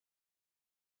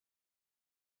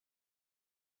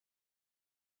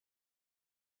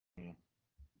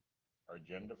Our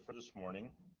agenda for this morning.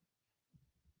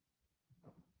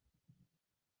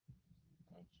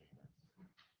 Let's see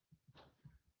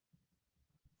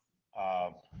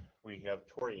here. We have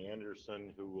Tori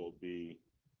Anderson, who will be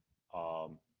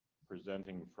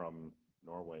presenting from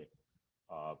Norway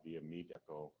via Meet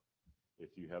Echo. If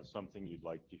you have something you'd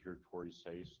like to hear Tori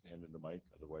say, stand in the mic,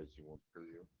 otherwise he won't hear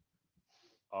you.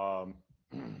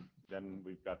 Then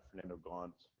we've got Fernando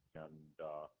Gaunt and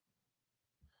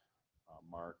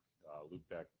Mark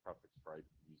Lubeck, Prefix for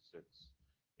V6,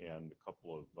 and a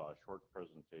couple of short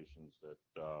presentations that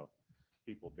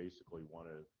people basically want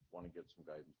to get some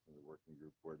guidance from the working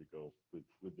group where to go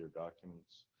with their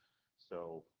documents.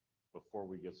 So before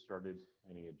we get started,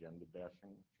 any agenda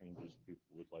bashing changes people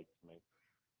would like to make?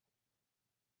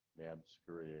 Mad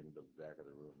scurrying to the back of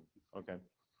the room. Okay.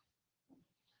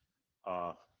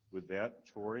 With that,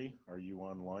 Tori, are you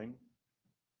online?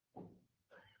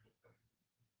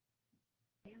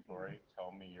 Tori,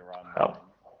 tell me you're online. Oh,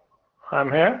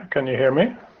 I'm here. Can you hear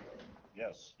me?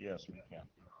 Yes, we can.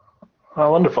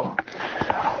 Oh, wonderful.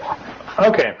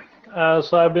 Okay,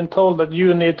 so I've been told that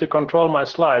you need to control my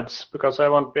slides because I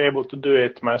won't be able to do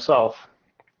it myself.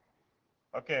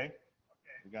 Okay,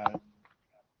 we got it.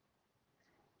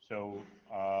 So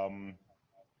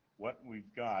what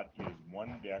we've got is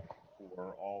one deck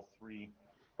for all three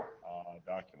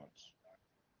documents.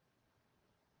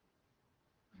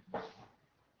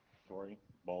 Tori,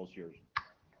 ball's yours.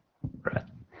 Right.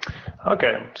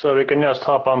 Okay, so we can just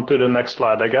hop on to the next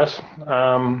slide, I guess.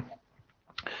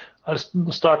 I'll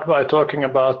start by talking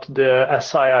about the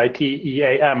SIIT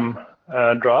EAM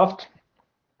draft.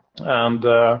 And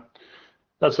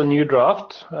that's a new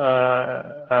draft,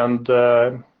 and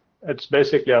it's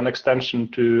basically an extension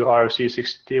to RFC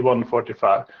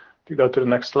 6145. If you go to the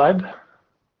next slide.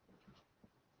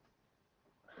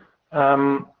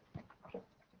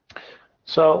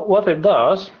 So what it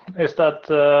does is that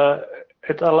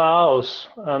it allows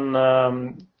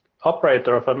an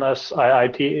operator of an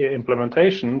SIIT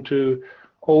implementation to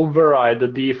override the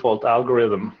default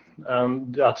algorithm,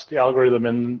 and that's the algorithm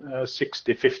in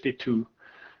 6052.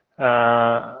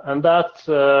 And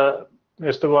that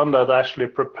is the one that actually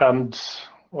prepends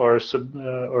or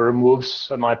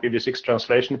removes an IPv6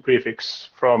 translation prefix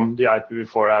from the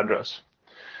IPv4 address.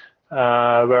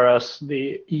 Whereas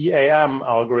the EAM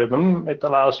algorithm, it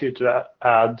allows you to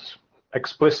add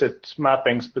explicit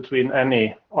mappings between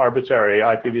any arbitrary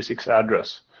IPv6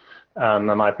 address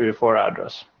and an IPv4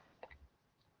 address.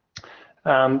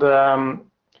 And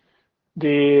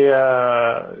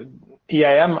the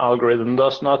EAM algorithm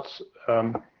does not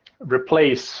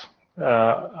replace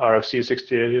RFC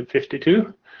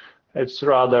 6052. It's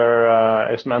rather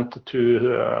is meant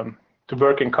to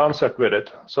work in concert with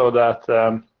it, so that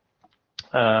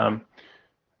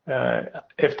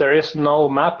if there is no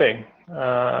mapping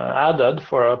added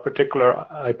for a particular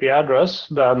IP address,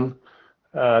 then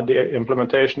the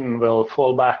implementation will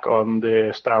fall back on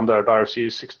the standard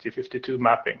RFC 6052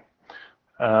 mapping.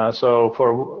 So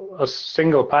for a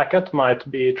single packet might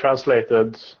be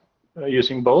translated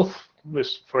using both.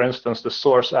 For instance, the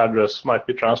source address might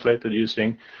be translated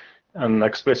using an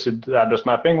explicit address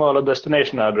mapping, while a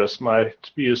destination address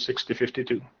might use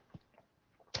 6052.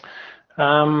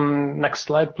 Next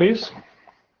slide, please.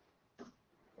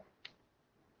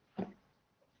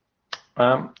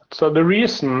 So the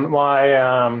reason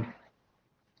why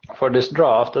for this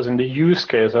draft, as in the use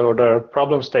case or the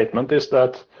problem statement, is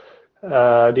that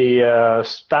the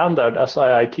standard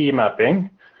SIIT mapping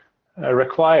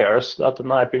requires that an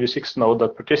IPv6 node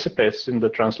that participates in the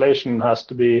translation has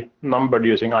to be numbered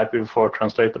using IPv4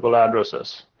 translatable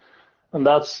addresses. And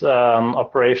that's an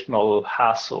operational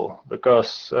hassle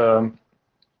because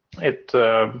it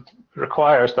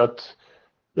requires that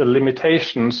the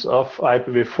limitations of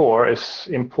IPv4 is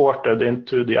imported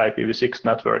into the IPv6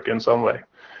 network in some way.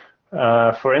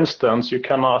 For instance, you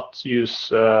cannot use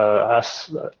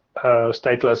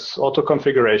stateless auto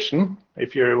configuration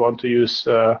if you want to use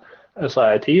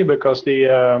SIIT, because the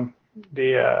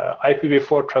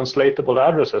IPv4 translatable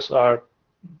addresses are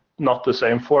not the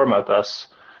same format as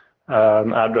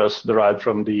an address derived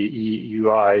from the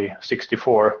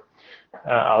EUI64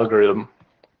 algorithm,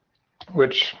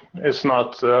 which is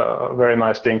not a very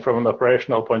nice thing from an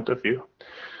operational point of view.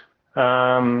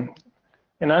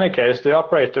 In any case, the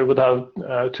operator would have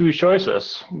two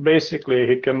choices. Basically,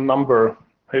 he can number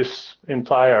his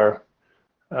entire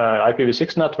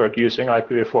IPv6 network using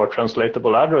IPv4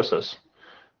 translatable addresses.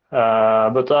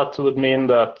 But that would mean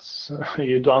that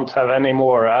you don't have any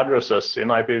more addresses in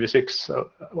IPv6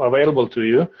 available to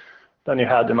you than you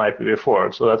had in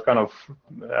IPv4. So that kind of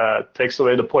takes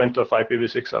away the point of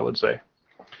IPv6, I would say.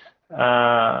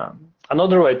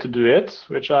 Another way to do it,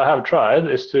 which I have tried,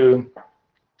 is to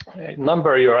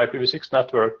number your IPv6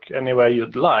 network any way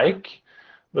you'd like,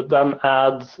 but then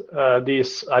add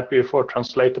these IPv4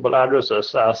 translatable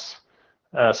addresses as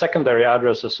secondary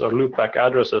addresses or loopback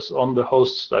addresses on the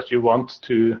hosts that you want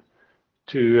to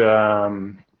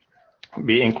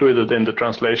be included in the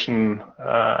translation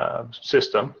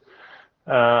system.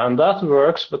 And that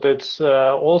works, but it's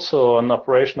also an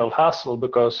operational hassle,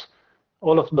 because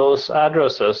all of those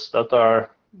addresses that are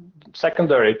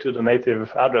secondary to the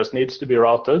native address needs to be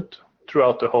routed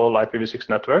throughout the whole IPv6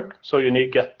 network. So you need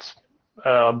to get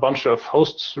a bunch of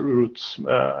hosts routes,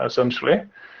 essentially.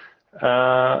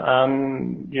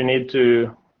 And you need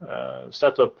to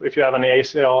set up, if you have any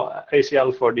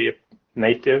ACL for the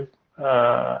native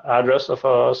address of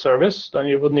a service, then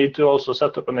you would need to also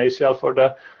set up an ACL for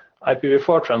the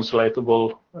IPv4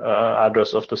 translatable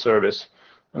address of the service,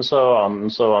 and so on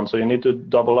and so on. So you need to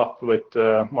double up with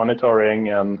monitoring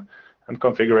and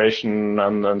configuration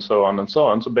and so on and so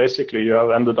on. So basically you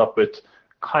have ended up with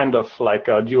kind of like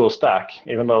a dual stack.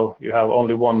 Even though you have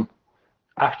only one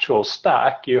actual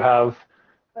stack, you have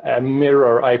a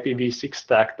mirror IPv6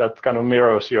 stack that kind of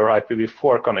mirrors your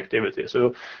IPv4 connectivity.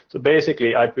 So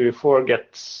basically IPv4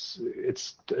 gets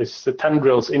it's the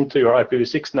tendrils into your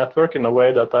IPv6 network in a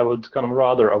way that I would kind of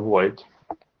rather avoid.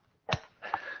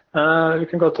 You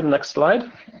can go to the next slide.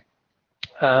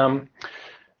 I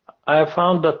have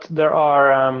found that there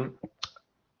are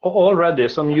already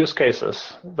some use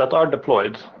cases that are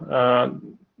deployed.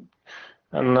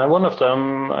 And one of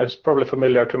them is probably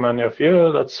familiar to many of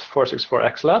you. That's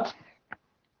 464XLAT.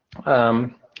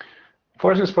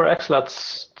 464XLAT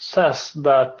says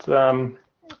that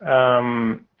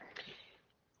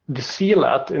the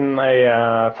CLAT in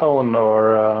a phone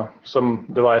or some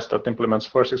device that implements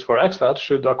 464XLAT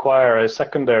should acquire a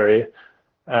secondary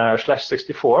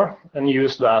 /64 and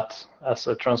use that as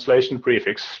a translation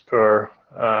prefix per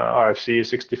RFC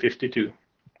 6052.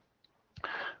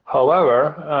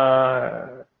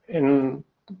 However, in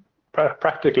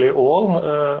practically all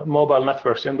mobile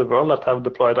networks in the world that have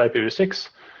deployed IPv6,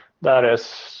 that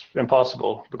is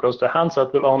impossible, because the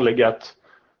handset will only get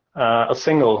a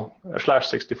single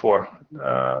 /64.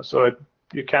 So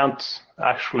you can't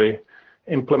actually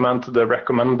implement the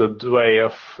recommended way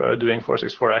of doing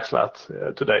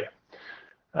 464XLAT today.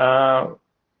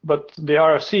 But the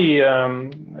RFC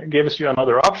gives you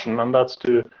another option, and that's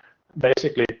to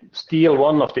basically steal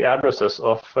one of the addresses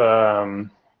of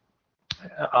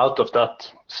out of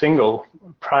that single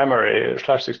primary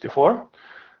 /64,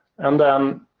 and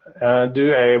then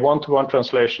do a one-to-one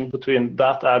translation between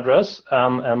that address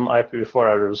and an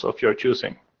IPv4 address of your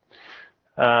choosing.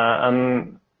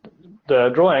 And the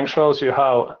drawing shows you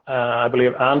how I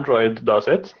believe Android does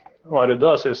it. What it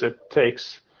does is it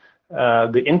takes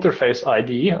the interface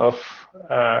ID of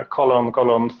colon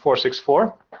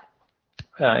 464.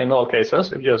 In all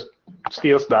cases, it just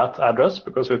steals that address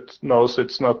because it knows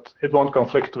it won't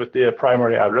conflict with the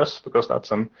primary address, because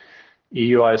that's an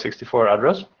EUI64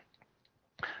 address.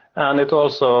 And it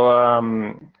also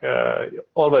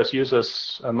always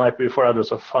uses an IPv4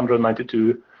 address of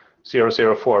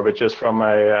 192.0.0.4, which is from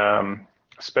a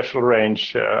special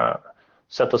range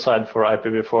set aside for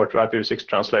IPv4 to IPv6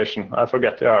 translation. I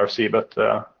forget the RFC, but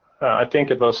I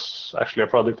think it was actually a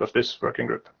product of this working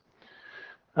group.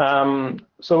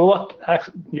 So what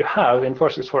you have in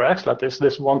 464XLAT is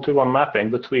this one-to-one mapping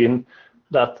between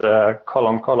that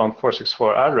colon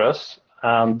 464 address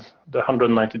and the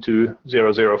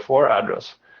 192.0.0.4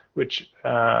 address, which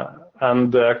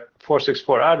and the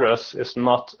 464 address is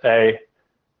not a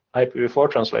IPv4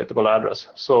 translatable address.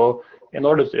 So in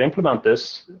order to implement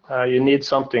this, you need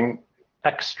something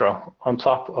extra on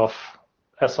top of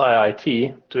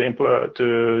SIIT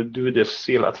to do this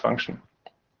CLAT function.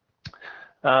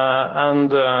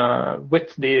 And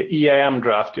with the EAM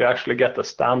draft, you actually get a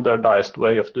standardized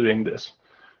way of doing this.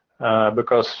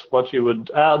 Because what you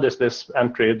would add is this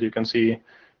entry that you can see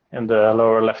in the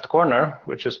lower left corner,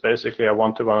 which is basically a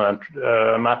one-to-one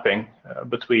mapping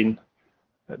between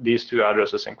these two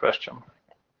addresses in question.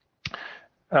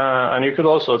 And you could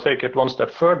also take it one step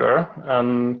further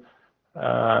and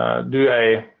do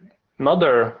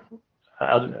another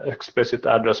explicit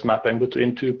address mapping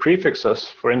between two prefixes,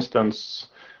 for instance,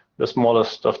 the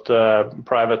smallest of the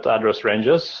private address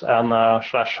ranges and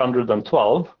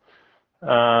 /112.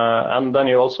 And then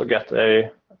you also get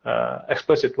a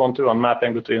explicit one-to-one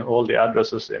mapping between all the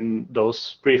addresses in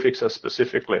those prefixes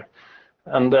specifically.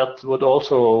 And that would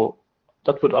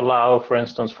allow, for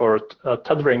instance, for a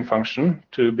tethering function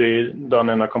to be done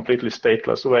in a completely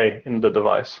stateless way in the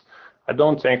device. I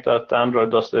don't think that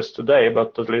Android does this today,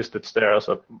 but at least it's there as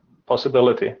a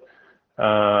possibility.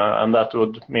 and that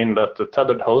would mean that the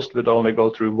tethered host would only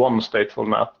go through one stateful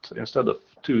NAT instead of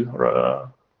two,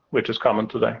 which is common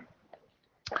today.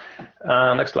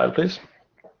 Next slide, please.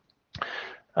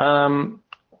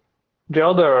 The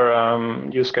other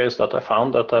use case that I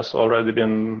found that has already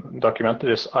been documented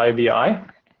is IVI.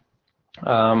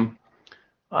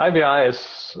 IVI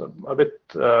is a bit,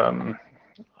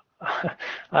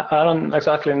 I don't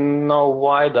exactly know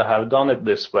why they have done it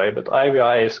this way, but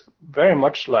IVI is very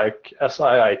much like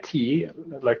SIIT,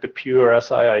 like the pure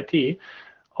SIIT,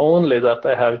 only that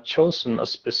they have chosen a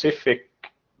specific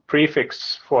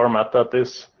prefix format that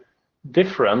is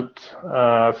different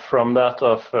from that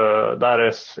of that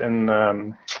is in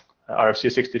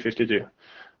RFC 6052.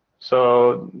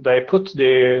 So they put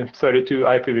the 32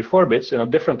 IPv4 bits in a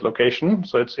different location,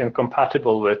 so it's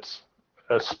incompatible with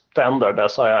a standard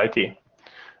SIIT.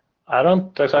 I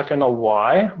don't exactly know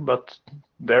why, but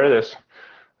there it is.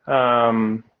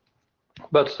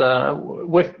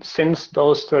 Since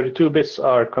those 32 bits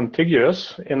are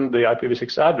contiguous in the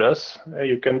IPv6 address,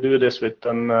 you can do this with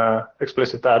an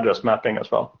explicit address mapping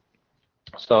as well.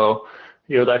 So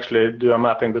you would actually do a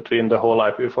mapping between the whole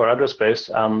IPv4 address space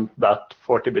and that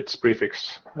 40 bits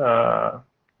prefix.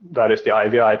 That is the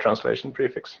IVI translation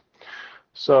prefix.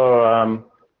 So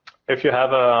if you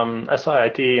have a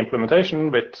SIIT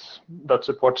implementation that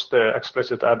supports the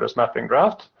explicit address mapping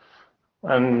draft,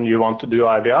 and you want to do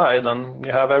IVI, then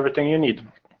you have everything you need.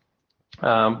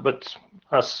 But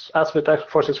as with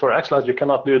 464X, you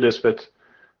cannot do this with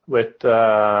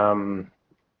plain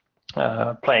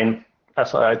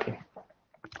SIIT.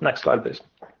 Next slide, please.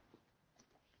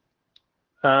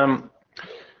 And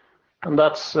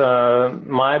that's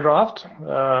my draft,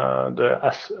 the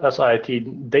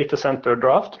SIIT data center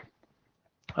draft,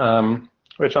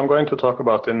 which I'm going to talk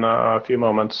about in a few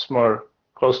moments more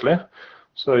closely.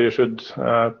 So you should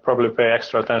probably pay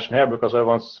extra attention here because I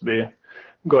won't be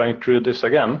going through this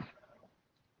again.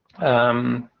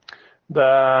 The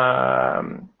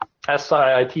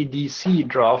SIIT DC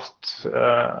draft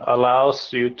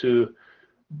allows you to,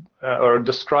 or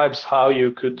describes how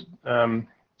you could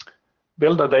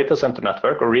build a data center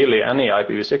network, or really any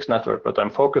IPv6 network, but I'm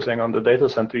focusing on the data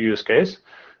center use case.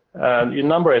 You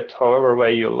number it however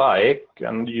way you like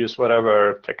and use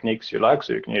whatever techniques you like.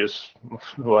 So you can use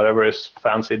whatever is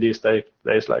fancy these days,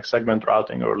 like segment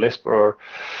routing or Lisp or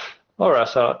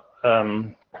as a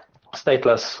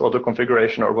stateless auto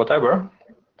configuration or whatever.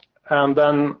 And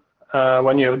then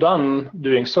when you're done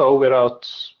doing so without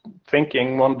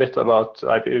thinking one bit about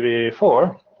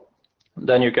IPv4,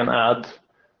 then you can add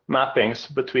mappings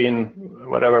between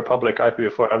whatever public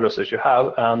IPv4 addresses you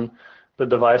have and the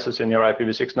devices in your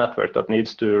IPv6 network that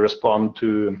needs to respond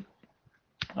to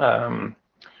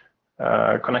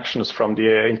connections from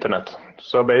the internet.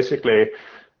 So basically,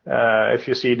 if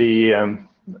you see the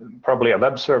probably a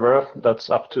web server that's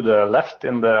up to the left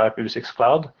in the IPv6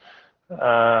 cloud,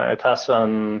 it has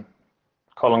an :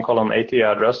 80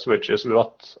 address, which is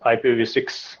what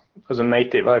IPv6 as a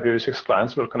native IPv6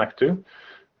 clients will connect to.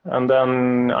 And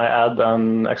then I add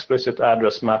an explicit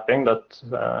address mapping that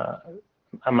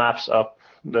maps up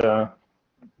the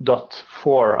 .4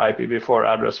 IPv4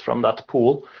 address from that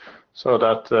pool so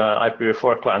that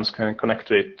IPv4 clients can connect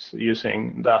to it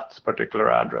using that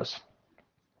particular address.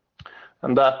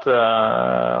 And that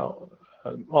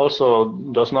also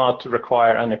does not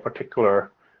require any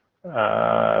particular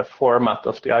format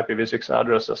of the IPv6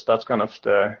 addresses. That's kind of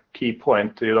the key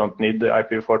point. You don't need the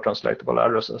IPv4 translatable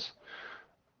addresses.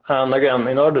 And again,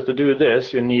 in order to do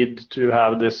this, you need to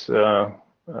have this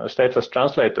stateless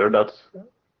translator that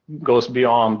goes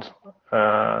beyond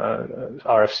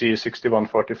RFC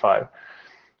 6145.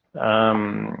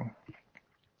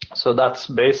 So that's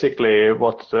basically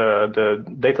what the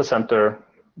data center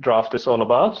draft is all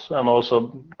about, and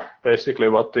also basically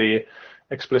what the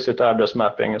explicit address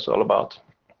mapping is all about.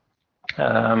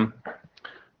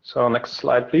 So next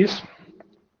slide, please.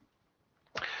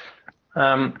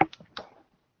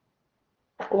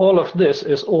 All of this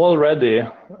is already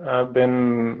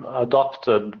been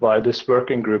adopted by this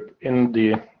working group in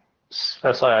the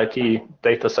SIIT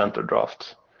data center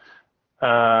draft,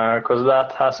 because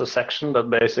that has a section that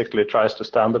basically tries to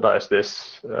standardize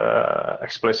this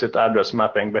explicit address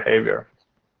mapping behavior.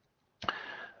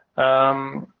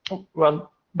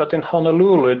 But in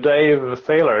Honolulu, Dave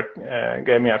Thaler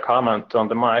gave me a comment on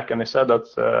the mic, and he said that,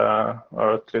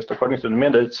 or at least according to the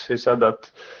minutes, he said that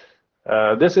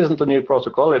this isn't a new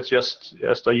protocol, it's just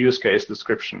a use case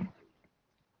description.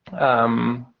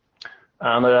 And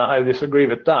I disagree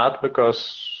with that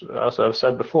because, as I've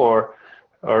said before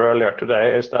or earlier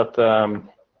today, is that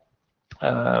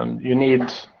you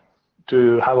need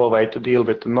to have a way to deal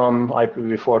with the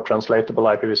non-IPv4 translatable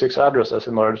IPv6 addresses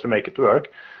in order to make it work.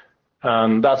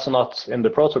 And that's not in the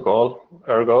protocol,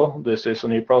 ergo, this is a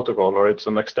new protocol, or it's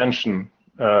an extension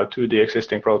to the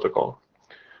existing protocol.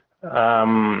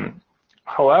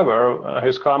 However,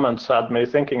 his comments had me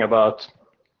thinking about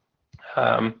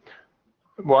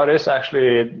what is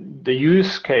actually the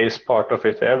use case part of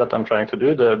it here that I'm trying to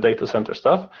do, the data center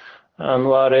stuff, and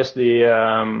what is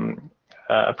the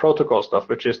protocol stuff,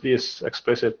 which is these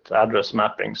explicit address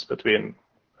mappings between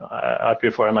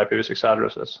IPv4 and IPv6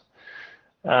 addresses.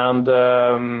 And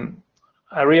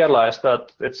I realized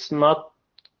that it's not,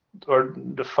 or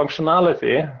the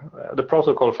functionality, the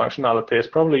protocol functionality is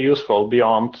probably useful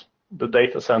beyond the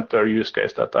data center use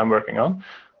case that I'm working on.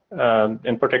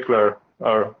 In particular,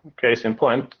 or case in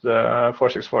point, the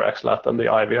 464XLAT and the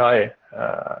IVI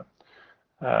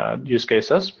use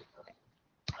cases.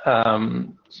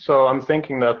 So I'm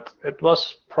thinking that it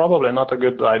was probably not a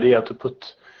good idea to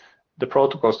put the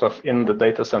protocol stuff in the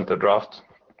data center draft.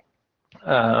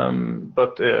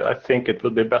 But I think it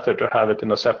would be better to have it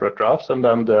in a separate draft, and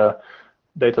then the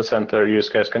data center use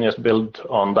case can just build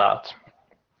on that.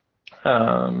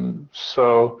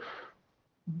 So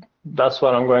that's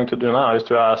what I'm going to do now, is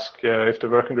to ask if the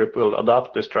working group will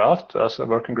adopt this draft as a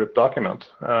working group document,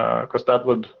 because that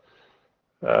would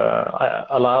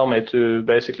allow me to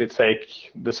basically take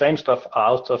the same stuff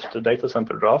out of the data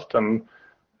center draft and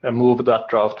move that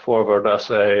draft forward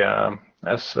as a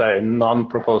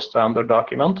non-proposed standard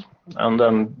document, and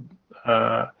then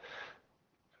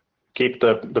keep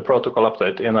the protocol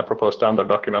update in a proposed standard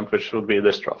document, which will be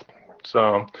this draft.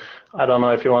 So I don't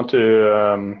know if you want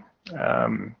to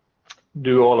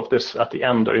do all of this at the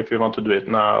end, or if you want to do it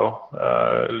now.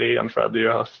 Lee and Fred, you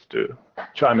have to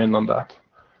chime in on that.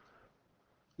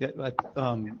 Yeah, I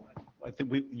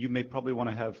think you may probably want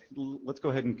to have, let's go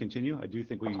ahead and continue. I do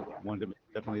think we wanted to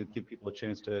definitely give people a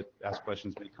chance to ask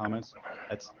questions, make comments.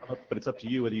 But it's up to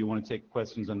you whether you want to take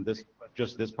questions on this,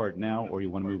 just this part now, or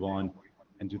you want to move on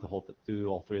and do do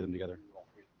all three of them together.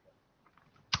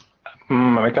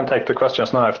 We can take the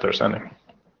questions now if there's any.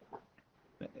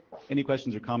 Any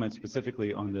questions or comments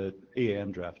specifically on the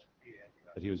EAM draft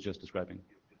that he was just describing?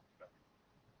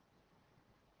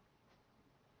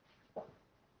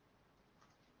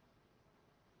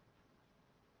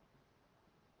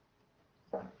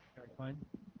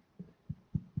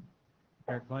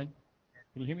 Eric Klein.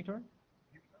 Can you hear me, Tor?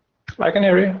 I can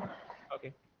hear you.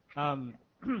 Okay. How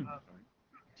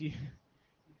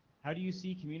do you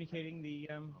see communicating the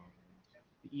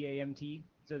EAMT,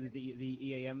 so the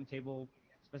EAM table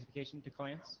specification to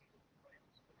clients?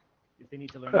 If they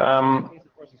need to learn, in the case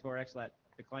of 464XLAT,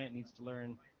 the client needs to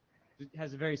learn, it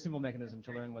has a very simple mechanism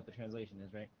to learn what the translation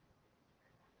is, right?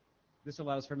 This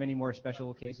allows for many more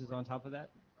special cases on top of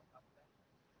that.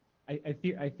 I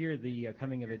fear the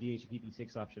coming of a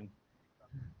DHCP6 option.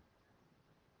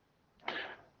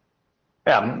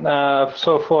 Yeah,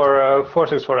 so for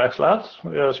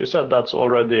 464XLAT, as you said, that's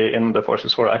already in the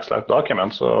 464XLAT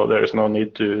document, so there is no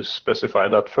need to specify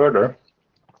that further.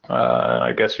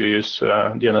 I guess you use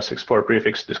DNS64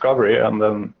 prefix discovery, and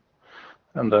then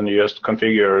you just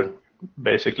configure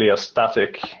basically a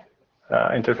static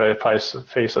interface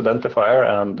identifier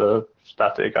and a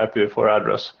static IPv4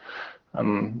 address,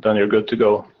 and then you're good to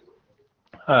go.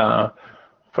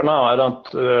 For now, I don't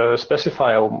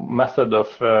specify a method of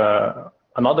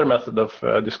another method of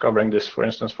discovering this, for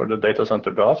instance, for the data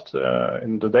center draft.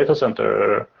 In the data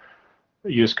center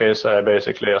use case, I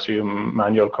basically assume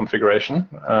manual configuration.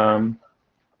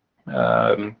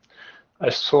 I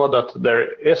saw that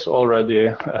there is already,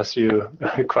 as you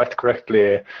quite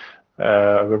correctly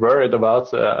were worried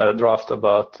about, a draft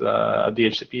about a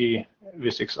DHCP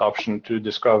V6 option to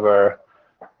discover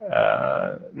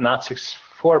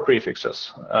NAT64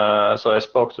 prefixes. So I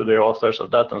spoke to the authors of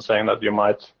that and saying that you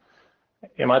might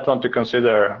want to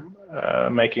consider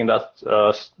making that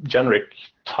a generic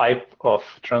type of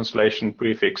translation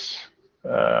prefix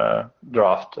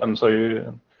draft, and so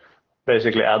you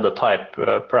basically add the type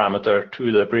parameter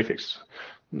to the prefix.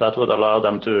 That would allow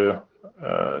them to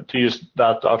use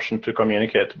that option to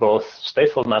communicate both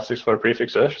stateful NAT64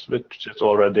 prefixes, which is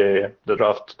already the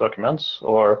draft documents,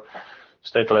 or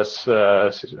stateless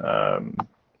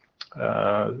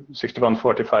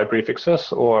 6145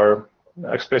 prefixes, or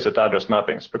explicit address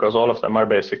mappings, because all of them are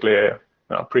basically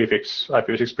prefix,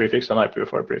 IPv6 prefix and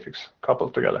IPv4 prefix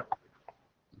coupled together.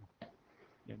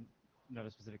 Yeah, not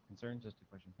a specific concern, just a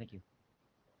question. Thank you.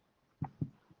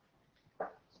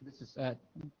 So this is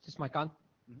just mic on?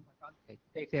 Okay,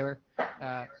 Dave Taylor.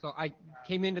 So I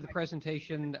came into the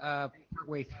presentation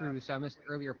partway through, so I missed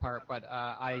the earlier part, but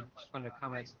I just wanted to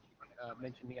comment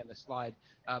mentioned on the slide,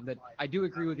 that I do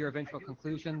agree with your eventual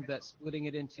conclusion that splitting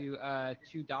it into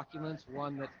two documents,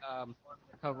 one that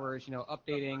covers,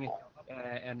 updating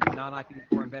and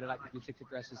non-IPv4 embedded IPv6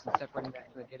 addresses and separating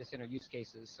that from the data center use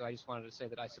cases. So I just wanted to say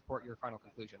that I support your final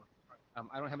conclusion.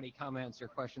 I don't have any comments or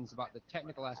questions about the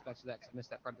technical aspects of that because I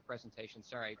missed that part of the presentation.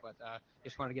 Sorry, but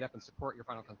just wanted to get up and support your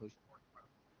final conclusion.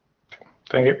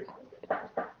 Thank you.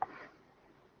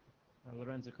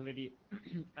 Lorenzo Colletti.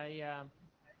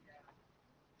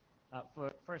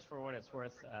 First, for what it's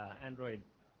worth, Android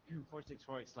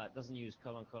 464 doesn't use :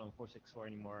 464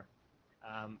 anymore.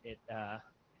 It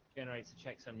generates a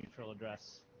checksum neutral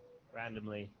address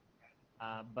randomly,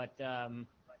 but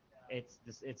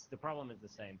it's the problem is the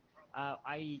same.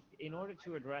 In order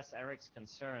to address Eric's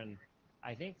concern,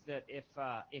 I think that if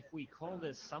we call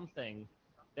this something,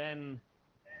 then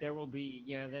there will be,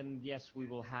 then yes, we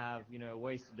will have,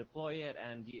 ways to deploy it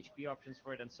and DHP options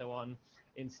for it and so on.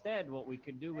 Instead, what we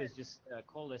could do is just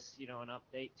call this, an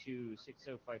update to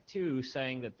 6052,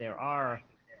 saying that there are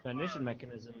transition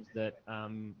mechanisms that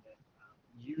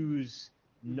use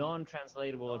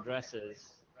non-translatable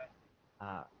addresses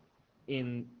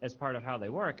as part of how they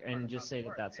work, and just say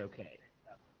that that's okay.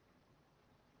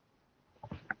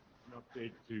 An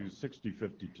update to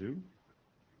 6052.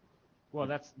 Well,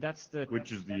 that's the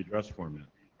which is the address format.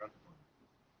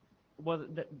 Well,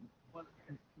 the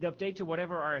update to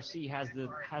whatever RFC has the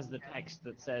text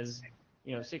that says,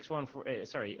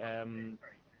 614.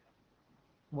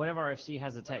 Whatever RFC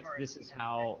has the text. This is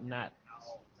how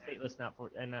stateless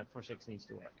NAT46 needs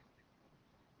to work.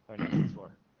 Sorry,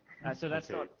 NAT64. So that's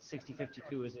Okay. not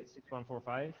 6052, is it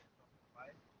 6145?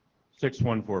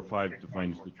 6145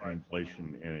 defines the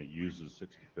translation, and it uses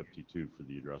 6052 for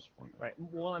the address format. Right.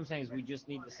 All I'm saying is we just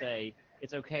need to say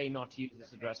it's okay not to use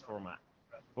this address format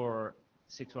for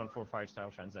 6145 style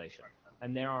translation.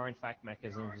 And there are, in fact,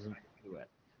 mechanisms to do it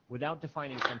without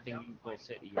defining something you will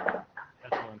sit EM.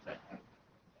 That's all I'm saying.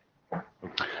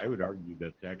 Okay, I would argue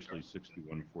that actually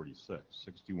 6146.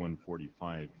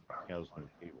 6145 has no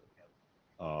table.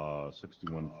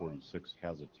 6146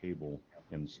 has a table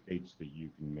and states that you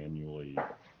can manually go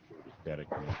to static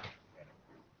name.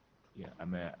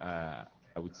 Yeah,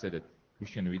 I would say that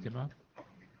Christian Ritema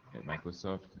at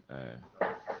Microsoft,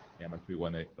 I'm actually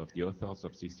one of the authors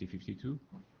of 6052,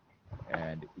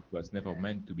 and it was never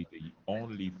meant to be the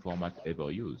only format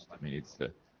ever used. I mean,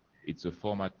 it's a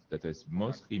format that is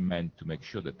mostly meant to make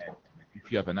sure that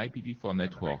if you have an IPv4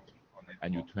 network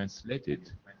and you translate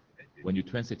it, when you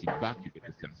translate it back, you get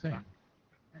the same thing.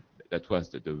 That was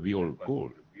the real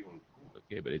goal.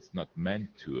 Okay, but it's not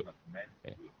meant to.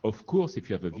 Of course, if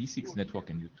you have a V6 network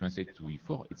and you translate to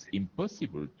V4, it's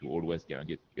impossible to always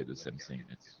guarantee to get the same thing.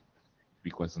 It's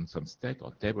because on some state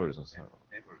or tables or so.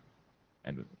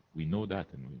 And we know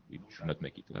that, and we should not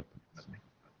make it up.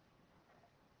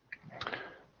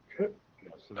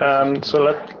 So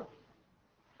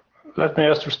let me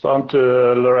just respond to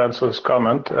Lorenzo's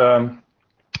comment.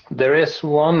 There is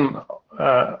one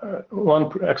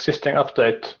existing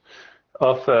update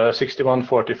of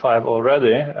 6145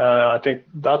 already. I think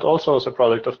that also is a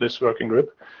product of this working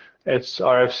group. It's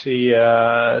RFC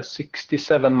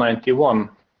 6791,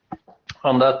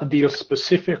 and that deals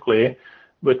specifically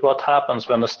with what happens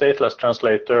when a stateless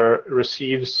translator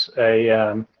receives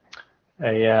an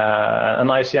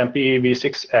ICMP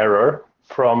v6 error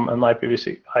from an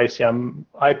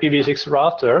IPv6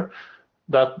 router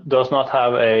that does not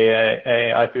have a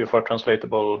IPv4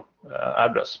 translatable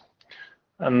address.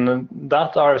 And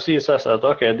that RFC says that,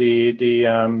 okay, the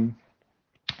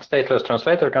stateless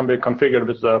translator can be configured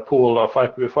with a pool of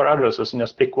IPv4 addresses and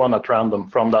just pick one at random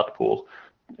from that pool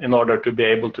in order to be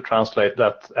able to translate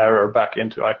that error back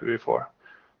into IPv4.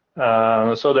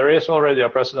 So there is already a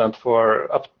precedent for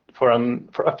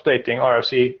updating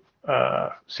RFC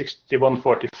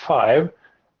 6145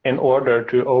 in order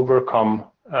to overcome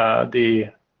the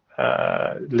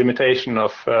limitation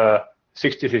of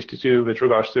 6052 with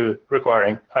regards to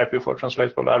requiring IPv4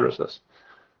 translatable addresses.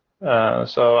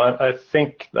 So I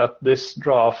think that this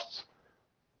draft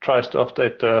tries to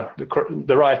update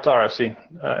the right RFC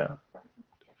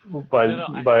by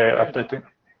updating.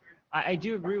 I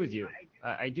do agree with you.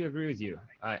 I do agree with you.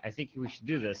 I think we should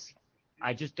do this.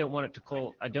 I just don't want it to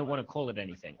call. I don't want to call it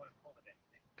anything.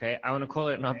 Okay, I want to call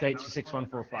it an update to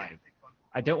 6145.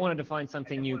 I don't want to define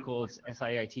something new called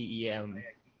SIITEM,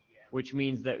 which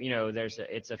means that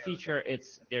it's a feature.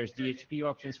 There's DHP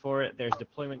options for it. There's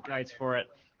deployment guides for it.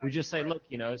 We just say, look,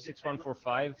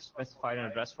 6145 specified an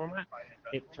address format.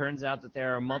 It turns out that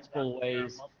there are multiple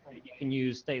ways that you can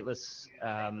use stateless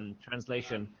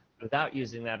translation without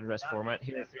using that address format.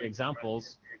 Here are 3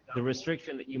 examples. The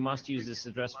restriction that you must use this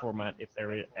address format, if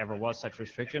there ever was such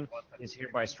restriction, is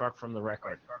hereby struck from the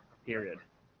record, period.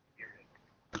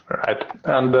 Right,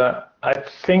 and I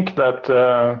think that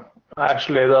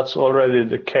actually that's already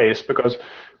the case, because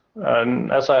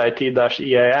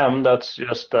SIIT-EAM, that's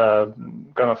just kind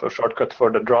of a shortcut for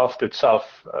the draft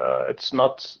itself. It's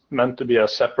not meant to be a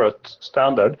separate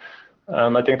standard.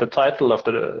 And I think the title of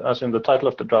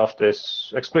the draft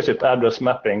is explicit address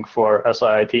mapping for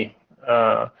SIIT.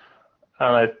 And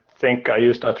I think I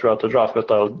used that throughout the draft, but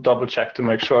I'll double check to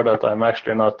make sure that I'm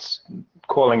actually not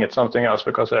calling it something else,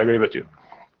 because I agree with you.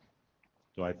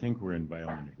 So I think we're in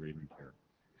violent agreement here.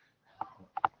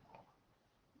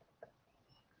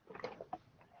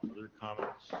 Other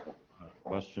comments,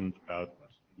 questions about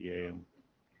EAM?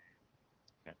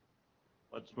 Okay.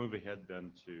 Let's move ahead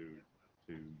then to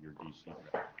your DC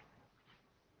draft.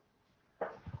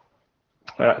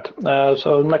 All right,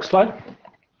 so next slide.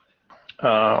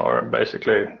 Or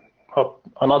basically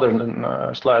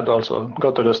another slide also.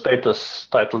 Go to the status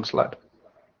title slide.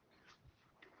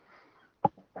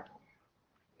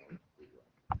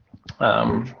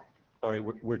 Sorry,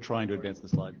 we're trying to advance the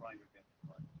slide.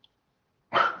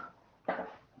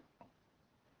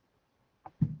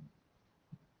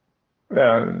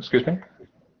 Excuse me?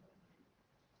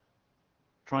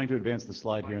 Trying to advance the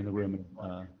slide here in the room.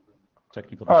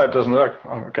 Technical. Oh, it doesn't work.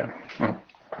 Oh, okay. Yeah,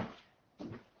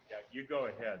 you go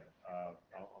ahead. I'll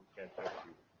catch up to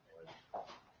you.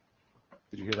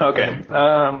 Did you hear that? Okay.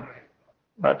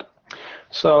 Right.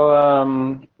 So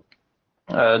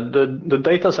the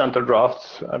data center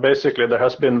draft, basically there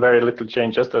has been very little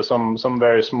changes. There's some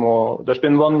very small. There's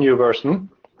been one new version,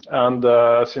 and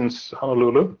since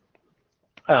Honolulu,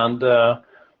 and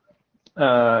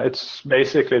it's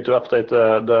basically to update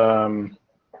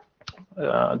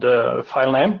the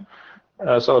file name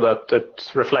so that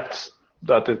it reflects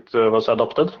that it was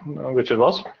adopted, which it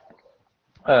was.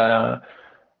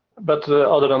 But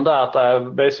other than that,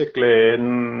 I've basically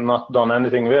not done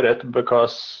anything with it,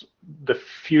 because the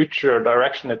future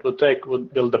direction it would take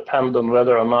will depend on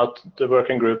whether or not the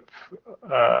working group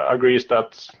agrees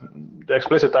that the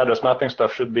explicit address mapping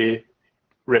stuff should be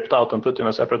ripped out and put in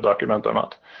a separate document or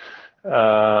not.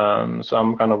 So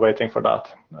I'm kind of waiting for that.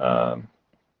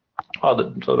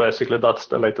 So basically that's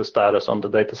the latest status on the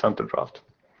data center draft.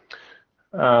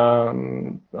 I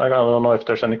don't know if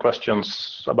there's any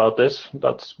questions about this.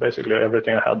 That's basically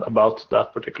everything I had about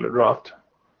that particular draft.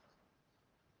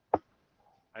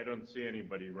 I don't see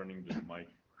anybody running this mic.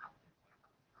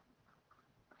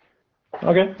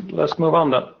 Okay, let's move on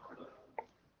then.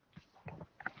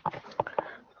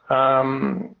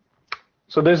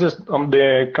 So this is on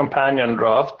the companion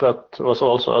draft that was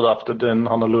also adopted in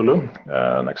Honolulu.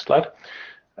 Next slide.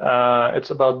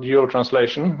 It's about dual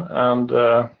translation, and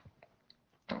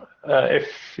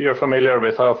if you're familiar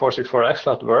with how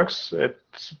 464xlat works,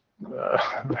 it's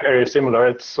very similar.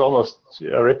 It's almost a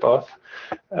ripoff,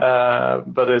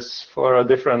 but it's for a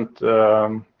different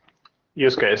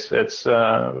use case. It's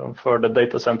for the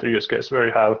data center use case, where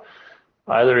you have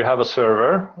either you have a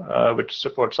server which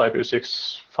supports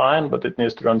IPv6 fine, but it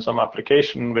needs to run some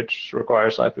application which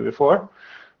requires IPv4,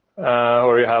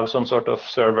 or you have some sort of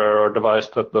server or device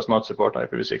that does not support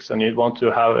IPv6, and you want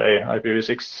to have a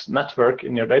IPv6 network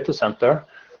in your data center,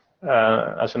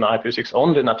 as an IPv6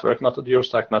 only network, not a dual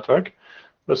stack network,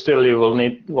 but still you will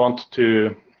want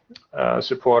to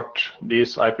support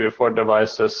these IPv4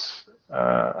 devices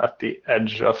at the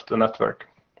edge of the network.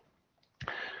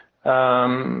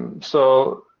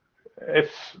 So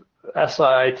if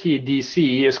SIIT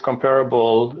DC is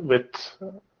comparable with,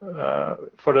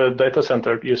 for the data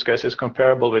center use case, is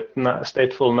comparable with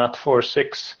stateful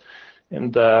NAT4.6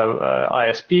 in the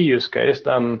ISP use case,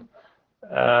 then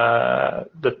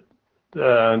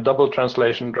the double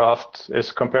translation draft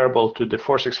is comparable to the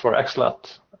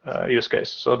 464xlat use case.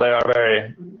 So they are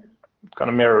very kind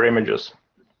of mirror images.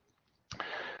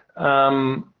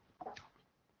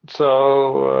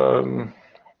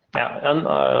 Yeah, and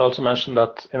I also mentioned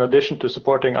that in addition to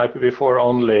supporting IPv4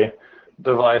 only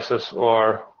devices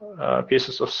or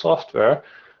pieces of software,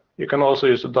 you can also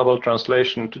use a double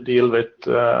translation to deal with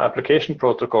application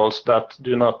protocols that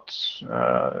do not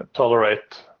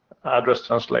tolerate address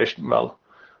translation well,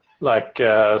 like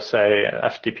say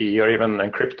FTP or even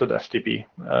encrypted FTP,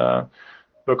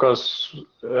 because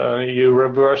you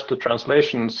reverse the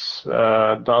translations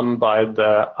done by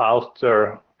the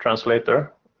outer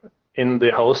translator in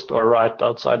the host or right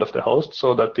outside of the host,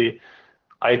 so that the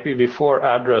IPv4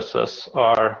 addresses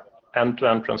are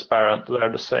end-to-end transparent.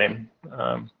 They're the same.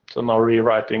 So no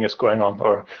rewriting is going on,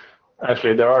 or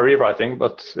Actually, they are rewriting,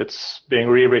 but it's being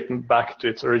rewritten back to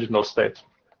its original state.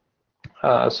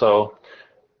 So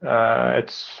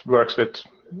it works with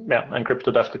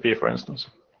encrypted FTP, for instance.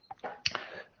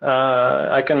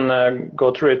 I can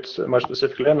go through it more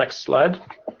specifically. Next slide.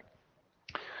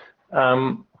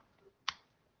 And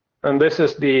this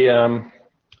is the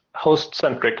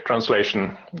host-centric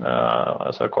translation,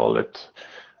 as I call it.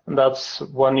 And that's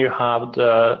when you have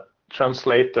the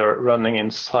translator running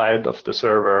inside of the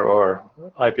server or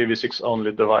IPv6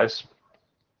 only device.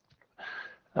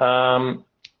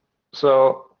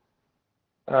 So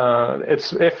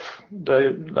it's if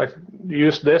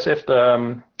use this if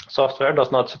the software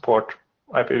does not support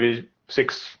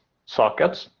IPv6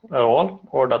 sockets at all,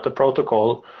 or that the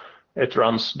protocol it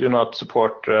runs do not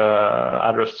support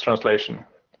address translation.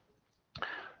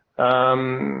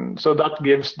 So that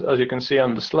gives, as you can see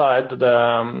on the slide,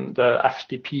 the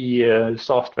FTP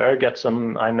software gets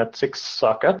an INET6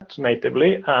 socket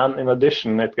natively, and in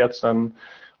addition, it gets an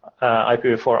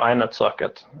IPv4 INET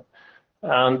socket.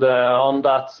 And on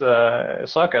that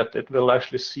socket, it will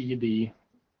actually see the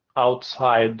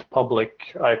outside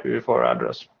public IPv4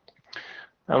 address.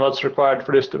 And what's required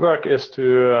for this to work is to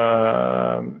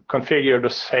configure the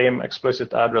same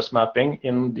explicit address mapping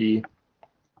in the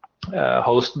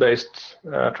host-based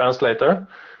translator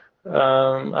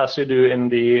as you do in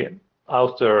the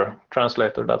outer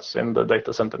translator that's in the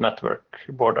data center network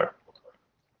border.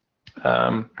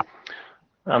 And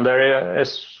there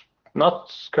is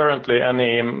not currently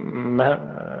any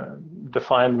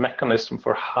defined mechanism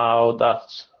for how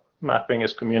that mapping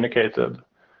is communicated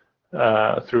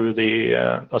through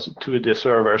the to the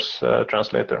server's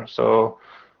translator. So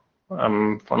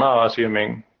I'm for now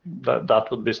assuming that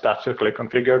that would be statically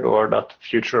configured, or that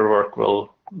future work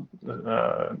will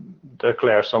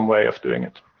declare some way of doing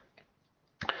it.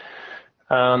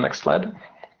 Next slide.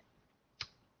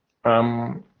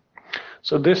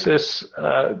 So this is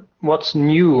what's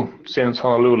new since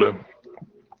Honolulu.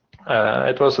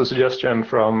 It was a suggestion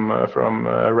from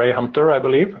Ray Hunter, I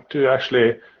believe, to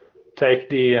actually take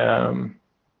the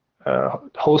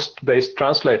host-based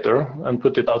translator and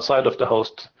put it outside of the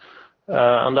host.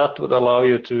 And that would allow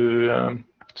you to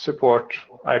support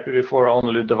IPv4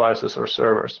 only devices or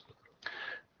servers.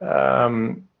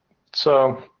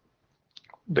 So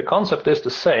the concept is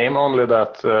the same, only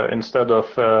that instead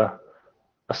of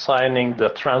assigning the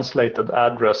translated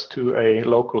address to a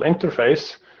local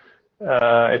interface,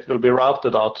 it will be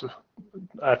routed out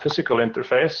a physical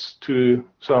interface to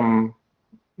some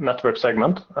network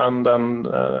segment, and then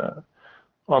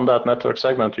on that network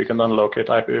segment you can then locate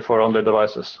IPv4 only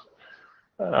devices.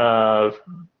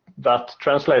 That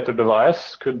translator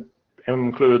device could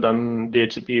include an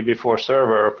DHCP v4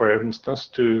 server, for instance,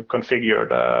 to configure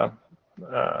the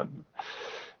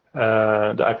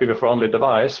IPv4 only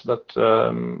device, but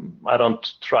I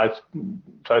don't try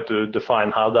to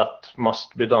define how that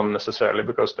must be done necessarily,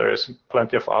 because there is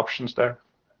plenty of options there.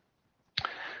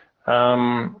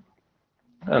 And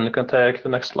you can take the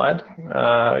next slide.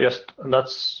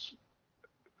 That's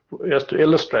just to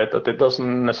illustrate that it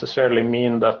doesn't necessarily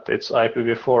mean that it's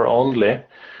IPv4 only,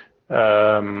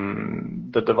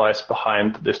 the device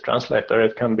behind this translator.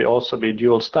 It can also be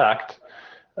dual stacked,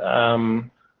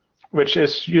 which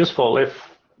is useful if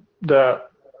the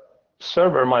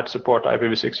server might support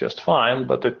IPv6 just fine,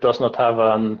 but it does not have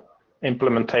an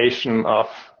implementation of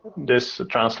this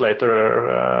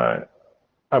translator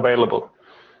available.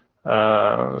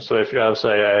 So if you have,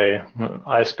 say, a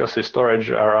iSCSI storage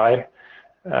RI,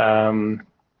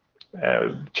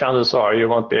 chances are you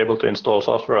won't be able to install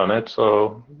software on it,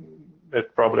 so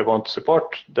it probably won't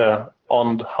support the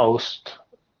on-host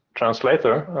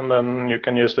translator, and then you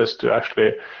can use this to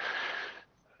actually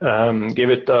give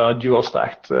it a dual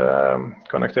stacked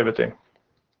connectivity.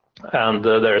 And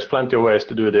there is plenty of ways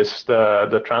to do this.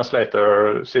 The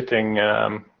translator sitting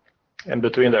in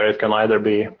between there, it can either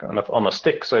be kind of on a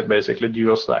stick, so it basically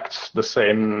dual stacks the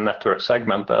same network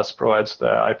segment as provides the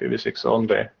IPv6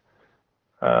 only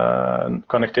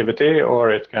connectivity,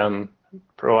 or it can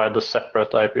provide a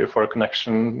separate IPv4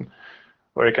 connection,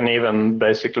 or it can even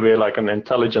basically be like an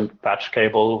intelligent patch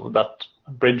cable that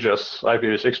bridges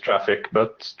IPv6 traffic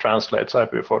but translates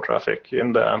IPv4 traffic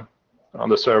on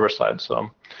the server side.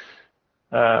 So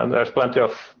there's plenty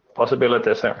of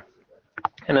possibilities here.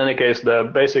 In any case, the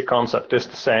basic concept is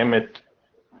the same. It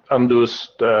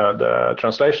undoes the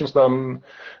translations done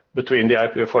between the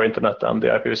IPv4 internet and the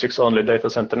IPv6 only data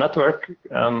center network,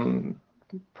 and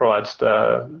provides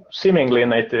the seemingly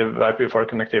native IPv4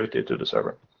 connectivity to the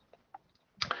server.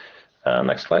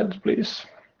 Next slide, please.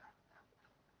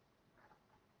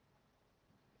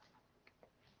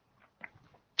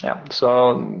 Yeah,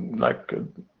 so like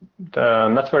the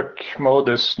network mode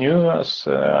is new, as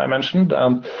I mentioned,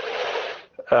 and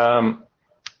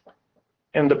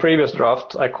in the previous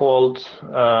draft, I called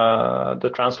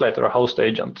the translator a host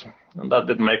agent, and that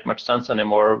didn't make much sense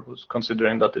anymore,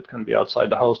 considering that it can be outside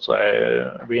the host, so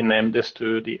I renamed this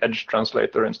to the edge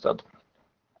translator instead.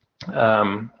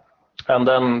 And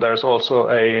then there's also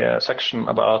a section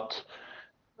about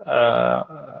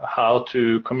how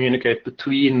to communicate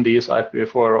between these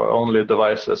IPv4 only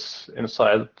devices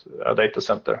inside a data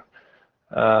center.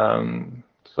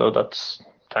 So that's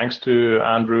thanks to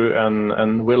Andrew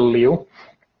and Will Leo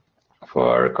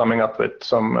for coming up with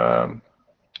some,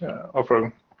 or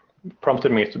for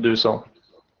prompted me to do so.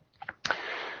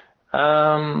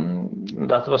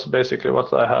 That was basically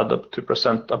what I had to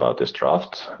present about this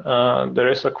draft. There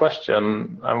is a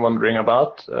question I'm wondering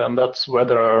about, and that's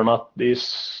whether or not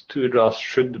these two drafts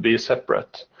should be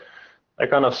separate. I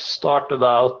kind of started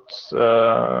out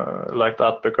like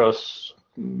that because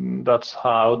that's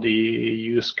how the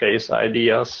use case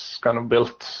ideas kind of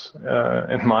built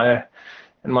in my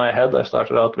head. I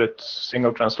started out with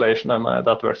single translation, and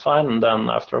that worked fine. And then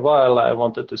after a while, I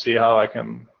wanted to see how I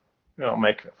can,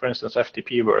 make, for instance,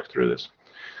 FTP work through this.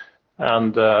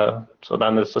 And so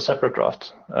then it's a separate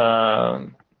draft.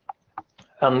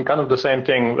 And kind of the same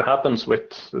thing happens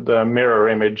with the mirror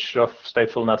image of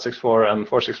stateful NAT64 and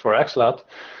 464 XLAT.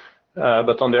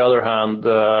 But on the other hand,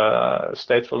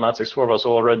 stateful NAT64 was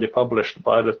already published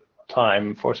by the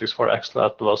time 464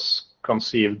 XLAT was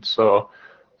conceived. So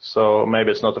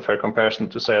maybe it's not a fair comparison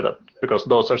to say that because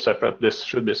those are separate, this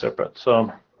should be separate.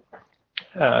 So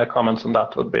comments on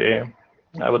that would be,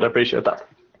 I would appreciate that.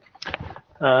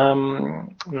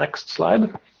 Next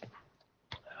slide.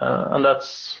 And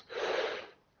that's,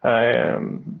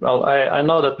 well, I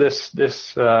know that this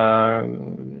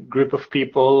group of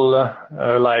people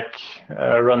like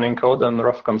running code and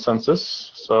rough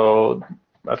consensus. So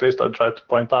at least I'll try to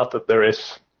point out that there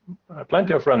is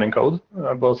plenty of running code,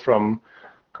 both from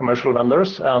commercial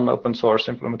vendors and open source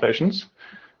implementations.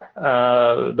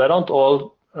 They don't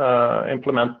all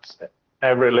implement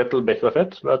every little bit of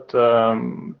it, but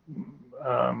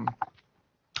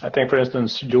I think, for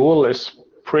instance, Joule is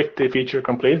pretty feature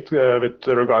complete with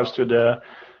regards to the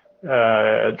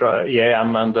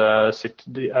EAM and the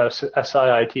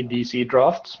SIIT DC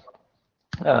drafts.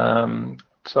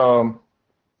 So,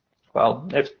 well,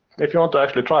 if you want to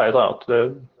actually try it out,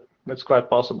 it's quite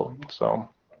possible. So,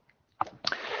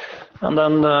 and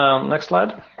then next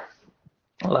slide,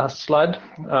 last slide.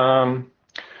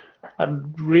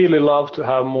 I'd really love to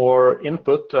have more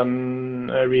input and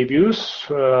reviews,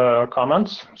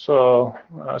 comments. So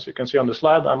as you can see on the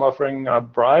slide, I'm offering a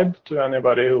bribe to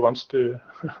anybody who wants to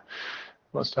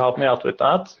help me out with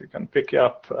that. You can pick you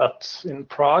up in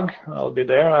Prague. I'll be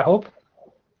there, I hope.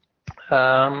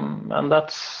 And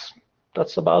that's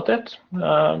about it.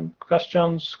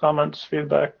 Questions, comments,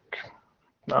 feedback.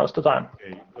 Now's the time.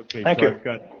 Okay. Thank so you. I've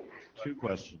got two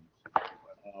questions.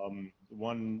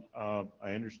 One,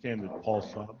 I understand that Paul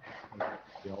Saab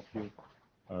to help you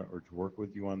or to work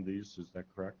with you on these. Is that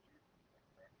correct?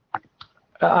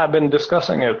 I've been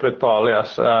discussing it with Paul.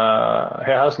 Yes,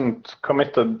 he hasn't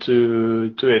committed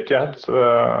to it yet.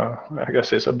 I guess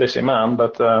he's a busy man,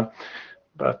 but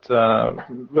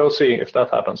we'll see if that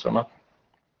happens or not.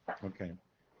 Okay.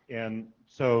 And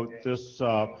so this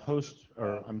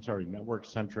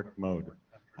network-centric mode,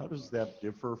 how does that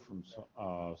differ from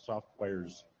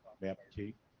SoftWire's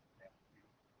MAP-T?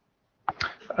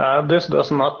 This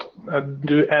does not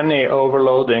do any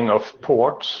overloading of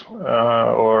ports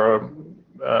or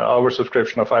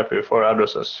oversubscription of IPv4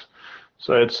 addresses.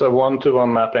 So it's a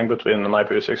one-to-one mapping between an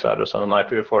IPv6 address and an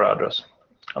IPv4 address.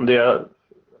 And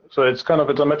so it's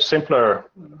a much simpler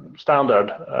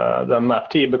standard than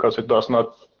MAP-T because it does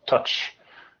not touch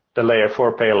the layer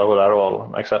 4 payload at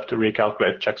all, except to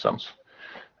recalculate checksums.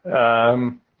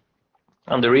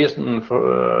 And the reason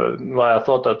for why I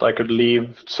thought that I could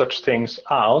leave such things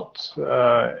out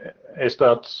is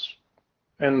that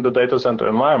in the data center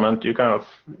environment, you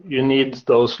need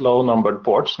those low-numbered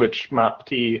ports, which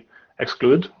MAP-T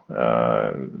exclude,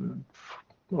 and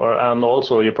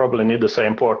also you probably need the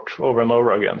same port over and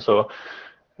over again. So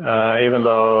even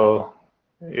though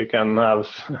you can have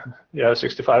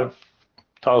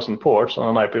 65,000 ports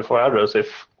on an IPv4 address,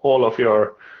 if all of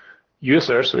your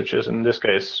users, which is in this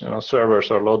case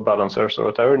servers or load balancers or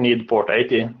whatever, need port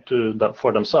 80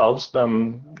 for themselves,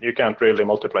 then you can't really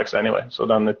multiplex anyway. So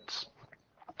then it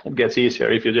gets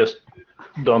easier if you just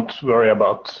don't worry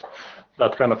about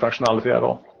that kind of functionality at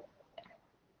all.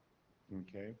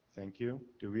 Okay, thank you.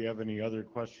 Do we have any other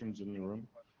questions in the room?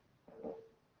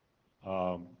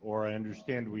 Or I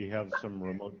understand we have some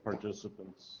remote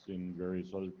participants in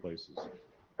various other places.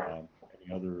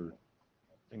 Any other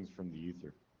things from the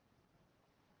ether?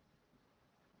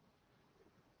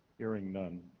 Hearing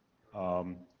none.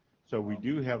 So we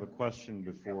do have a question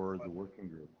before the working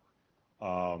group.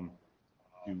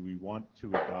 Do we want to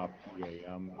adopt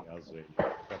EAM as a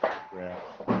separate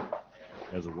draft,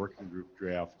 as a working group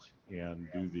draft, and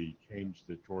do the change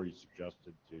that Tori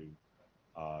suggested to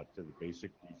the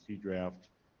basic DC draft,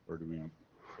 or do we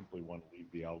simply want to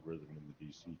leave the algorithm in the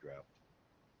DC draft?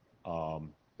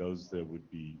 Those that would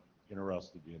be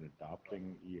interested in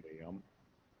adopting EAM,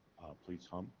 please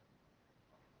hum.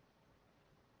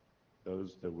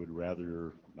 Those that would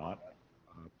rather not,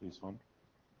 please hum.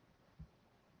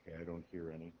 Okay, I don't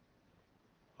hear any.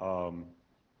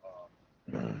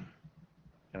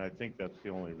 And I think that's the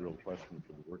only real question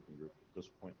for the working group at this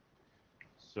point.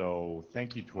 So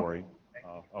thank you, Tori.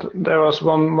 There was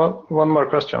one more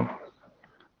question,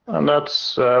 and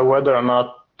that's whether or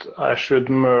not I should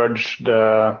merge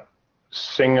the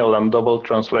single and double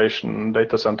translation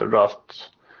data center drafts,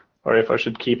 or if I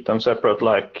should keep them separate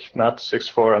like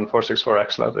NAT64 and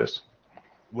 464X like this.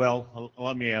 Well,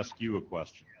 let me ask you a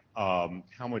question.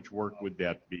 How much work would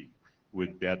that be?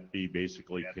 Would that be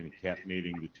basically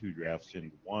concatenating the two drafts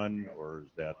into one, or is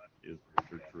there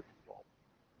surgery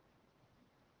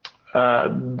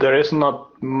involved? There is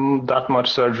not that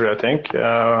much surgery, I think.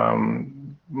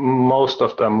 Most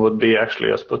of them would be actually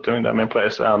just putting them in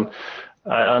place, and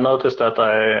I noticed that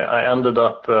I ended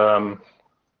up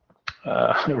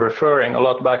referring a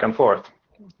lot back and forth,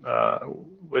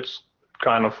 which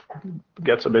kind of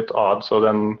gets a bit odd. So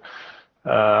then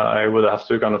I would have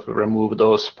to kind of remove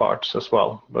those parts as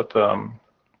well. But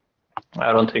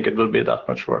I don't think it will be that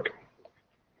much work.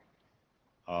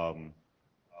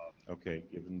 Okay,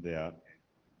 given that,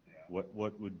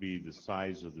 what would be the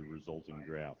size of the resulting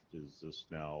draft? Is this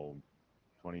now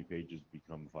 20 pages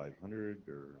become 500,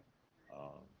 or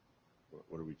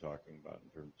what are we talking about in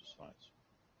terms of size?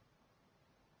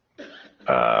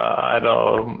 I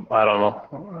don't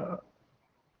know.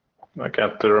 I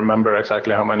can't remember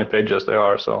exactly how many pages they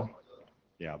are. So.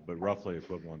 Yeah, but roughly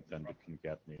equivalent then to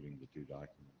concatenating the two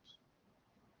documents.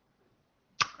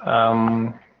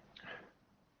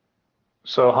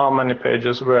 So how many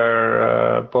pages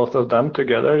were both of them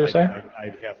together, you say?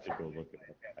 I'd have to go look at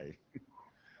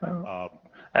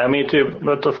it. Me too,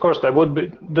 but of course there would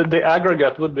be the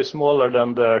aggregate would be smaller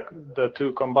than the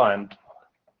two combined.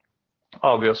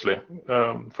 Obviously,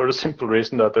 for the simple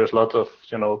reason that there's lots of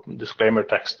disclaimer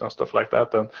text and stuff like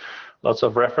that, and lots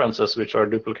of references which are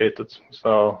duplicated.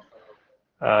 So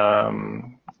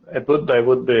they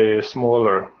would be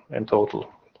smaller in total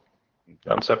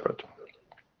and separate.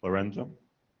 Lorenzo?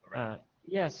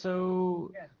 Yeah,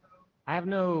 so I have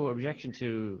no objection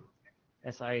to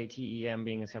SIETEM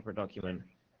being a separate document.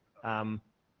 Can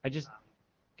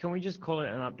we just call it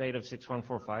an update of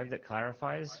 6145 that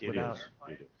clarifies? It is.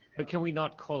 But can we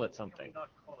not call it something?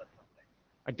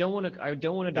 I don't want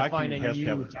to define a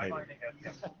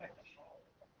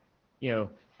new.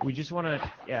 We just want to,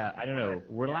 I don't know,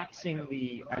 relaxing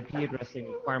the IP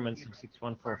addressing requirements of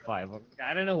 6145.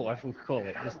 I don't know what we call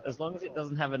it. Just as long as it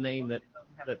doesn't have a name that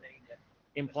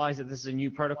implies that this is a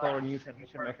new protocol or a new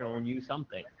transmission record or a new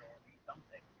something.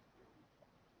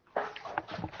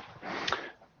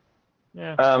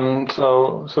 Yeah.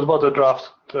 So about the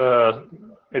draft,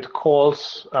 it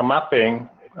calls a mapping,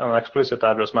 an explicit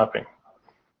address mapping,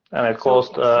 and it calls.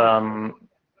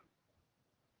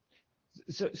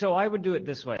 So I would do it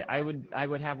this way. I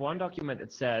would have one document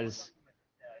that says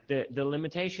the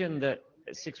limitation that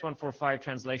 6145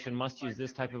 translation must use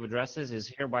this type of addresses is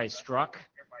hereby struck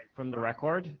from the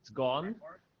record. It's gone.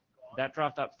 That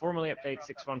draft formally updates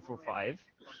 6145.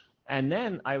 And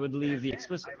then I would leave the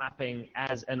explicit mapping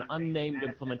as an unnamed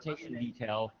implementation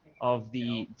detail of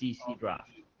the DC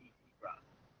draft,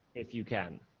 if you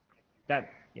can.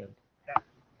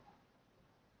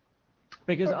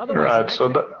 Because otherwise,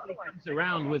 it comes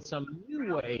around with some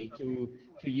new way to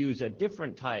use a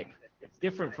different type. It's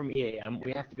different from EAM.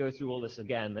 We have to go through all this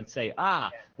again and say,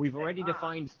 we've already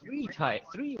defined three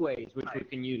ways which we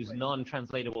can use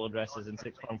non-translatable addresses in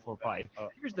 6145.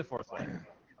 Here's the fourth one.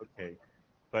 Okay.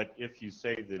 But if you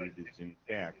say that it is in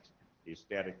fact a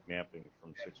static mapping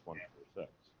from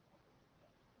 6146,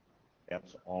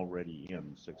 that's already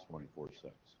in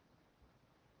 6146.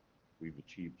 We've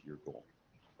achieved your goal.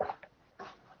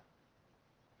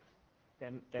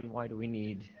 Then why do we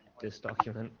need this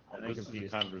document? This is a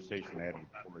conversation I had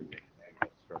before you.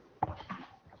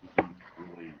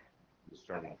 Really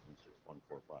starting from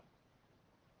 6145.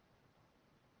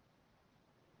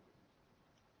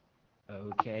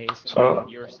 Okay, so So-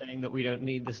 you're saying that we don't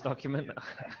need this document?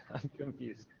 I'm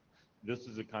confused. This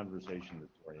is a conversation that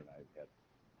Tori and I have had.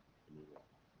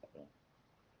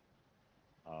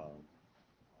 So,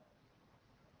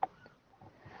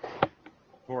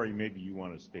 Tori, maybe you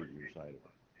want to state your side of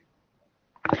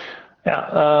it.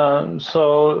 Yeah,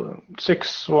 so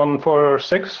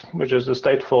 6146, which is the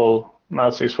stateful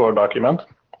NAT64 document,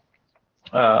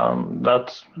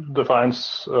 that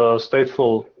defines a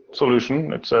stateful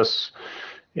solution. It says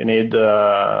you need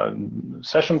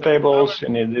session tables, you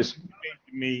need this. To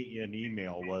me in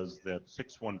email was that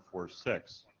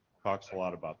 6146 talks a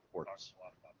lot about ports,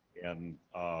 and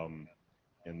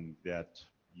that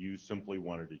you simply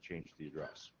wanted to change the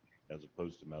address as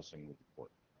opposed to messing with the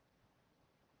port.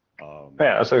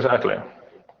 Yes, exactly.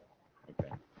 Okay.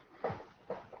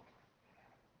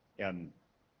 And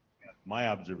my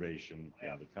observation,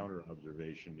 the counter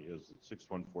observation is that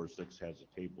 6146 has a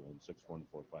table and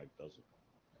 6145 doesn't.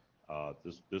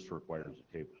 This requires a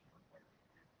table.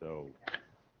 So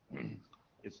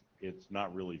it's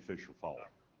not really fish or fowl.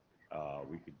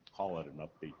 We could call it an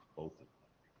update to both of them.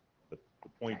 But the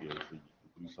point is that you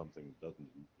can do something that doesn't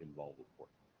involve a port,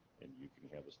 and you can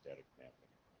have a static mapping.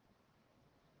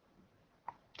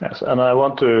 Yes, and I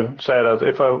want to say that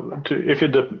if you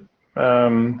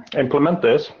implement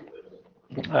this,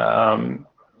 you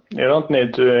don't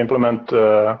need to implement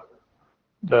the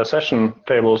session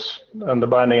tables and the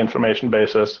binding information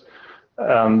bases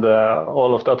and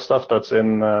all of that stuff that's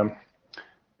in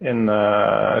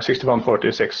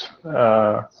 6146.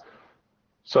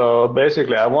 So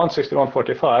basically, I want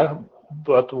 6145,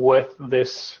 but with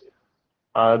this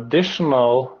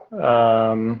additional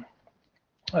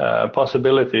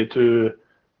possibility to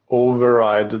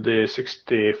override the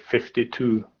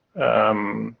 6052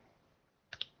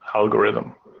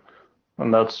 algorithm.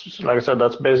 And that's, like I said,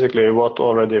 that's basically what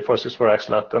already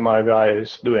 464xlat and IVI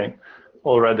is doing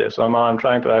already. So now I'm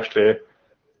trying to actually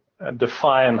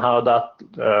define how that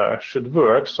should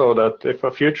work so that if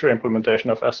a future implementation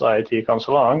of SIT comes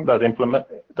along that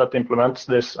implements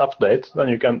this update, then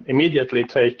you can immediately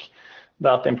take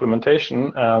that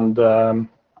implementation and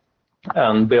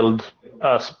build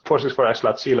a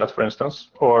 464xlat CLAT, for instance,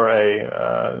 or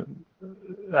a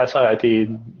SIT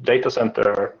data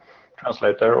center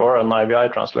translator or an IVI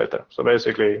translator. So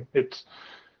basically, it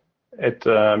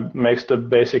makes the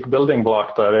basic building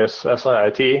block that is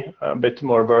SIT a bit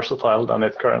more versatile than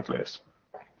it currently is.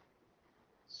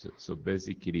 So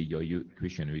basically, your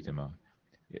question, Ritema,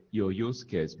 your use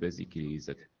case basically is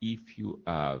that if you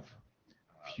have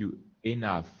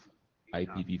enough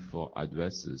IPv4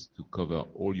 addresses to cover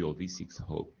all your V6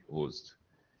 hosts,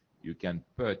 you can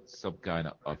put some kind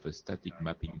of a static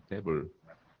mapping table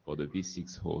for the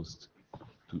V6 host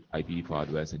to IPv4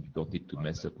 address, and you don't need to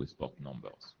mess up with port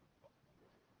numbers.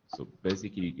 So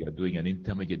basically, you're doing an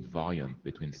intermediate variant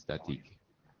between static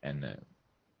and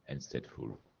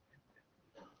stateful.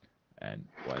 And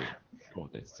well, sure,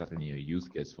 there's certainly a use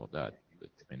case for that, but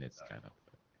I mean, it's kind of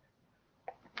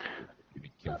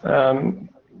be careful.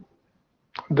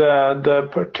 The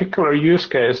particular use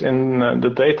case in the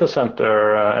data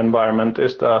center environment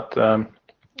is that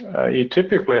you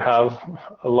typically have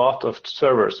a lot of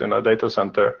servers in a data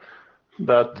center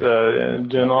that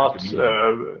do not.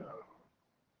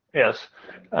 Yes,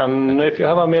 and if you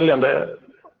have 1 million,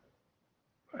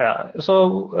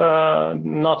 so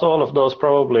not all of those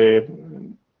probably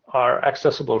are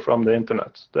accessible from the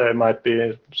internet. They might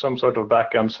be some sort of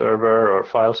backend server or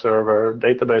file server,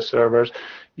 database servers,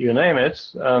 you name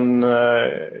it, and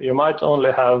you might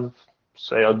only have,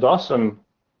 say, a dozen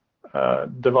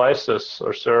devices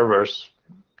or servers,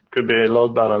 could be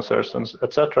load balancers,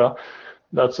 etc.,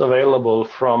 that's available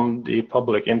from the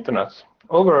public internet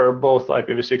over both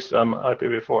IPv6 and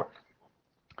IPv4. Wow.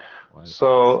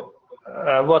 So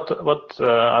what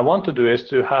I want to do is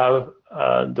to have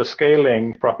the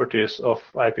scaling properties of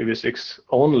IPv6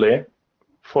 only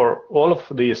for all of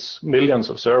these millions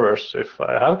of servers, if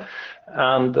I have,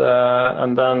 and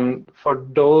then for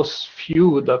those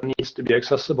few that needs to be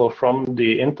accessible from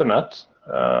the internet,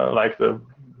 like the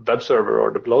web server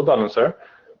or the load balancer,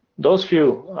 those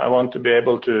few I want to be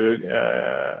able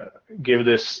to give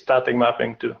this static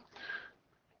mapping to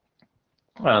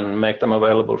and make them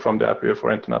available from the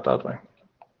IPv4 internet that way.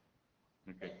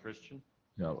 Okay, Christian?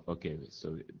 No, okay,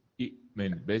 so I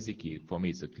mean, basically, for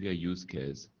me, it's a clear use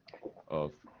case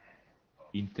of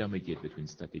intermediate between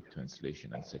static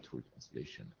translation and stateful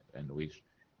translation, and which,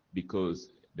 because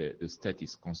the stat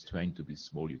is constrained to be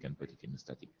small, you can put it in a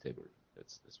static table.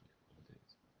 That's what it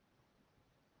is.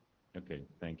 Okay,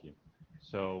 thank you.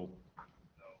 So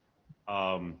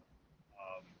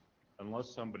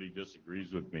unless somebody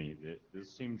disagrees with me,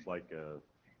 this seems like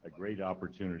a great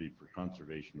opportunity for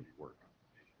conservation of work.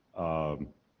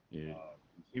 It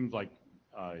seems like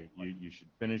you should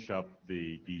finish up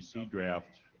the DC draft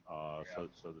so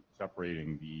that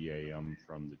separating the EAM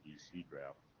from the DC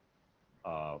draft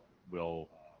will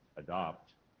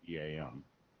adopt EAM.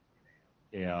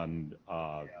 And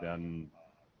then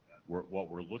what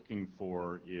we're looking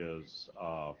for is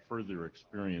further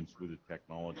experience with the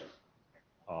technology.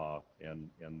 And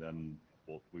then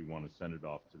we want to send it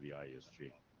off to the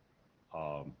ISG.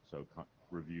 So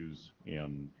reviews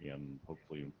and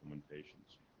hopefully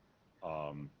implementations.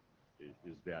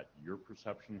 Is that your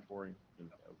perception, Tori,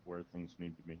 of where things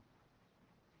need to be?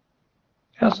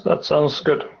 Yes, that sounds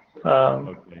good.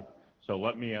 Okay, so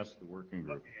let me ask the working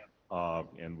group,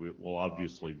 and we'll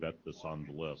obviously vet this on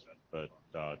the list, but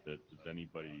does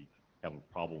anybody have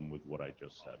a problem with what I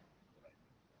just said?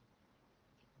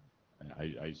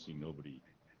 I see nobody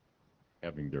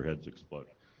having their heads explode.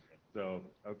 So,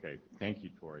 okay, thank you,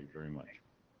 Tori, very much.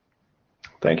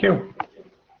 Thank you.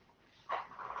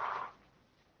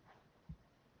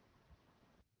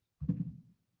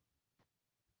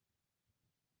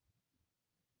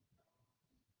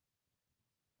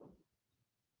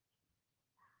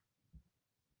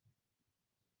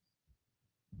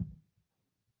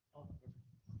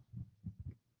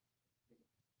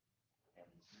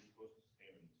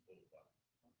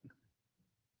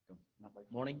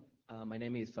 Morning. My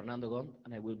name is Fernando Gon,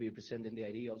 and I will be presenting the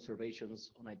ID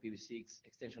observations on IPv6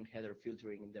 extension header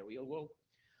filtering in the real world.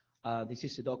 This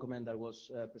is a document that was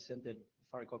presented,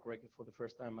 if I recall correctly, for the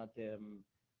first time at the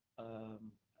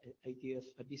IETF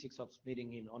V6OPS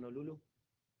meeting in Honolulu.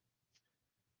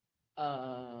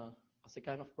 As a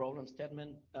kind of problem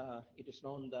statement, it is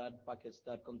known that packets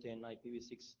that contain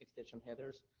IPv6 extension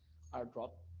headers are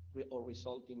dropped or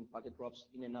result in packet drops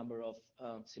in a number of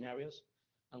scenarios.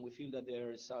 And we feel that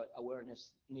there is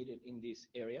awareness needed in this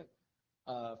area.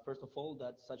 First of all,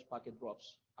 that such packet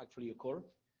drops actually occur,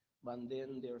 but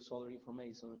then there's other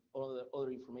information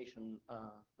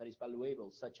that is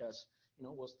valuable, such as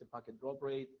what's the packet drop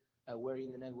rate, where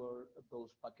in the network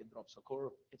those packet drops occur,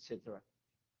 etc.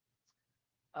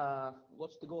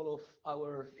 What's the goal of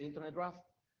our internet draft?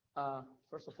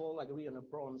 First of all, agree on a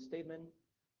problem statement.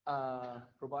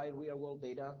 Provide real-world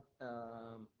data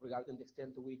regarding the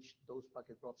extent to which those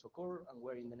packet drops occur and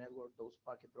where in the network those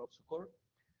packet drops occur.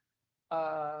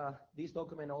 This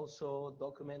document also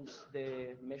documents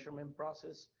the measurement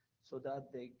process so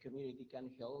that the community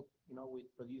can help, with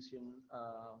producing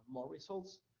more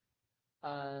results.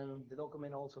 And the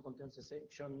document also contains a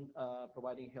section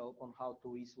providing help on how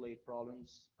to isolate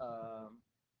problems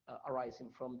arising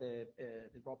from the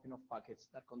dropping of packets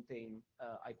that contain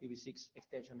IPv6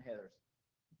 extension headers.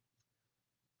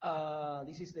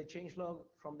 This is the changelog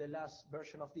from the last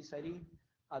version of this ID.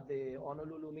 At the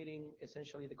Honolulu meeting,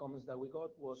 essentially the comments that we got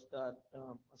was that,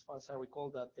 as far as I recall,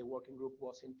 that the working group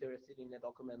was interested in a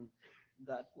document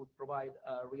that would provide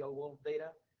real-world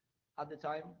data. At the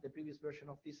time, the previous version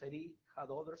of this ID had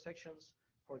other sections.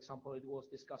 For example, it was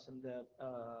discussing the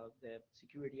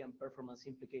security and performance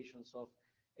implications of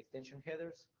extension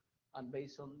headers, and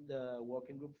based on the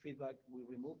working group feedback, we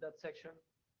removed that section.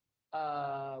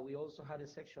 We also had a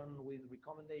section with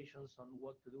recommendations on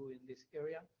what to do in this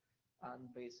area,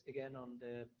 and based again on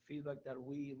the feedback that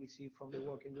we received from the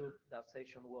working group, that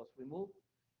section was removed.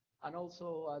 And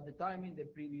also at the time in the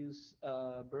previous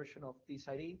version of this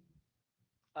ID,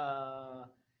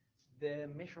 the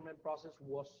measurement process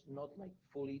was not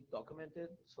fully documented.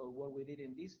 So what we did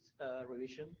in this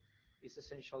revision is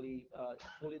essentially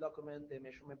fully document the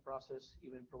measurement process,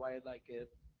 even provide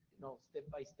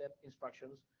step-by-step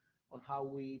instructions on how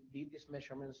we did this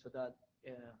measurement, so that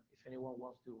if anyone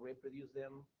wants to reproduce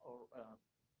them or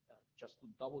just to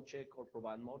double check or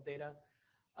provide more data,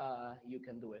 you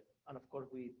can do it. And of course,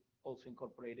 we also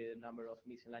incorporated a number of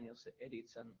miscellaneous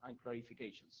edits and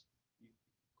clarifications.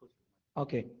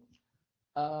 Okay.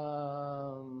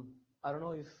 I don't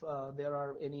know if there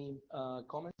are any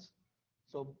comments.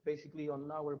 So basically, on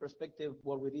our perspective,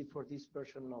 what we did for this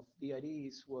version of DID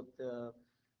is what the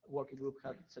working group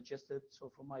had suggested. So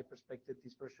from my perspective,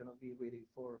 this version will be ready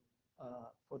for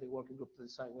the working group to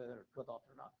decide whether to adopt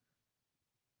or not.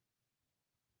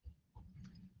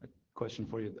 A question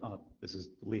for you. This is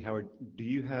Lee Howard. Do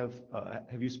you have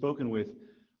you spoken with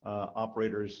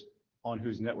operators on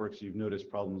whose networks you've noticed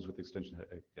problems with extension?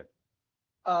 Yeah.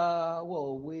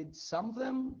 Well, with some of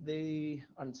them,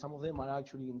 and some of them are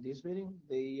actually in this meeting,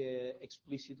 they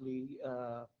explicitly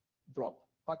drop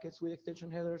packets with extension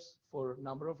headers for a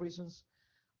number of reasons.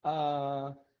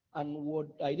 And what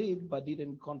I did, but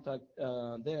didn't contact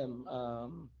them,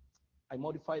 I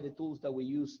modified the tools that we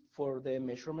used for the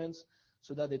measurements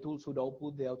so that the tools would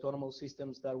output the autonomous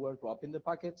systems that were dropping the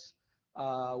packets.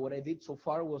 What I did so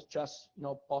far was just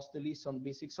post the list on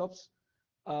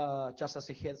V6OPS, just as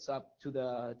a heads up to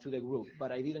the group.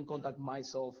 But I didn't contact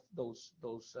myself those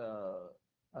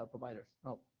providers.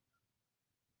 No.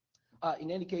 In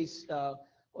any case,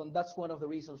 that's one of the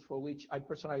reasons for which I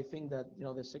personally think that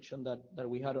the section that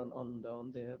we had on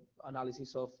the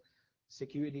analysis of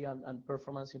security and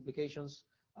performance implications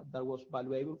that was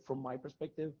valuable from my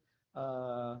perspective.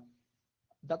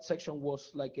 That section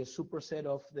was like a superset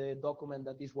of the document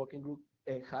that this working group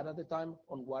had at the time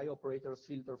on why operators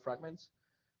filter fragments.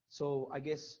 So I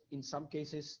guess in some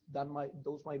cases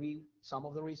those might be some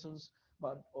of the reasons,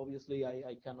 but obviously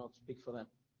I cannot speak for them.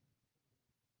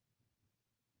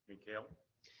 Mikhail?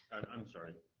 I'm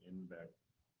sorry, in the back.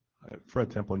 Fred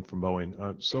Templin from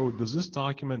Boeing. So does this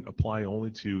document apply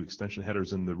only to extension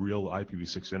headers in the real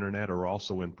IPv6 internet or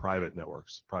also in private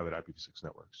networks, private IPv6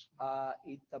 networks?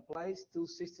 It applies to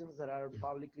systems that are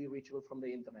publicly reachable from the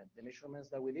internet. The measurements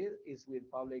that we did is with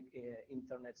public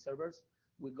internet servers.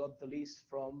 We got the list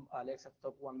from Alexa's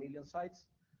top 1 million sites.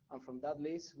 And from that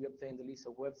list, we obtained the list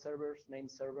of web servers, name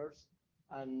servers,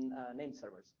 and name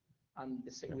servers. And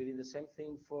we did the same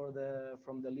thing from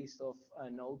the list of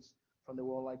nodes from the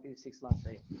World IPv6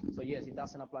 landscape. So yes, it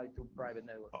doesn't apply to private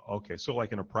networks. Okay, so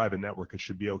like in a private network, it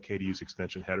should be okay to use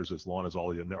extension headers as long as all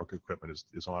the network equipment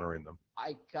is honoring them.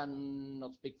 I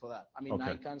cannot speak for that. I mean,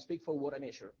 Okay. I can speak for what I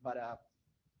measure, but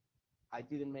I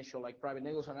didn't measure like private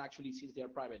networks, and actually, since they are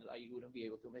private, I wouldn't be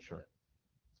able to measure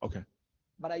that. Okay.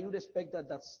 But I would expect that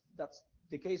that's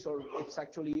the case, or it's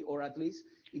actually, or at least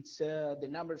it's the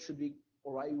numbers should be,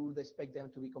 or I would expect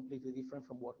them to be completely different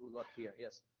from what we got here.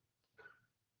 Yes.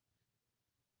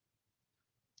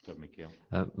 So, Mikhail.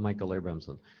 Michael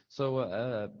Abrahamson. So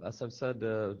as I've said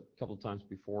a couple of times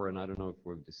before, and I don't know if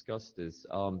we've discussed this,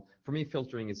 for me,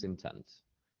 filtering is intent.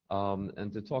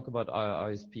 And to talk about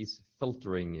ISPs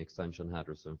filtering extension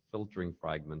headers and filtering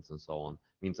fragments and so on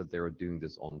means that they are doing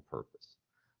this on purpose.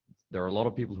 There are a lot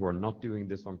of people who are not doing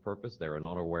this on purpose. They are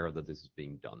not aware that this is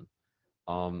being done.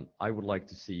 I would like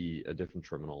to see a different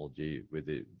terminology with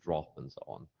the drop and so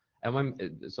on.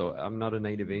 And so I'm not a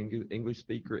native English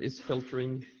speaker. Is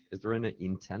filtering, is there any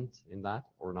intent in that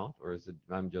or not? Or is it,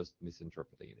 I'm just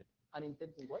misinterpreting it? An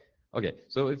intent in what? Okay,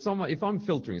 so if I'm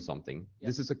filtering something, Yeah.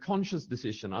 This is a conscious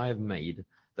decision I have made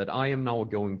that I am now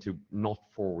going to not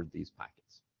forward these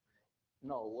packets.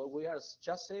 No, what we are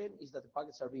just saying is that the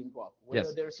packets are being dropped.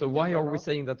 Yes, so why are we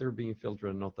saying that they're being filtered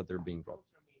and not that they're being dropped?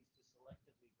 Filter means to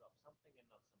selectively drop something and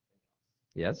not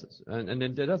something else. Yes, and then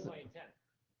it doesn't. That's my intent.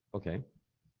 Okay.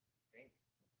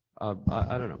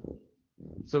 I don't know.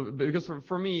 So because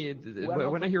for me,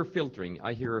 when I hear filtering,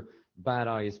 I hear bad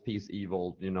ISPs,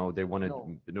 evil. They want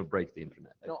to break the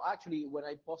internet. No, actually, when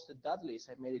I posted that list,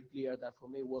 I made it clear that for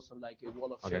me it wasn't like a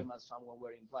wall of shame as someone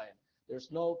were implying.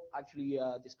 There's no actually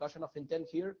discussion of intent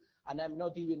here, and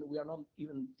we are not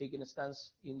even taking a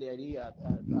stance in the idea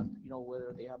that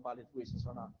whether they have valid reasons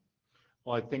or not.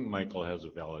 Well, I think Michael has a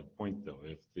valid point, though.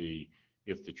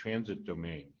 If the transit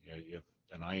domain, if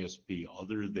an ISP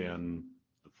other than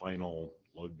the final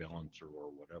load balancer or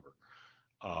whatever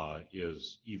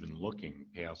is even looking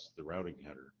past the routing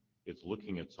header, it's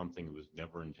looking at something it was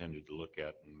never intended to look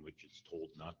at and which it's told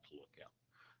not to look at.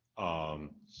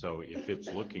 So if it's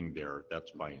looking there,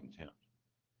 that's by intent.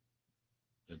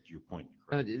 That's your point,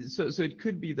 correct? So it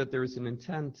could be that there is an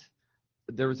intent.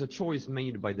 There is a choice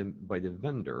made by the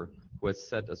vendor who has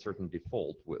set a certain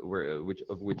default,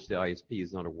 of which the ISP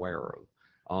is not aware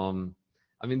of.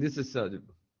 I mean, this is it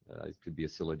could be a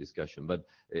silly discussion, but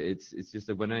it's just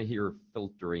that when I hear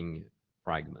filtering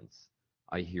fragments,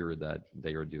 I hear that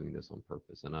they are doing this on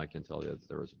purpose, and I can tell you that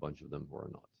there is a bunch of them who are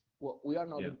not. Well, we are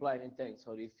not implying intent,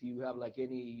 so if you have like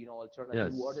any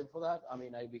alternative wording for that, I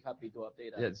mean, I'd be happy to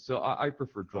update that. Yeah, so I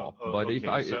prefer drop, but okay. if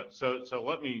I so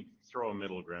let me throw a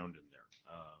middle ground in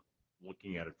there,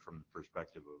 looking at it from the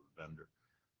perspective of a vendor.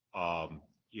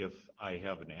 If I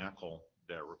have an ACL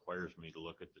that requires me to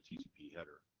look at the TCP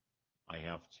header, I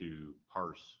have to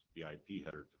parse the IP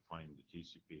header to find the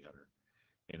TCP header.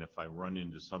 And if I run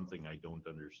into something I don't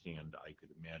understand, I could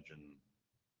imagine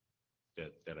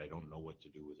that I don't know what to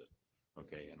do with it.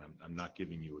 Okay, and I'm not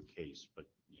giving you a case, but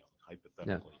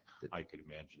hypothetically, I could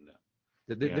imagine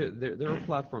that. There are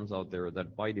platforms out there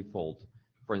that by default,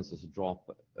 for instance,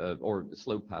 drop or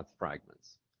slow path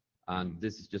fragments. And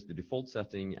this is just the default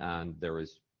setting, and there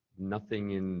is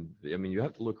nothing I mean, you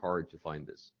have to look hard to find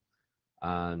this.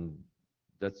 And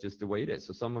that's just the way it is.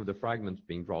 So some of the fragments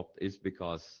being dropped is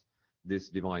because this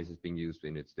device is being used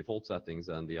in its default settings,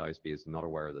 and the ISP is not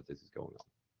aware that this is going on.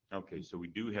 Okay, so we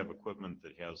do have equipment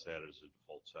that has that as a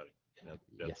default setting.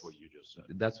 That's Yes. what you just said.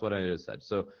 That's what I just said.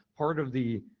 So part of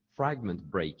the fragment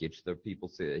breakage that people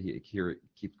say here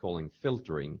keep calling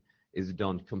filtering is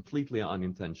done completely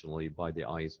unintentionally by the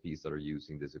ISPs that are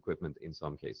using this equipment in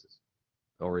some cases,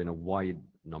 or in a wide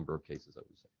number of cases, I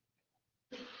would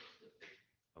say.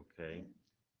 Okay.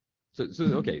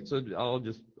 So I'll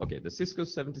just, okay, the Cisco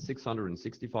 7600 and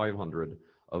 6500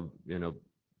 of,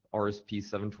 RSP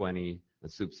 720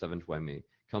 and SOUP 720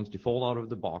 comes default out of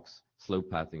the box, slope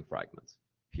pathing fragments,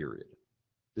 period.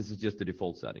 This is just the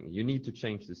default setting. You need to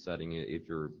change this setting if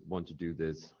you want to do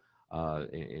this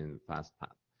in fast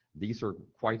path. These are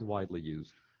quite widely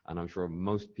used, and I'm sure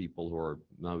most people who are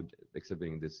now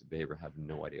exhibiting this behavior have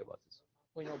no idea about this.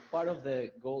 Well, part of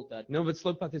the goal that No, but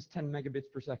slope path is 10 megabits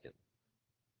per second.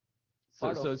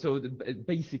 Part of-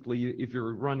 Basically, if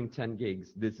you're running 10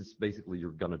 gigs, this is basically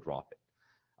you're gonna drop it.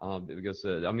 Because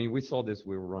I mean, we saw this.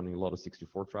 We were running a lot of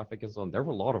 64 traffic and so on. There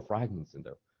were a lot of fragments in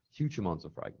there, huge amounts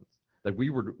of fragments. That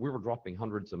we were dropping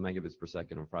hundreds of megabits per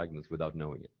second of fragments without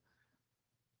knowing it.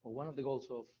 well, one of the goals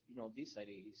of this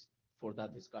idea is for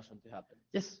that discussion to happen.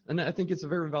 Yes, and I think it's a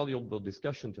very valuable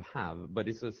discussion to have. But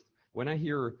it's just when I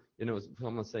hear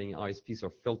someone saying ISPs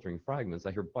are filtering fragments,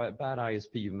 I hear bad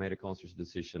ISP. You've made a conscious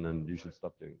decision, and you should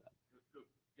stop doing that.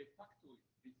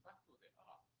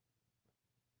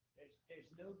 There's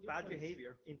no Bad difference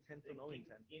behavior, intent or no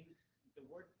intent. in the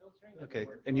word filtering. and the Okay,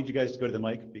 word I need you guys to go to the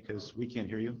mic because we can't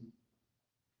hear you.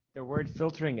 The word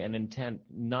filtering and intent,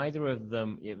 neither of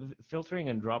them, filtering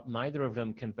and drop, neither of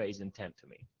them conveys intent to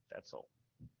me. That's all.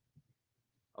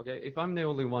 Okay, if I'm the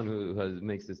only one who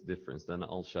makes this difference, then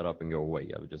I'll shut up and go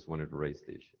away. I just wanted to raise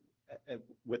the issue.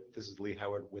 This is Lee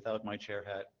Howard. Without my chair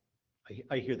hat,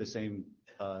 I hear the same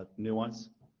nuance.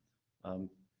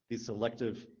 The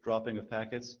selective dropping of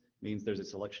packets means there's a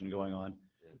selection going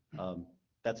on.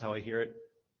 That's how I hear it.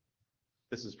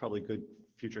 This is probably good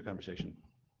future conversation.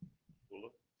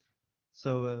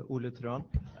 So, Ole Tran,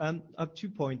 I have 2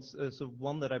 points. So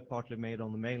one that I partly made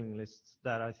on the mailing lists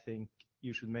that I think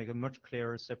you should make a much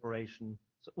clearer separation.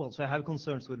 So I have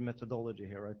concerns with methodology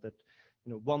here, right? That,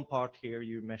 one part here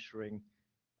you're measuring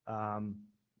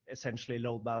essentially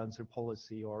load balancer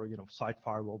policy or, site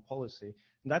firewall policy.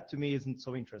 And that to me isn't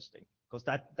so interesting because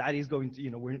that is going to,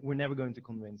 we're never going to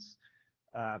convince,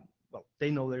 well, they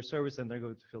know their service and they're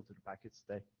going to filter the packets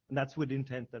and that's with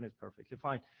intent, then it's perfectly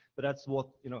fine. But that's what,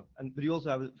 but you also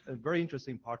have a very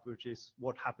interesting part, which is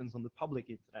what happens on the public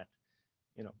internet,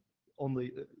 on the,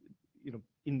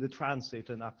 in the transit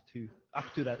and up to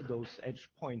those edge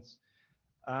points.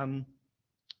 And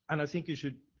I think you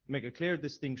should make a clear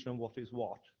distinction on what is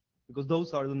what, because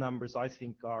those are the numbers I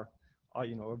think are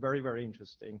very, very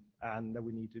interesting and that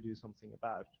we need to do something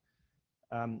about.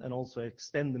 And also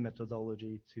extend the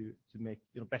methodology to make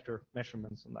better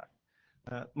measurements on that.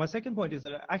 My second point is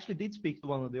that I actually did speak to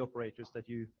one of the operators that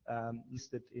you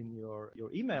listed in your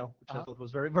email, which I thought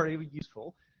was very, very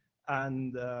useful.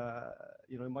 And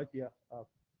it might be a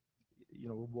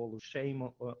wall of shame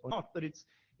or not, but it's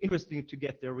interesting to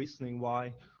get their reasoning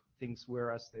why things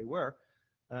were as they were.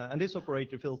 And this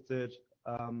operator filtered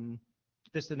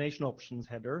destination options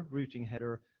header, routing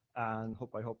header, and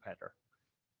hop by hop header.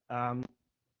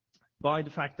 By the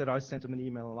fact that I sent them an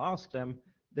email and asked them,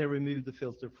 they removed the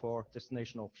filter for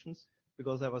destination options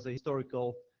because there was a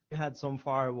historical, you had some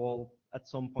firewall at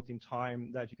some point in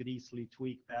time that you could easily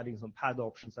tweak by adding some pad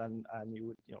options and you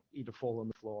would either fall on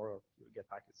the floor or you would get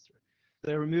packets through.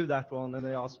 They removed that one and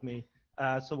they asked me,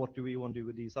 so what do we want to do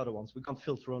with these other ones? We can't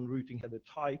filter on routing header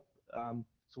type,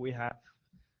 so we have,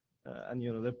 and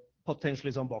there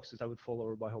potentially some boxes that would fall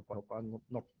over by hop. I'm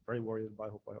not very worried by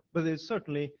hop. But there's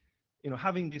certainly,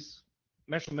 having these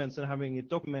measurements and having it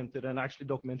documented and actually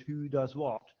document who does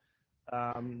what,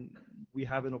 we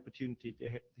have an opportunity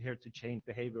here to change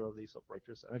behavior of these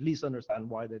operators and at least understand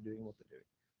why they're doing what they're doing.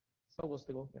 So what's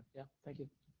the goal? Yeah, thank you.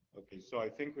 Okay, so I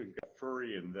think we've got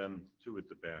Furry and then two at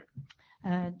the back.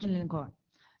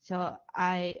 So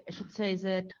I should say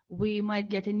that we might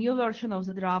get a new version of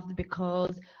the draft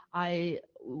because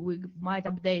we might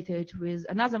update it with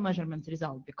another measurement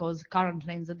result because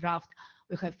currently in the draft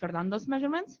we have Fernando's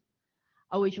measurements,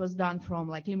 which was done from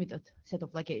like limited set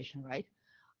of location, right?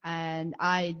 And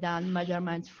I done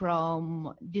measurements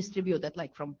from distributed,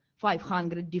 like from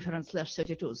 500 different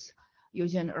 /32s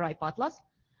using RIPE Atlas.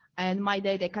 And my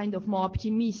data kind of more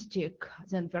optimistic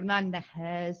than Fernando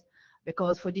has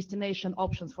because for destination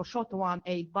options for short one,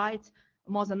 8 bytes,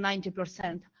 more than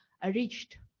 90%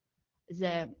 reached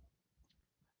the,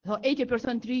 so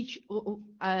 80% reach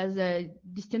the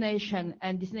destination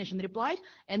and destination replied,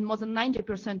 and more than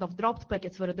 90% of dropped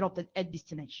packets were dropped at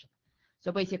destination.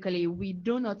 So basically, we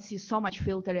do not see so much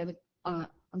filtering on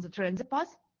the transit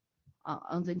path,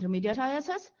 on the intermediate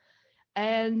ISS.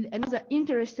 And another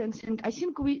interesting thing, I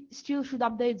think we still should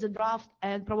update the draft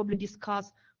and probably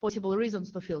discuss possible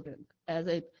reasons to filtering. As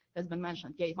it has been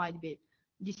mentioned, it might be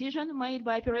decision made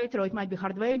by operator, or it might be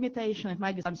hardware limitation, it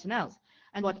might be something else.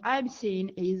 And what I'm seeing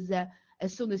is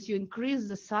as soon as you increase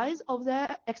the size of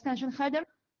the extension header,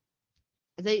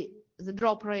 the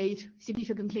drop rate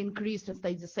significantly increased and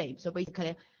stayed the same. So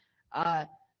basically,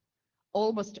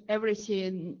 almost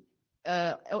everything,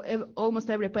 almost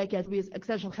every packet with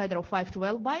extension header of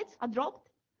 512 bytes are dropped,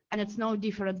 and it's no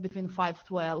difference between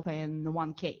 512 and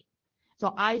 1K.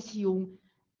 So I assume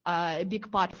a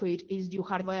big part of it is due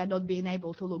hardware not being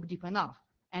able to look deep enough,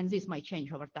 and this might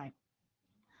change over time.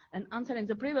 And answering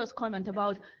the previous comment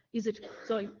about is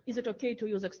it okay to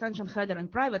use extension header in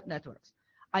private networks?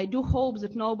 I do hope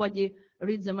that nobody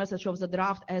reads the message of the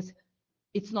draft as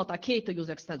it's not okay to use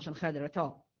extension header at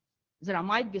all. There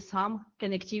might be some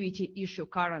connectivity issue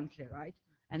currently, right?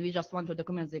 And we just want to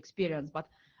document the experience, but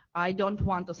I don't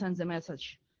want to send the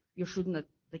message you should not,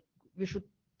 like,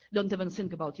 don't even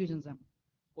think about using them.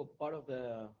 Well, part of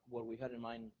what we had in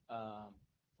mind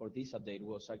for this update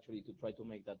was actually to try to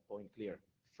make that point clear.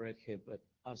 Fred helped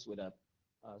us with that,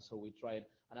 so we tried.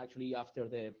 And actually, after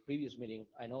the previous meeting,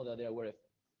 I know that there were a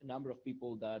number of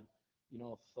people that,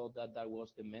 thought that that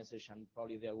was the message, and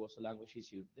probably there was a language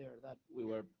issue there that we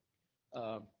were.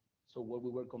 So what we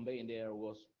were conveying there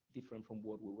was different from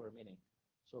what we were meaning.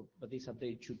 So, but this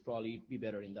update should probably be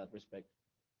better in that respect.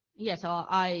 Yes,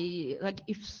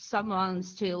 if someone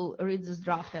still reads this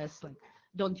draft as like,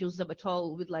 don't use them at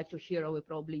all, we'd like to hear, or we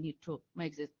probably need to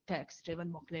make the text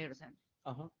even more clear then.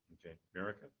 Okay,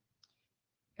 America?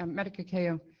 Medica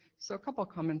KO. So a couple of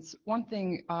comments. One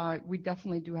thing, we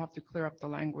definitely do have to clear up the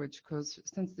language, because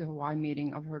since the Hawaii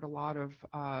meeting, I've heard a lot of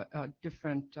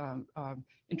different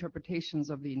interpretations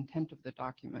of the intent of the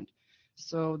document.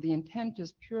 So the intent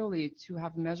is purely to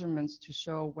have measurements to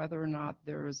show whether or not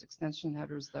there's extension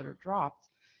headers that are dropped,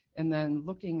 and then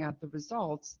looking at the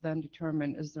results, then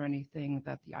determine is there anything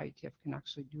that the IETF can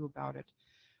actually do about it.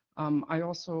 I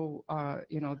also,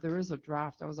 there is a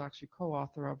draft. I was actually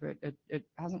co-author of it. It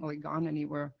hasn't really gone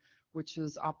anywhere, which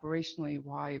is operationally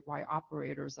why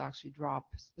operators actually drop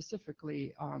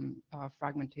specifically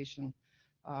fragmentation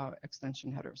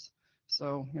extension headers.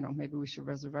 So, maybe we should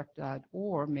resurrect that,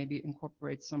 or maybe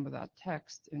incorporate some of that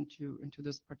text into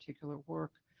this particular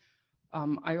work.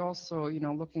 I also,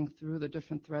 looking through the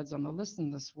different threads on the list in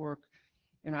this work,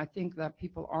 I think that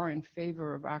people are in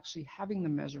favor of actually having the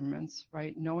measurements,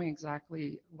 right? Knowing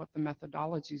exactly what the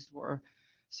methodologies were,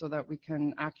 so that we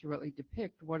can accurately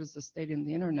depict what is the state in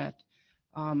the internet.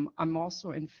 I'm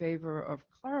also in favor of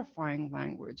clarifying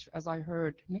language. As I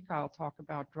heard Mikhail talk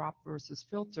about drop versus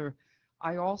filter,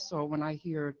 I also, when I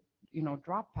hear,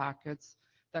 drop packets,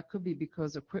 that could be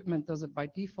because equipment does it by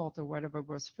default or whatever,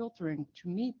 was filtering. To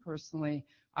me personally,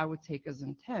 I would take as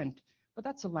intent, but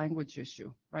that's a language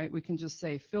issue, right? We can just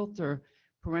say filter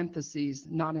parentheses,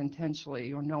 not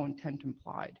intentionally, or no intent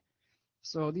implied.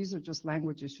 So these are just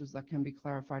language issues that can be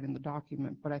clarified in the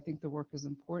document, but I think the work is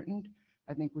important.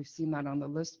 I think we've seen that on the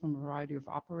list from a variety of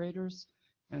operators,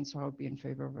 and so I would be in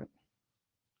favor of it.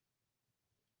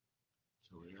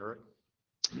 So Eric?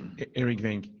 Eric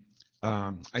Vink.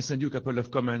 I sent you a couple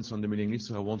of comments on the mailing list,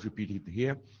 so I won't repeat it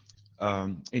here.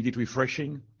 Indeed,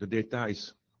 refreshing the data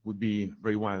would be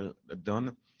very well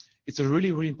done. It's a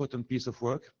really, really important piece of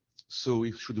work, so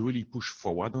we should really push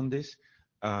forward on this.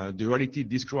 The reality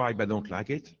described, I don't like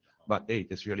it, but hey,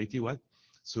 that's reality, what?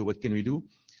 So what can we do?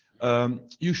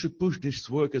 You should push this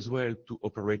work as well to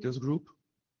operators group,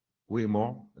 way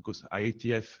more, because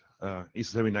IETF is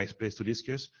a very nice place to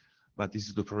discuss, but this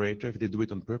is the operator, if they do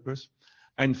it on purpose.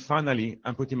 And finally,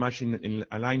 I'm pretty much in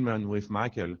alignment with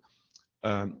Michael.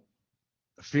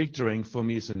 Filtering for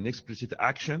me is an explicit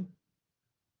action,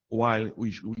 while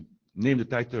we name the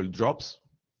title drops,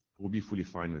 we'll be fully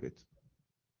fine with it.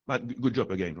 But good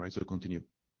job again, right? So continue.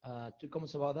 2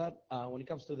 comments about that. When it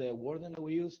comes to the wording that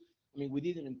we use, I mean, we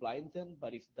didn't imply intent,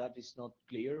 but if that is not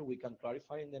clear, we can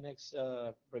clarify in the next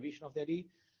revision of the IDE.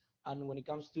 And when it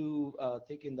comes to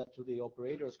taking that to the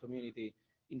operators community,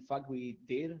 in fact, we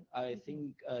did. I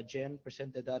think Jen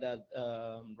presented that at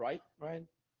right?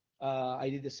 I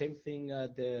did the same thing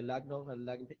at the LACNIC and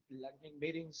LACNIC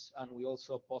meetings, and we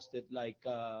also posted like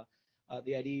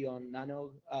the ID on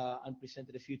Nano and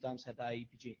presented a few times at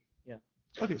IEPG. Yeah.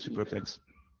 Okay, super, thanks.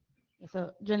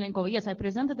 So, Jelenko, yes, I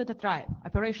presented at the tribe,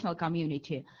 operational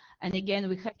community. And again,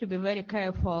 we have to be very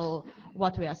careful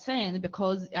what we are saying,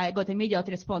 because I got immediate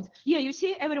response. Yeah, you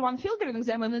see everyone filtering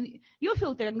them, and then you're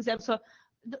filtering them. So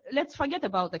let's forget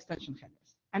about extension headers.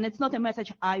 And it's not a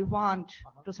message I want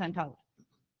to send out.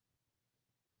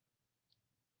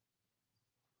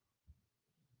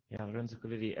 Yeah, Lorenzo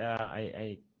Colletti,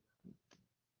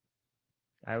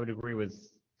 I would agree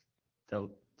with the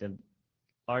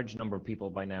large number of people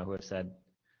by now who have said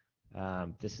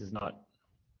this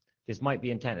might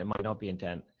be intent, it might not be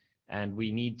intent, and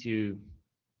we need to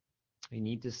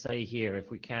say here, if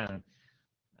we can,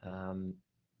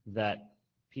 that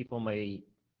people may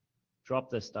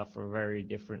drop this stuff for very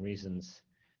different reasons.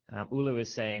 Ula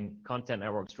was saying content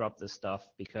networks drop this stuff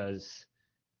because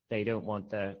they don't want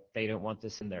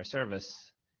this in their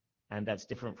service, and that's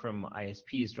different from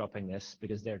ISPs dropping this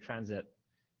because they're transit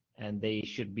and they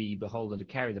should be beholden to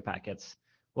carry the packets.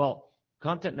 Well,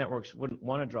 content networks wouldn't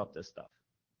want to drop this stuff,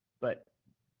 but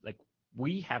like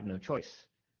we have no choice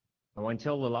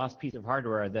until the last piece of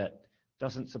hardware that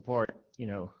doesn't support,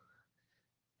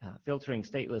 filtering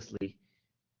statelessly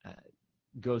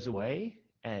goes away,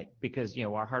 because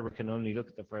our hardware can only look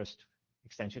at the first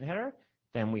extension header,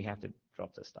 then we have to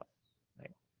drop this stuff.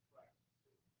 Right?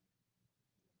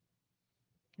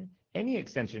 Any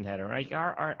extension header, right?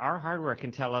 Our hardware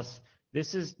can tell us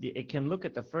it can look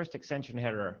at the first extension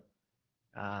header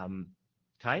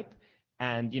type,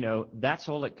 and that's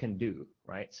all it can do,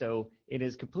 right? So it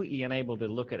is completely unable to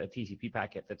look at a TCP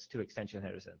packet that's 2 extension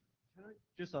headers in. Can I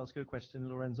just ask you a question,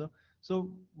 Lorenzo? So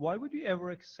why would you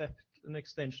ever accept an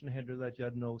extension header that you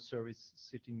had no service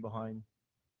sitting behind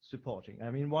supporting? I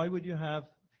mean, why would you have?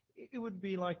 It would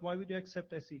be like, why would you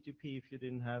accept SCTP if you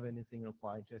didn't have anything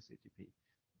applied to SCTP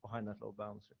behind that load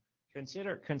balancer?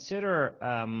 Consider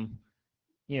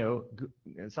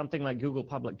something like Google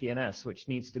Public DNS, which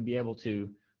needs to be able to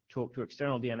talk to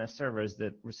external DNS servers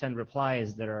that send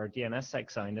replies that are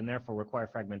DNSSEC signed and therefore require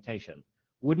fragmentation.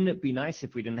 Wouldn't it be nice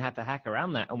if we didn't have to hack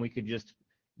around that and we could just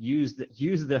use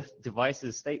the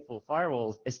device's stateless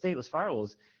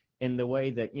firewalls in the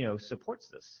way that supports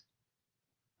this?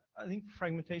 I think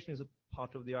fragmentation is a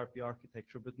part of the RP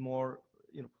architecture, but more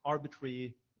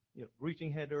arbitrary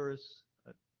routing headers,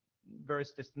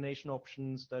 various destination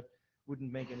options that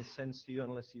wouldn't make any sense to you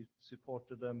unless you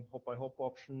supported them, hop-by-hop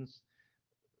options.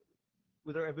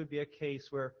 Would there ever be a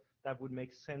case where that would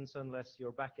make sense unless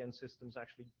your back-end systems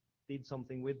actually did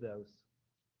something with those?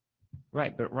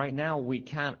 Right, but right now we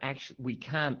don't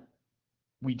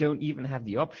even have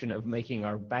the option of making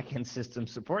our back-end system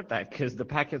support that because the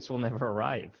packets will never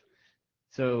arrive.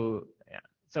 So yeah,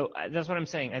 that's what I'm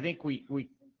saying. I think we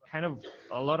kind of,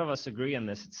 a lot of us agree on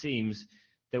this. It seems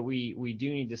that we do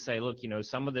need to say, look,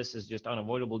 some of this is just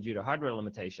unavoidable due to hardware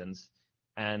limitations,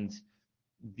 and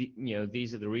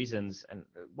these are the reasons. And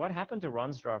what happened to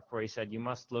Ron's draft where he said you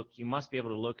must be able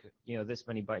to look, this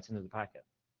many bytes into the packet?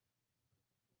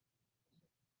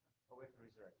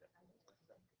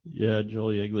 Yeah,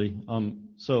 Joel Yegley.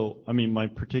 So, I mean, my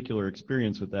particular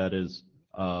experience with that is,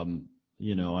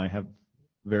 I have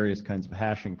various kinds of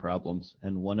hashing problems,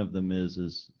 and one of them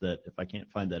is that if I can't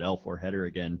find that L4 header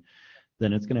again,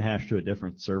 then it's going to hash to a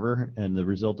different server, and the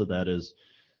result of that is,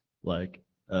 like,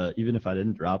 even if I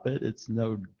didn't drop it, it's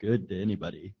no good to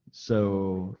anybody.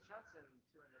 So,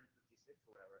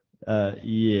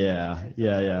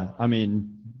 yeah. I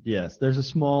mean, yes, there's a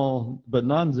small but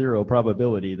non-zero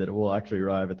probability that it will actually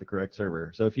arrive at the correct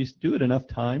server. So if you do it enough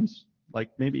times,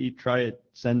 like maybe try it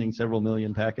sending several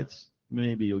million packets,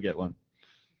 maybe you'll get one.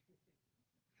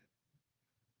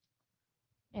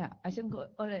 Yeah, I think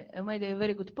Ole made a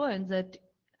very good point that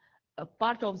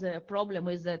part of the problem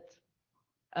is that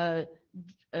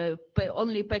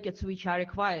only packets which are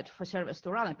required for service to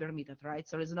run are permitted, right?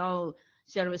 So there is no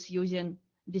service using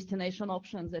destination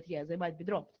options that, yes, they might be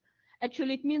dropped.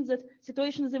 Actually, it means that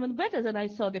situation is even better than I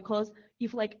saw, because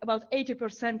if like about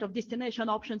 80% of destination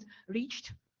options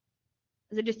reached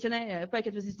the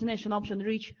packet with destination option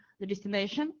reach the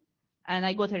destination, and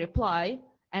I got a reply,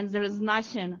 and there is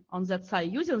nothing on that side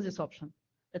using this option,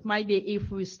 that might be if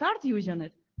we start using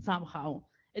it somehow,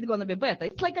 it's going to be better.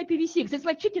 It's like IPv6. It's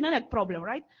like chicken and egg problem,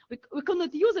 right? We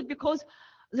cannot use it because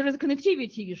there is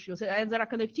connectivity issues, and there are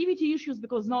connectivity issues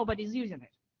because nobody is using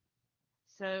it.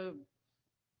 So,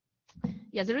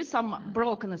 yeah, there is some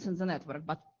brokenness in the network,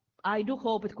 but I do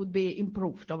hope it could be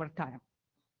improved over time.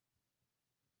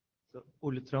 So,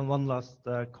 Ole, one last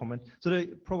comment. So the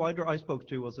provider I spoke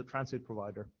to was a transit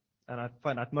provider, and I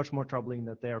find that much more troubling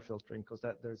that they are filtering, because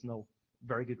there's no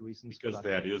very good reasons because for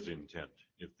that. that is intent,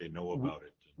 if they know about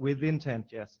it. With intent,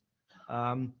 yes.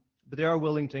 But they are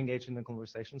willing to engage in the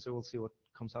conversation, so we'll see what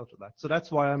comes out of that. So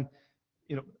that's why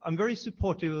I'm very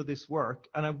supportive of this work,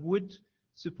 and I would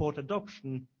support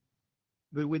adoption,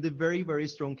 but with a very, very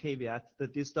strong caveat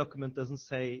that this document doesn't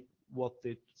say what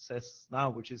it says now,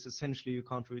 which is essentially you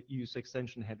can't use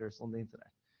extension headers on the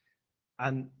internet.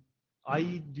 And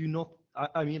I do not,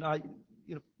 I mean,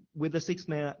 you know, with the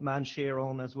six-man share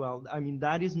on as well, I mean,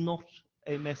 that is not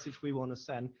a message we want to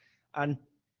send. And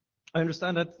I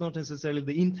understand that's not necessarily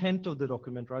the intent of the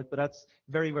document, right? But that's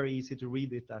very, very easy to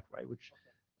read it that way, which,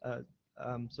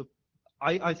 so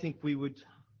I think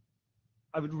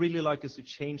I would really like us to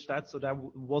change that so that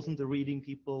wasn't the reading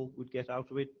people would get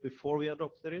out of it before we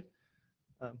adopted it.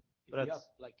 If you have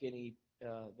like there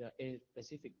are any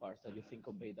specific parts that you think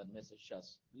convey that message,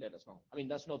 just let us know. I mean,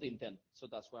 that's not the intent, so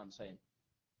that's what I'm saying.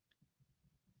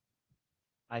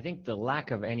 I think the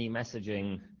lack of any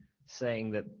messaging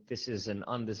saying that this is an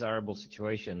undesirable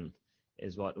situation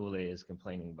is what Ule is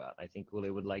complaining about. I think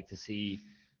Ule would like to see,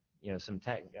 you know, some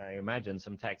text, I imagine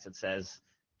some text that says,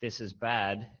 this is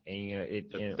bad, and you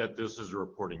know, that this is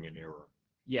reporting an error.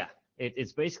 Yeah,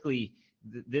 it's basically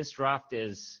this draft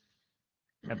is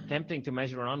attempting to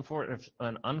measure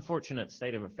an unfortunate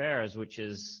state of affairs, which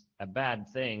is a bad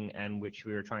thing and which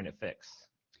we are trying to fix.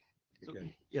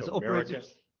 Okay. Yes, So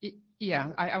operators. Yeah,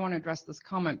 I want to address this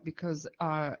comment because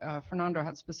Fernando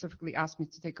had specifically asked me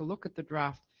to take a look at the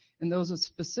draft, and those are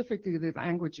specifically the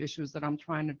language issues that I'm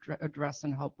trying to address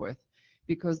and help with,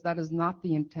 because that is not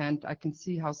the intent. I can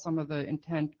see how some of the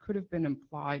intent could have been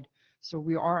implied. So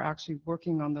we are actually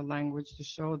working on the language to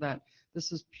show that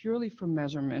this is purely for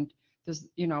measurement. This,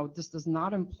 you know, this does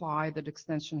not imply that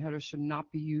extension headers should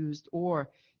not be used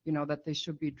or, you know, that they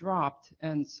should be dropped.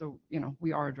 And so, you know,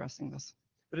 we are addressing this.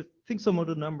 But I think some of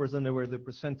the numbers and the way they're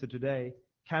presented today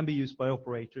can be used by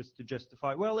operators to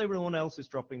justify, well, everyone else is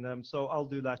dropping them, so I'll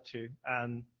do that too.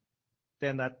 And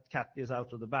then that cat is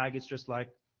out of the bag. It's just like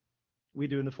we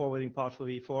do in the forwarding part for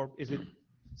V4. Is it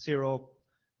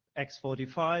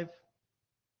 0x45?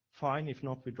 Fine. If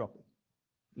not, we drop it.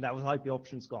 And that was IP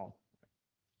options gone.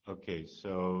 Okay,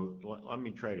 so let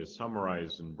me try to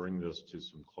summarize and bring this to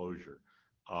some closure.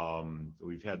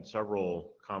 We've had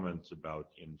several comments about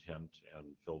intent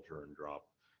and filter and drop.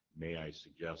 May I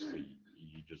suggest that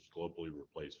you just globally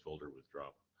replace filter with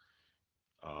drop?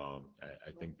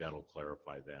 I think that'll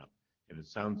clarify that. And it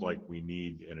sounds like we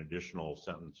need an additional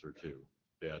sentence or two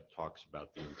that talks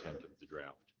about the intent of the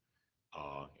draft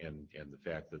and the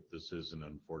fact that this is an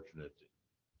unfortunate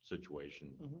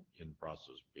situation in process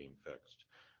of being fixed.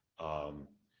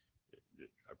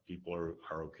 People are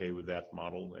okay with that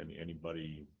model, and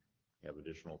anybody have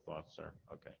additional thoughts there?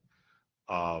 Okay.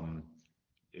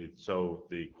 So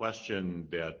the question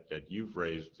that you've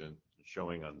raised and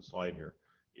showing on the slide here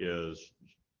is,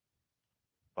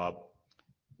 Bob?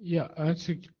 Yeah,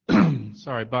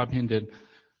 sorry, Bob Hinden,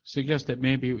 suggest that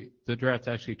maybe the draft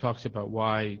actually talks about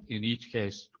why, in each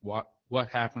case, what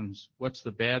happens, what's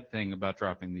the bad thing about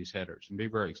dropping these headers, and be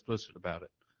very explicit about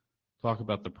it. Talk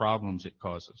about the problems it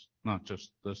causes, not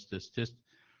just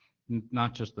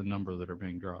not just the number that are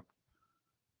being dropped.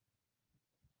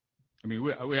 I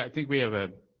mean, I think we have a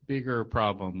bigger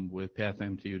problem with path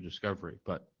MTU discovery,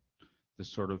 but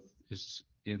this sort of is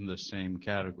in the same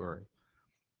category.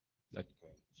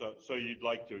 So you'd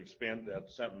like to expand that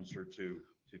sentence or two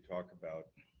to talk about?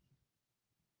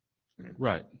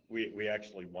 Right. We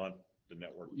actually want the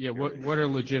network. Yeah. What are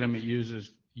legitimate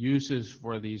uses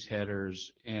for these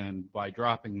headers, and by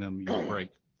dropping them, you break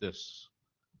this.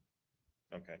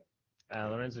 Okay.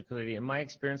 Lorenzo Colletti, in my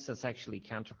experience, that's actually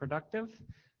counterproductive.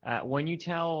 When you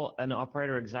tell an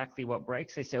operator exactly what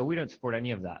breaks, they say, oh, we don't support any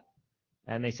of that.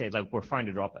 And they say, like, we're fine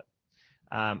to drop it.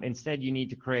 Instead, you need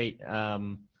to create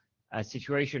a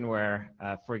situation where,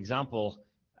 for example,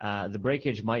 the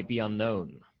breakage might be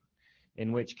unknown,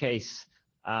 in which case,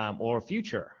 or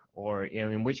future, or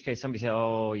in which case somebody says,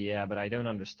 oh, yeah, but I don't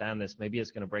understand this. Maybe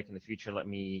it's going to break in the future. Let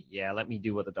me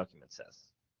do what the document says.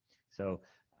 So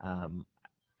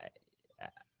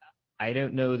I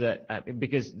don't know that,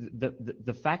 because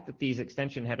the fact that these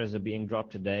extension headers are being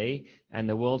dropped today and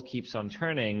the world keeps on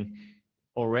turning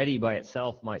already by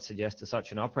itself might suggest to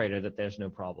such an operator that there's no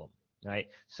problem, right?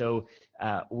 So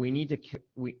we need to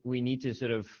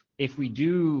sort of, if we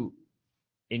do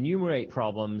enumerate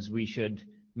problems, we should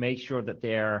make sure that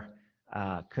they're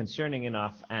concerning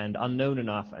enough and unknown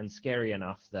enough and scary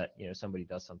enough that somebody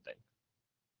does something.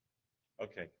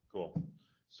 Okay, cool.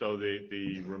 So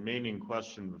the remaining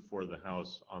question before the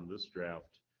House on this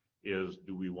draft is,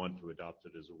 do we want to adopt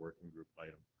it as a working group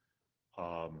item?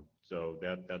 So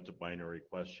that's a binary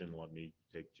question. Let me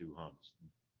take two humps.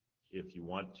 If you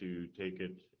want to take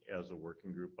it as a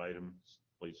working group item,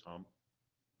 please hum.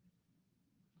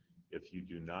 If you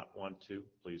do not want to,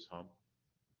 please hum.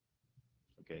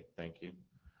 Okay, thank you.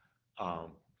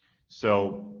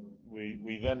 So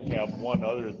we then have one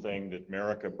other thing that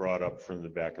Marika brought up from the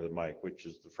back of the mic, which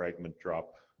is the fragment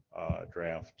drop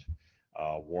draft.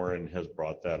 Warren has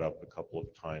brought that up a couple of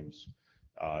times.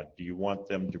 Do you want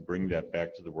them to bring that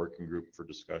back to the working group for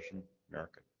discussion,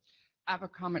 Marika? I have a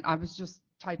comment. I was just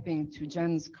typing to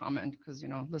Jen's comment because,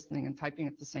 listening and typing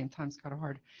at the same time is kind of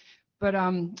hard. But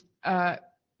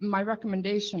my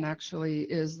recommendation actually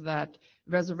is that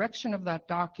resurrection of that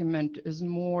document is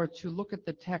more to look at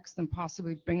the text and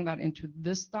possibly bring that into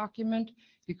this document,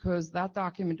 because that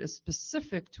document is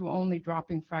specific to only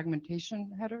dropping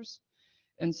fragmentation headers.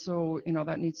 And so,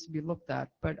 that needs to be looked at.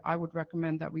 But I would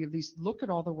recommend that we at least look at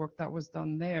all the work that was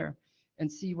done there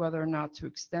and see whether or not to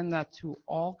extend that to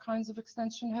all kinds of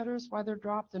extension headers, why they're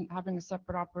dropped, and having a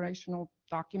separate operational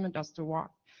document as to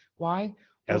why.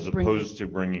 As opposed to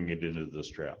bringing it into this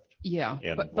draft. Yeah.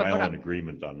 And violent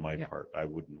agreement on my part. I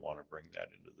wouldn't want to bring that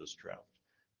into this draft.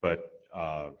 But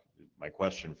my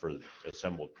question for the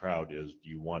assembled crowd is, do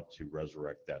you want to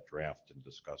resurrect that draft and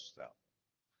discuss that?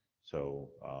 So,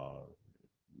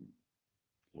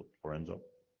 Lorenzo?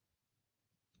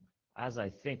 As I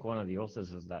think one of the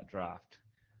authors of that draft,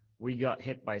 we got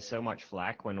hit by so much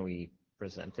flack when we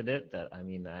presented it that, I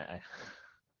mean,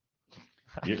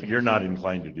 You're not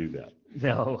inclined to do that.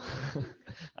 No.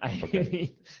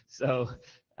 Okay. So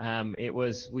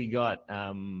we got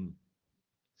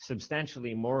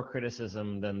substantially more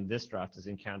criticism than this draft is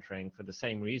encountering for the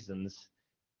same reasons,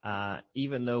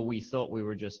 even though we thought we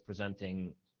were just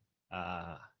presenting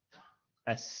a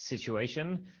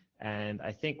situation. And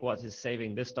I think what is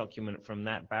saving this document from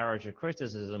that barrage of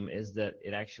criticism is that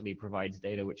it actually provides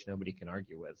data which nobody can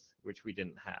argue with, which we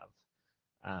didn't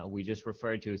have. We just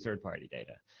referred to third-party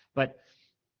data. But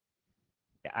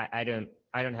I don't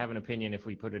have an opinion if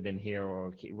we put it in here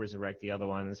or resurrect the other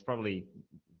one. It's probably,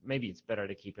 maybe it's better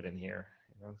to keep it in here,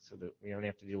 so that we only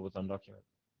have to deal with undocumented.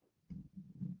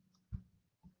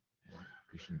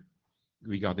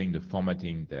 Regarding the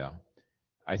formatting there,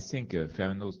 I think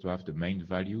Fairness draft, the main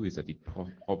value is that it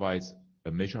provides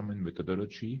a measurement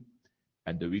methodology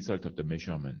and the result of the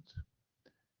measurement.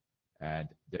 And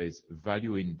there is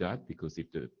value in that because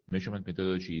if the measurement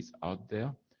methodology is out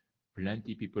there,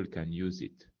 plenty people can use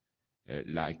it.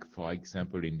 Like, for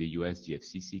example, in the US, the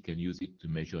FCC can use it to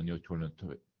measure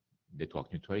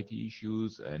network neutrality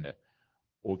issues and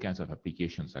all kinds of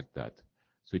applications like that.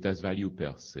 So it has value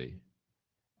per se.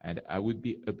 And I would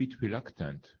be a bit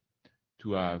reluctant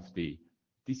to have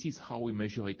this is how we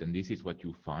measure it and this is what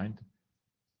you find,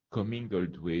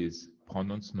 commingled with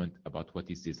pronouncement about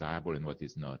what is desirable and what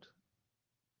is not.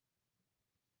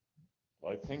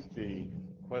 Well, I think the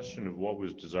question of what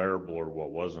was desirable or what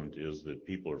wasn't is that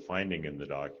people are finding in the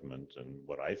document, and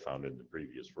what I found in the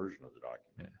previous version of the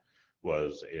document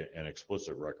was an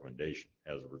explicit recommendation.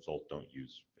 As a result, don't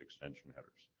use extension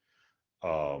headers.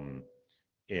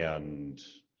 And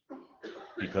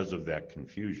because of that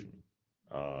confusion,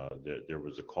 there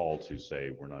was a call to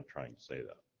say, we're not trying to say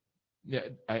that. Yeah,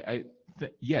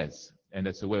 yes, and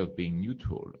that's a way of being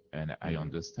neutral, and I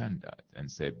understand that, and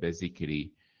say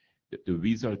basically the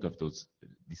result of this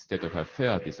state of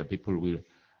affairs is that people will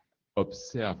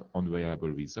observe unreliable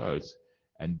results,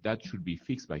 and that should be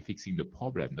fixed by fixing the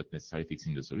problem, not necessarily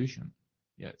fixing the solution.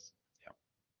 Yes.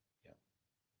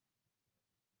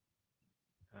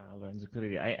 Lorenzo,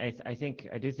 I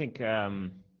do think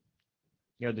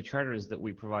the charter is that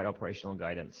we provide operational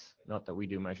guidance, not that we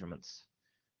do measurements.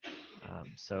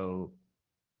 So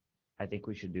I think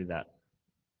we should do that.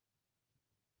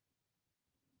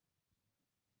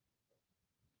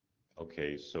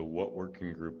 Okay, so what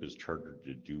working group is chartered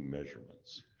to do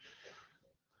measurements?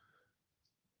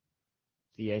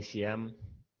 The ACM,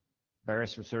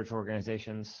 various research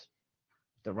organizations,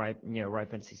 the RIPE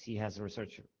NCC has a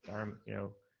research arm,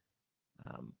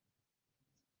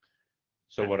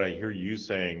 So what I hear you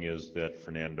saying is that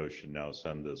Fernando should now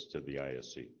send this to the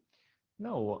ISC.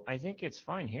 No, I think it's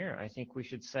fine here. I think we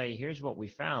should say, here's what we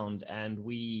found, and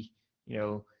we,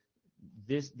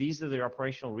 these are the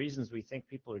operational reasons we think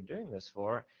people are doing this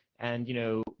for. And,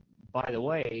 by the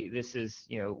way, this is,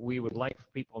 we would like for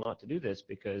people not to do this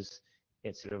because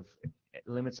it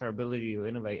limits our ability to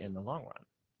innovate in the long run.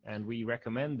 And we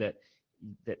recommend that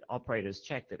operators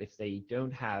check that if they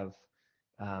don't have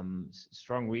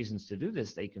strong reasons to do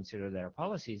this, they consider their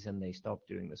policies and they stop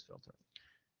doing this filtering.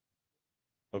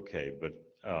 Okay, but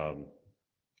I'm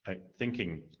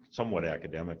thinking somewhat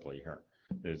academically here.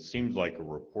 It seems like a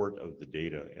report of the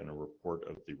data and a report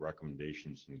of the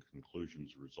recommendations and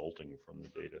conclusions resulting from the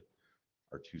data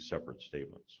are two separate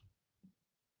statements.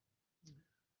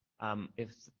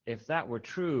 If that were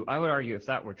true, I would argue if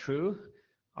that were true,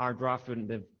 our draft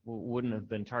wouldn't have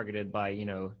been targeted by,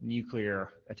 nuclear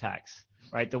attacks,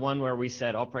 right? The one where we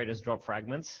said operators drop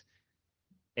fragments,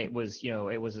 it was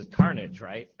a carnage,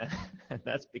 right? And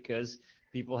that's because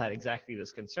people had exactly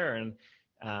this concern.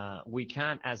 We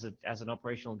can't, as an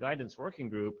operational guidance working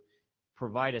group,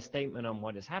 provide a statement on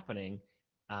what is happening,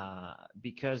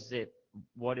 because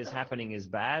what is happening is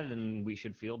bad, and we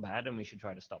should feel bad, and we should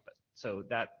try to stop it. So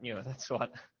that's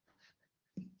what.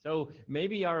 So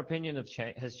maybe our opinion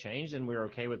has changed, and we're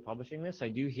okay with publishing this. I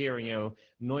do hear,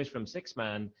 noise from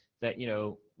Six-Man that,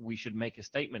 we should make a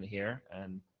statement here,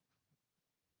 and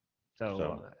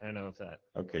so I don't know if that.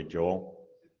 Okay, Joel.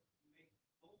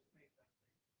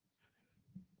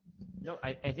 No,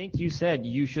 I think you said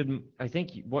you should. I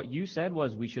think what you said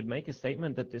was we should make a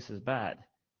statement that this is bad.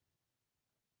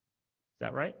 Is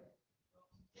that right?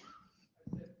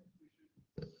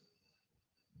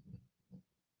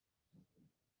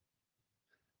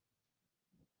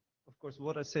 Of course,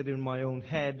 what I said in my own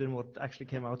head and what actually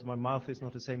came out of my mouth is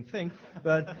not the same thing.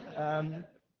 But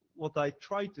what I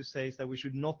tried to say is that we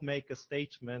should not make a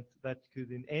statement that could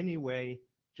in any way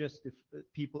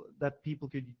people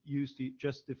could use to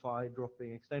justify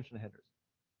dropping extension headers.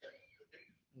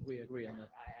 We agree on that.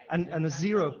 And a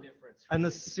zero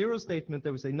statement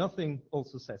that would say nothing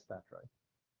also says that, right?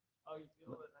 Oh, you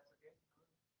feel that that's okay?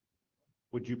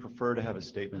 Would you prefer to have a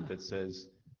statement that says,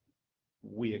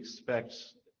 we expect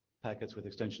packets with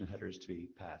extension headers to be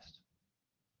passed,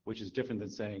 which is different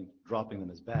than saying dropping them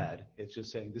is bad? It's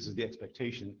just saying this is the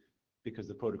expectation because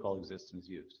the protocol exists and is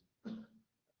used.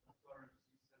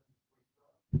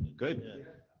 Good. Yeah.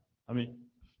 I mean,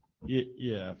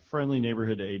 yeah, friendly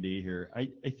neighborhood AD here. I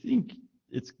think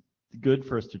it's good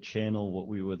for us to channel what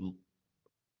we would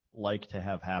like to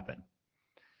have happen,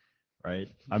 right?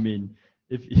 I mean,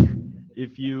 if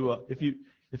you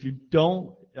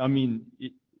don't, I mean,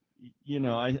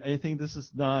 I think this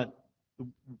is not,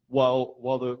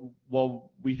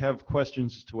 while we have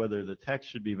questions as to whether the text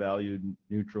should be valued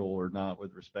neutral or not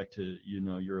with respect to,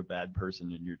 you're a bad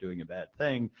person and you're doing a bad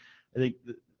thing. I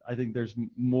think there's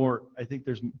more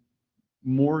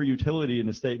utility in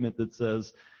a statement that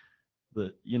says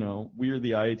that, we're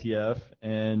the IETF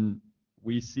and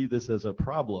we see this as a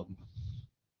problem,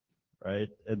 right?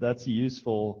 And that's a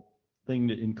useful thing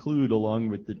to include along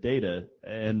with the data.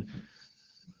 And,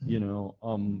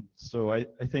 so I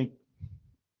think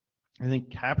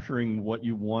capturing what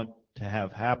you want to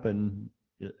have happen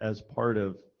as part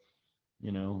of,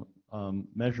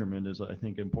 measurement is, I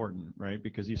think, important, right?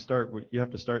 Because you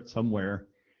have to start somewhere,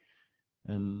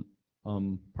 and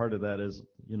part of that is,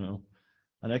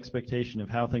 an expectation of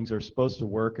how things are supposed to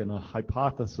work and a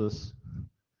hypothesis,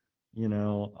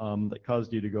 that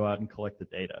caused you to go out and collect the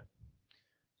data.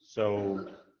 So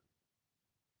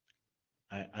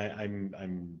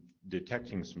I'm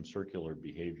detecting some circular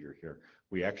behavior here.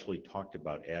 We actually talked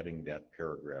about adding that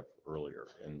paragraph earlier,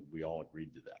 and we all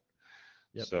agreed to that.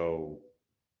 Yep. So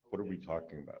what are we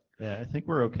talking about? Yeah, I think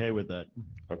we're okay with that.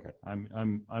 Okay.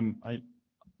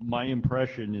 My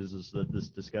impression is that this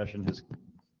discussion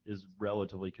is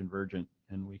relatively convergent,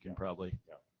 and we can probably.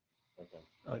 Yeah. Okay.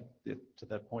 To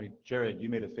that point, Jared, you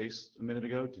made a face a minute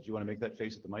ago. Did you want to make that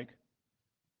face at the mic?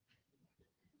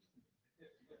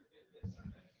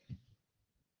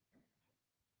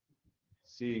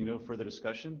 Seeing no further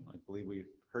discussion, I believe we've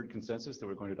heard consensus that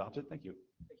we're going to adopt it. Thank you.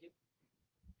 Thank you.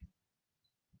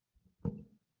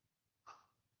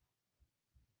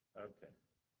 Okay.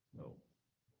 So.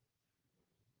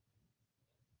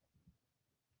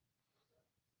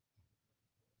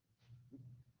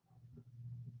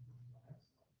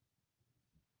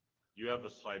 You have a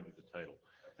slide with the title.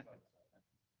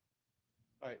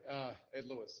 All right, Ed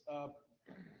Lewis.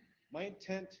 My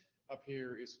intent up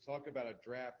here is to talk about a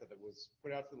draft that was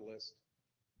put out to the list,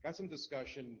 got some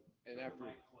discussion, and after.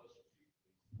 I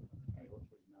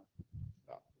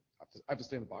have to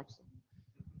stay in the box.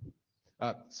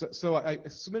 So I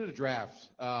submitted a draft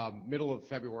middle of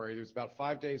February. There's about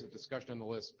 5 days of discussion on the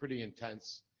list, pretty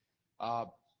intense.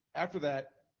 After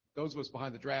that, those of us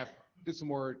behind the draft did some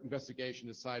more investigation,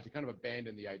 decided to kind of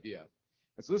abandon the idea.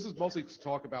 And so this is mostly to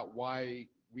talk about why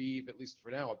we've, at least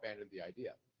for now, abandoned the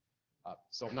idea.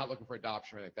 So I'm not looking for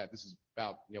adoption or anything like that. This is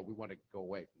about, we want to go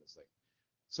away from this thing.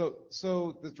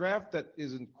 So the draft that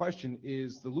is in question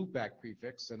is the loopback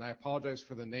prefix, and I apologize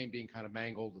for the name being kind of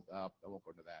mangled. I won't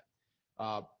go into that.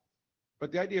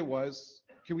 But the idea was,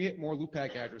 can we get more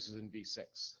loopback addresses in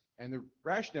V6? And the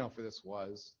rationale for this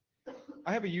was,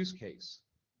 I have a use case,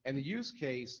 and the use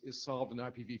case is solved in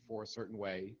IPv4 a certain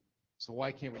way, so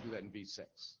why can't we do that in V6?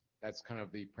 That's kind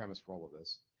of the premise for all of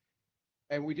this.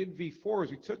 And we did V4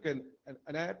 is we took an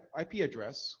IP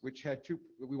address, which had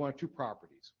we wanted two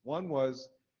properties. One was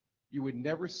you would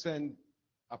never send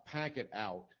a packet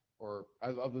out or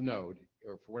of the node,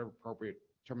 or for whatever appropriate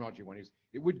terminology you want to use.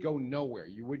 It would go nowhere.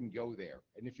 You wouldn't go there.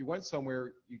 And if you went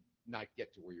somewhere, you'd not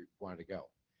get to where you wanted to go.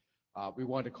 We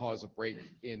wanted to cause a break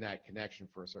in that connection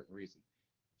for a certain reason.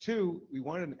 Two, we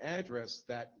wanted an address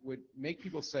that would make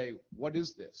people say, what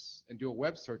is this? And do a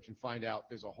web search and find out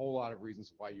there's a whole lot of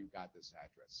reasons why you got this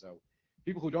address. So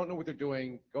people who don't know what they're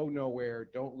doing, go nowhere,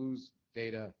 don't lose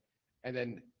data, and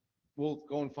then we'll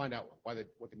go and find out what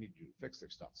they need to do to fix their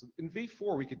stuff. So in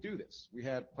V4, we could do this. We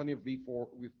had plenty of V4,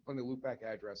 we have plenty of loopback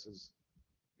addresses.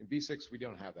 In V6, we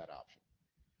don't have that option.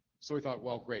 So we thought,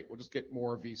 well, great, we'll just get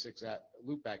more V6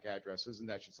 loopback addresses, and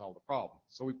that should solve the problem.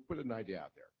 So we put an idea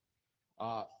out there.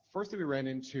 First thing we ran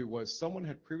into was someone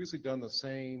had previously done the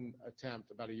same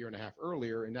attempt about a year and a half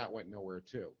earlier, and that went nowhere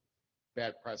too.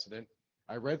 Bad precedent.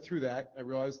 I read through that. I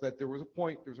realized that there was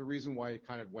a reason why it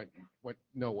kind of went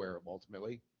nowhere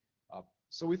ultimately.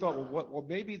 So we thought, well,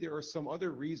 maybe there are some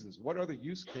other reasons. What other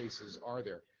use cases are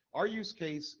there? Our use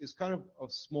case is kind of a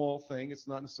small thing. It's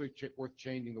not necessarily worth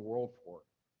changing the world for.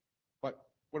 But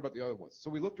what about the other ones? So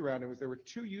we looked around, and there were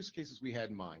two use cases we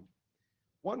had in mind.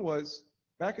 One was,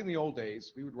 back in the old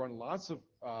days, we would run lots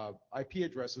of IP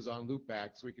addresses on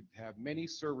loopback so we could have many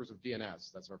servers of DNS,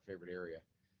 that's our favorite area,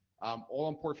 all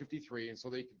on port 53, and so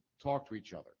they could talk to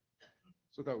each other.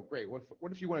 So that was great.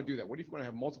 What if you want to do that? What if you want to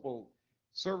have multiple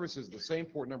services, the same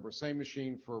port number, same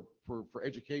machine for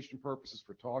education purposes,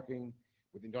 for talking,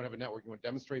 when you don't have a network, you want to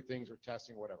demonstrate things or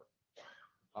testing or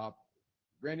whatever.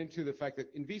 Ran into the fact that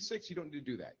in V6, you don't need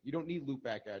to do that. You don't need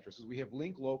loopback addresses. We have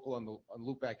link local on the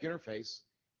loopback interface,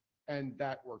 and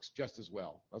that works just as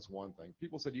well. That's one thing.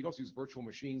 People said you don't use virtual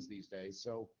machines these days,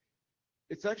 so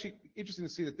it's actually interesting to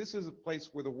see that this is a place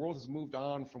where the world has moved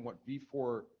on from what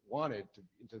V4 wanted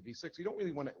into V6. You don't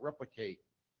really want to replicate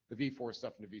the V4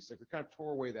 stuff into V6. It kind of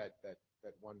tore away that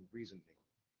one reasoning.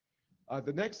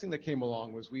 The next thing that came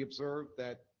along was we observed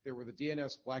that there were the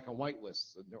DNS black and white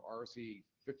lists, the RC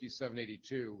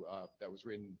 5782 that was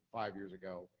written 5 years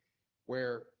ago,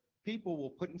 where people will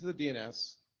put into the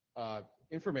DNS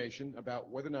information about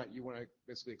whether or not you want to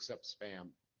basically accept spam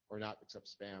or not accept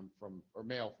spam or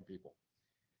mail from people.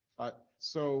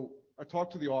 So I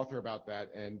talked to the author about that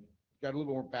and got a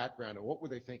little more background on what were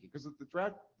they thinking, because the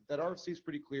draft, that RFC is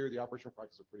pretty clear, the operational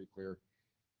practices are pretty clear.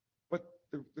 But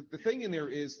the thing in there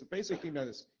is, the basic thing about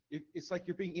this, it's like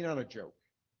you're being in on a joke.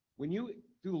 When you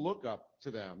do lookup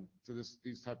to them, to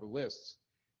these type of lists,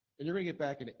 and you're going to get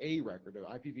back an A record, an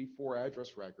IPv4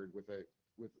 address record with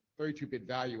 32-bit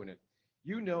value in it,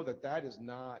 you know that that is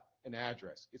not an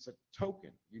address. It's a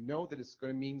token. You know that it's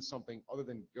going to mean something other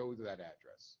than go to that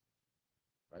address,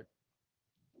 right?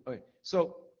 Okay.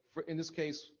 So in this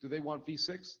case, do they want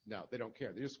V6? No, they don't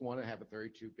care. They just want to have a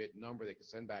 32-bit number they can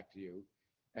send back to you,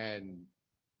 and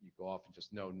you go off and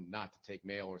just know not to take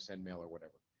mail or send mail or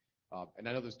whatever. And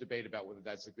I know there's debate about whether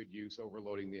that's a good use,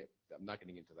 overloading I'm not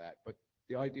getting into that, but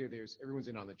the idea there is everyone's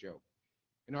in on the joke.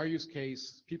 In our use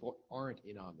case, people aren't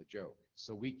in on the joke,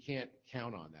 so we can't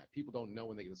count on that. People don't know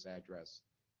when they get this address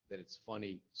that it's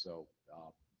funny, so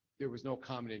there was no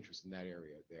common interest in that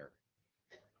area there.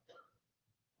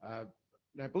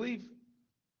 And I believe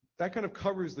that kind of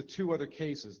covers the two other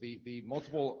cases, the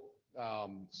multiple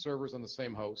servers on the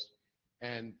same host,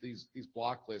 and these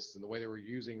block lists and the way they were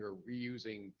using or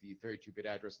reusing the 32-bit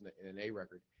address in an A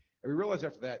record. And we realized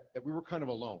after that we were kind of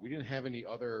alone. We didn't have any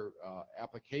other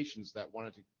applications that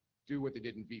wanted to do what they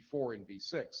did in V4 and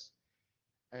V6.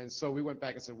 And so we went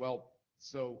back and said, well,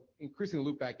 so increasing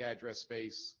the loopback address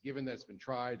space, given that it's been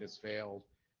tried, it's failed,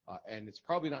 and it's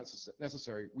probably not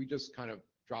necessary, we just kind of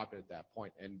dropped it at that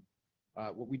point. And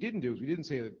what we didn't do is we didn't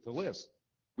say that the list,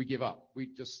 we give up. We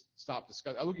just stopped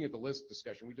discussing. Looking at the list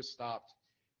discussion, we just stopped.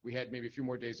 We had maybe a few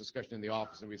more days discussion in the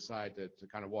office, and we decided to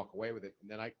kind of walk away with it. And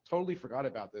then I totally forgot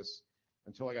about this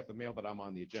until I got the mail that I'm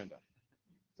on the agenda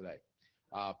today.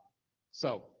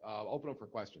 So I'll open up for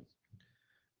questions.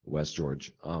 West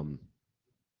George.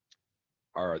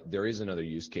 There is another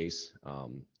use case,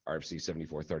 RFC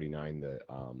 7439, the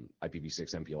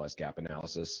IPv6 MPLS gap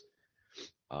analysis.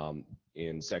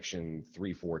 In section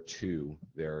 342,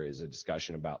 there is a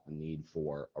discussion about the need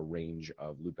for a range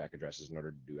of loopback addresses in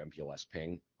order to do MPLS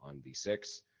ping on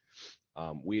V6.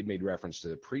 We had made reference to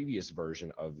the previous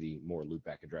version of the more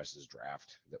loopback addresses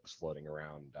draft that was floating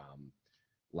around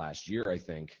last year, I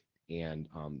think, and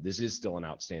this is still an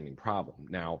outstanding problem.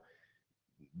 Now,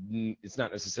 it's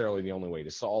not necessarily the only way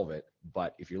to solve it,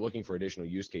 but if you're looking for additional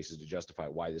use cases to justify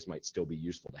why this might still be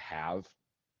useful to have,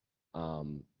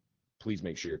 please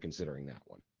make sure you're considering that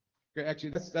one. Okay,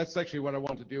 actually, that's actually what I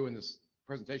wanted to do in this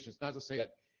presentation. It's not to say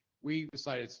that we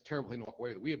decided it's terribly to walk away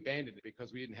with it. We abandoned it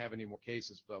because we didn't have any more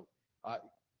cases. So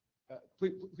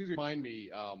please remind me,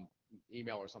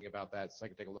 email or something about that so I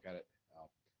can take a look at it.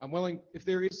 I'm willing, if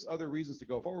there is other reasons to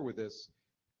go forward with this,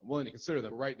 I'm willing to consider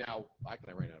them. Right now, I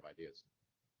ran out of ideas.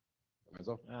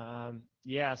 Lorenzo?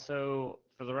 Yeah, so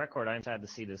for the record, I'm sad to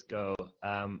see this go.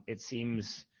 It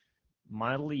seems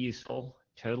mildly useful,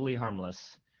 totally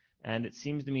harmless, and it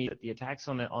seems to me that the attacks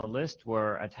on the list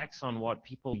were attacks on what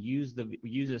people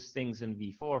uses things in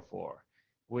V4 for,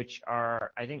 which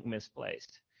are, I think,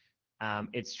 misplaced.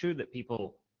 It's true that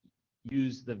people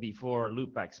use the V4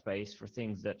 loopback space for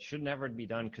things that should never be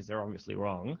done because they're obviously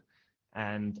wrong.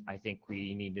 And I think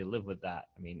we need to live with that.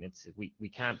 I mean, we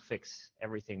can't fix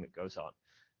everything that goes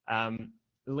on.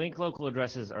 Link local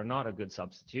addresses are not a good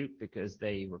substitute because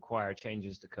they require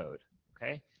changes to code,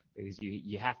 okay? Because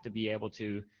you have to be able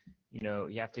to,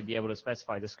 you have to be able to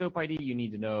specify the scope ID. You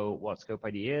need to know what scope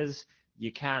ID is.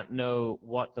 You can't know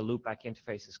what the loopback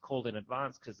interface is called in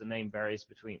advance because the name varies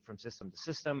from system to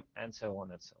system, and so on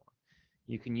and so on.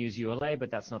 You can use ULA, but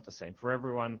that's not the same for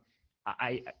everyone.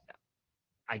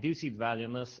 I do see the value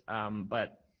in this,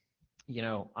 but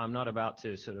I'm not about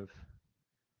to sort of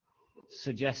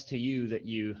suggest to you that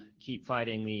you keep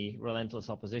fighting the relentless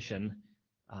opposition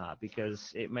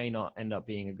because it may not end up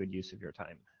being a good use of your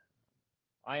time.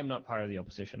 I am not part of the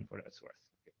opposition for what it's worth.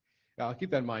 Yeah, I'll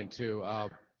keep that in mind too.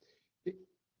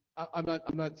 I'm not,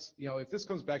 if this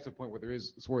comes back to the point where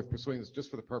it's worth pursuing this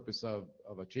just for the purpose of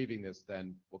achieving this,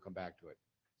 then we'll come back to it.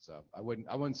 So I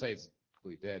wouldn't say it's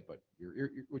completely dead, but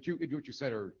what you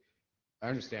said, or I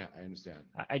understand.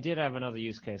 I did have another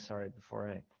use case, sorry, before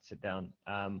I sit down.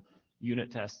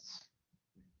 Unit tests.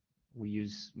 We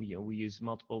use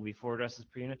multiple V4 addresses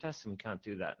per unit test, and we can't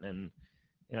do that in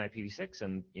IPv6,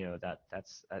 and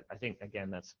that's I think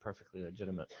again that's perfectly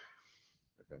legitimate.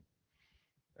 Okay.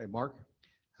 Hey, Mark.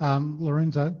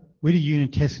 Lorenzo, we do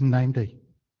unit tests in named.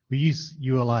 We use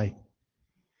ULA.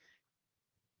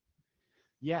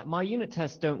 Yeah, my unit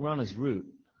tests don't run as root.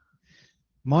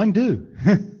 Mine do.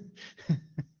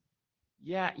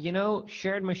 Yeah,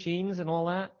 shared machines and all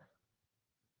that.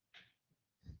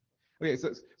 Okay,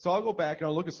 so I'll go back and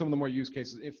I'll look at some of the more use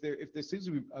cases. If there seems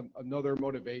to be another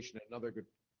motivation, another good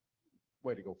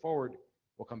way to go forward,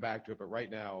 we'll come back to it. But right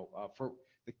now, for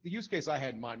the use case I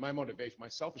had in mind, my motivation, my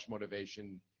selfish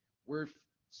motivation, we're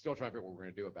still trying to figure out what we're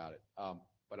going to do about it.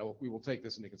 But we will take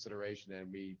this into consideration,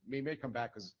 and we may come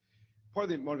back because part of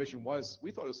the motivation was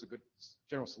we thought it was a good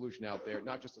general solution out there,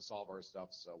 not just to solve our stuff.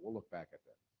 So we'll look back at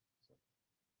that.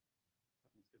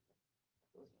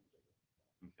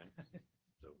 Okay.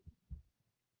 So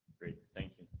great,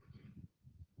 thank you.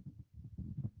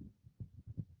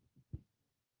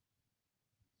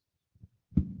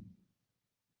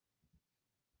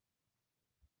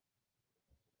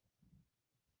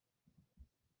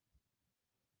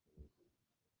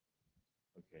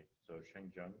 Okay, so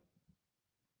Shengzheng.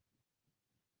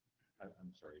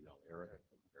 I'm sorry, no, Eric.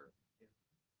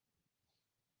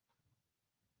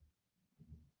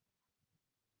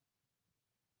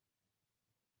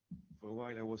 For a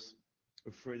while, I was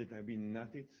afraid that I'd been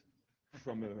nutted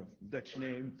from a Dutch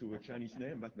name to a Chinese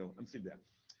name, but no, I'm still there.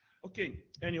 Okay,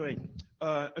 anyway,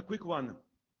 a quick one.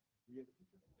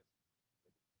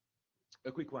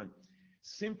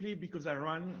 Simply because I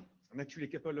run, and actually a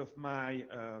couple of my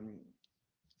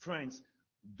friends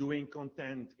doing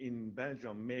content in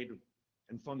Belgium made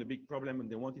and found a big problem, and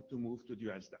they wanted to move to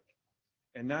dual stack.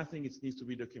 And I think it needs to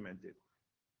be documented.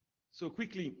 So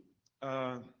quickly,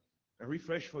 a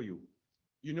refresh for you.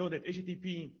 You know that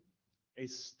HTTP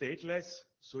is stateless,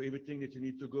 so everything that you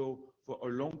need to go for a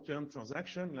long-term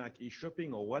transaction like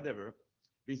e-shopping or whatever,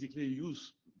 basically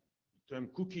use the term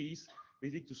cookies,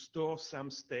 basically to store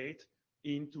some state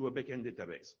into a backend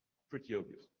database. Pretty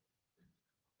obvious.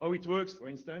 How it works, for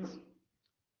instance,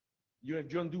 you have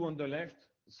John Doe on the left,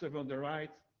 the server on the right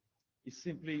is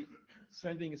simply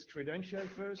sending its credential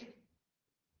first,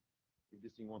 if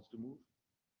this thing wants to move.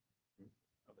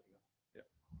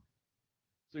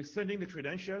 So it's sending the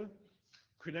credential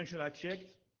are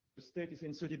checked, the state is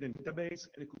inserted in the database,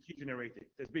 and a cookie generated.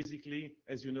 That's basically,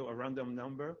 as you know, a random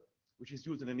number, which is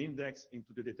used in an index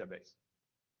into the database.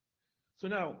 So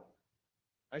now,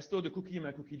 I store the cookie in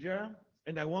my cookie jar,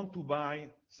 and I want to buy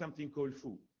something called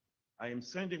foo. I am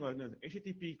sending on an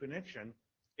HTTP connection,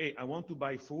 hey, I want to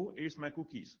buy foo, here's my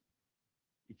cookies.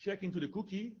 You check into the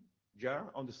cookie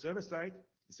jar on the server side,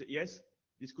 you say, yes,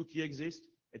 this cookie exists,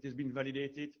 it has been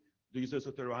validated, the user is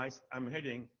authorized, I'm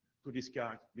heading to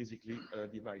discard basically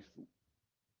device foo.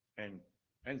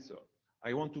 And so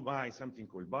I want to buy something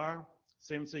called bar,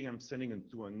 Same thing, I'm sending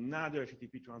it to another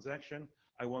HTTP transaction.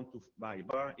 I want to buy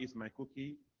bar, is my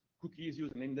cookie. Cookie is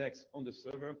used an index on the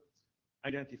server.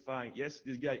 Identify, yes,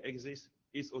 this guy exists,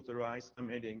 is authorized,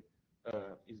 I'm adding,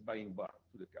 is buying bar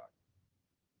to the card.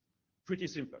 Pretty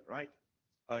simple, right?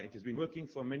 It has been working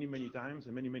for many, many times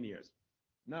and many, many years.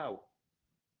 Now,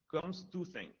 comes two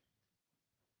things.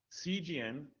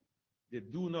 CGN, they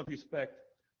do not respect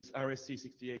this RSC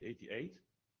 6888,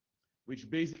 which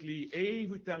basically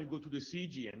every time you go to the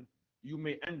CGN, you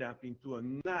may end up into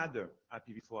another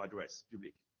IPv4 address,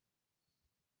 public.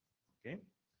 Okay?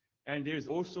 And there's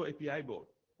also API board,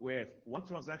 where one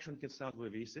transaction can start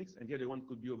with V6 and the other one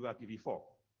could be over IPv4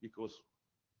 because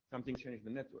something changed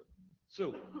in the network.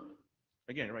 So,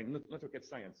 again, right, not rocket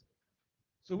science.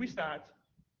 So we start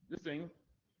the thing.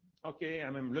 Okay,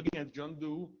 I'm looking at John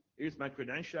Doe. Here's my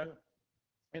credential,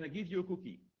 and I give you a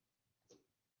cookie.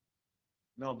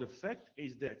 Now, the fact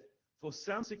is that for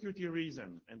some security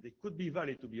reason, and they could be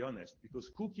valid to be honest,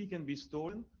 because cookie can be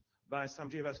stolen by some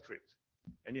JavaScript.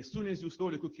 And as soon as you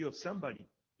stole a cookie of somebody,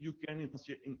 you can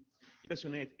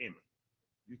impersonate him.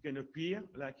 You can appear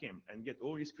like him and get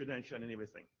all his credentials and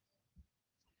everything.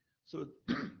 So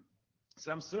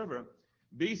some server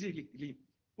basically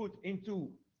put into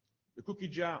the cookie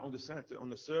jar on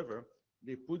the server,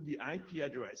 they put the IP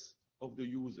address of the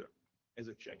user as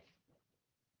a check.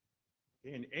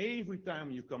 Okay, and every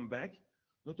time you come back,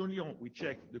 not only we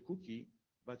check the cookie,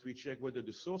 but we check whether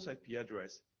the source IP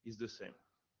address is the same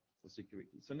for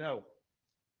security. So now,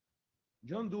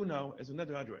 John Doe now has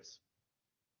another address.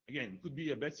 Again, could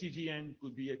be a bad CGN,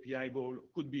 could be API ball,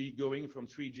 could be going from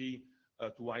 3G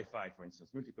to Wi-Fi, for instance,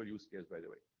 multiple use cases, by the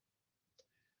way.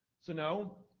 So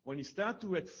now, when you start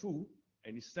to add foo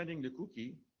and he's sending the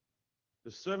cookie,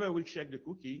 the server will check the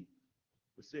cookie,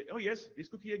 will say, oh yes, this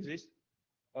cookie exists.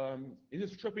 It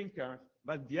is a shopping cart,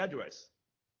 but the address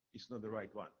is not the right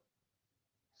one.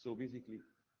 So basically,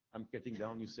 I'm cutting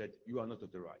down, you said, you are not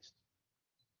authorized.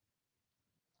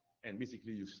 And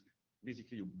basically,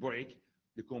 you break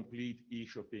the complete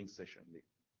e-shopping session.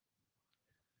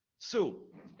 So,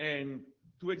 and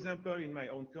two examples in my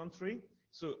own country.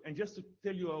 So, and just to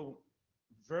tell you how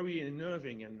very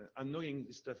unnerving and annoying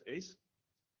this stuff is,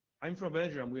 I'm from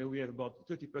Belgium, where we have about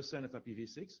 30% of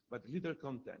IPv6, but little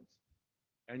content.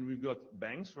 And we've got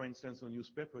banks, for instance, or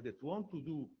newspaper that want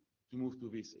to move to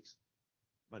V6,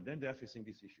 but then they're facing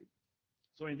this issue.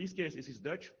 So in this case, this is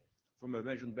Dutch from a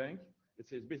Belgian bank. It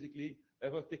says basically,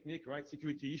 error technique, right,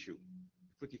 security issue,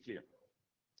 pretty clear.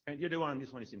 And the other one,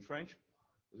 this one is in French.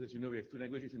 As you know, we have two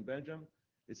languages in Belgium.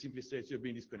 It simply says you're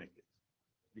being disconnected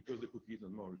because the cookie is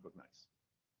not more recognized.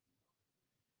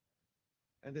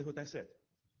 And that's what I said.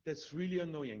 That's really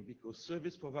annoying because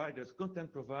service providers,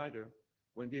 content provider,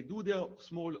 when they do their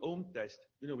small home test,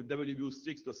 you know, with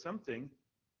W6 or something,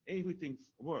 everything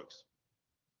works.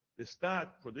 They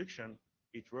start production,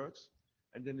 it works,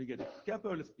 and then you get a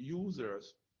couple of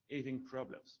users having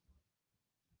problems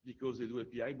because they do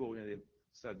API ball and they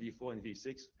start V4 and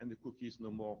V6, and the cookie is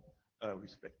no more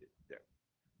respected there.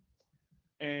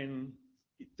 And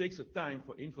it takes a time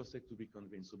for InfoSec to be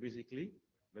convinced. So basically,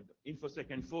 but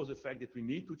InfoSec enforce the fact that we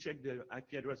need to check the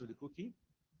IP address of the cookie,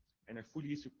 and I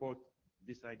fully support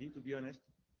this idea, to be honest.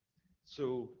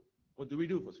 So what do we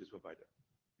do for service provider?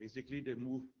 Basically, they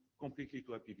move completely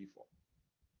to IPv4.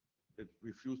 They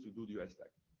refuse to do the US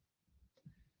tag.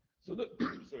 So,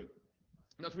 sorry,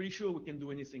 not really sure we can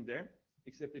do anything there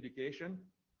except education,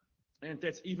 and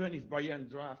that's even if Brian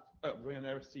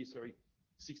RFC, sorry,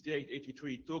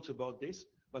 6883 talks about this,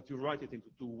 but you write it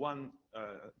into one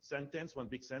sentence, one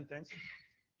big sentence.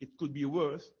 It could be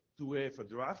worth to have a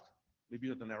draft, maybe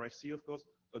not an RFC, of course,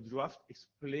 a draft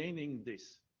explaining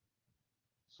this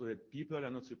so that people are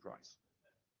not surprised.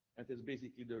 And that's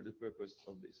basically the purpose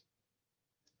of this.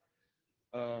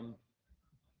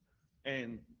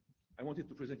 And I wanted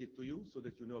to present it to you so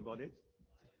that you know about it.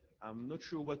 I'm not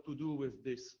sure what to do with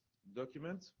this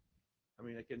document. I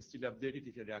mean, I can still update it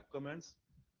if there are comments.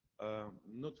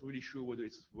 Not really sure whether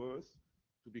it's worth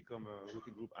to become a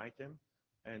working group item,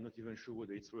 and not even sure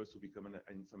whether it's worth to become an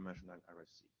informational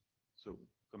RFC. So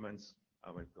comments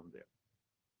are welcome there.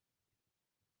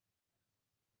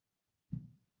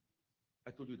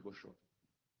 I told you it was short.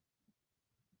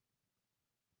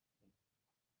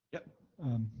 Yeah.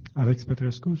 Alex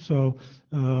Petrescu. So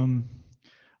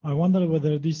I wonder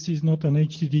whether this is not an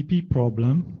HTTP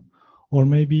problem, or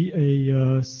maybe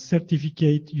a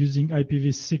certificate using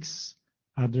IPv6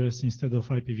 address instead of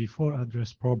IPv4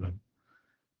 address problem.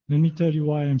 Let me tell you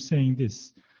why I'm saying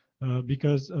this.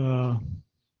 Because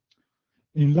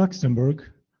in Luxembourg,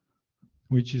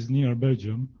 which is near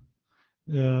Belgium,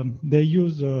 they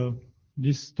use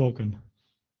this token,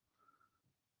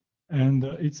 and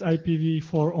it's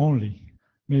IPv4 only.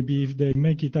 Maybe if they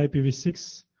make it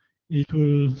IPv6, it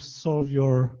will solve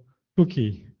your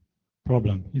cookie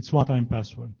problem. It's one-time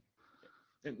password.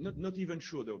 And not even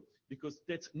sure though, because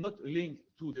that's not linked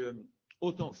to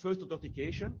the first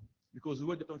authentication, because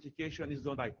word authentication is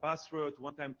done by password,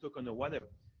 one-time token, or whatever.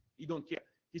 You don't care.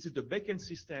 This is the backend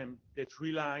system that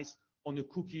relies on a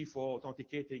cookie for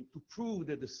authenticating to prove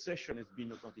that the session has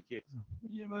been authenticated.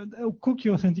 Yeah, but cookie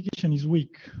authentication is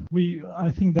weak. I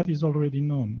think that is already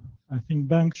known. I think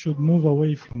banks should move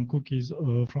away from cookies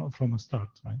from a start,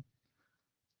 right?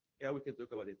 Yeah, we can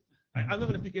talk about it. I'm not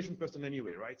an application person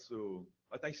anyway, right? So,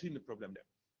 but I see the problem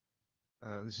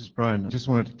there. This is Brian. I just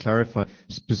wanted to clarify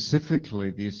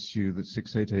specifically the issue that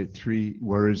 6883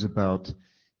 worries about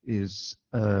is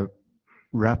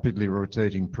rapidly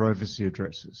rotating privacy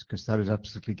addresses, because that is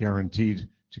absolutely guaranteed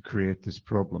to create this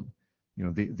problem. You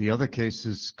know, the other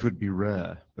cases could be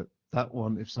rare, but that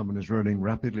one, if someone is running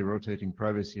rapidly rotating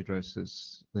privacy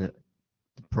addresses, the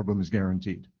problem is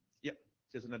guaranteed. Yeah,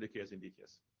 there's another case indeed,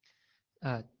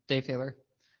 yes. Dave Taylor.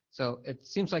 So it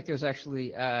seems like there's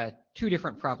actually two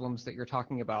different problems that you're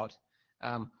talking about.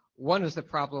 One is the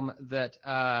problem that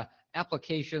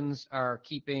applications are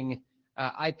keeping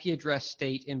IP address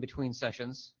state in between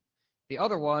sessions. The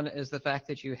other one is the fact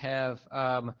that you have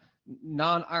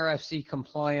non-RFC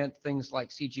compliant things like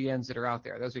CGNs that are out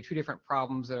there. Those are two different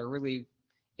problems that are really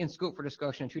in scope for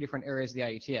discussion in two different areas of the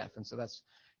IETF. And so that's,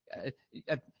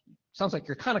 it sounds like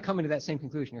you're kind of coming to that same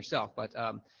conclusion yourself, but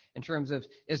in terms of,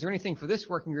 is there anything for this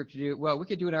working group to do? Well, we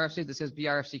could do an RFC that says be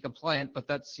RFC compliant, but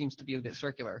that seems to be a bit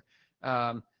circular.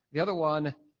 The other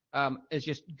one is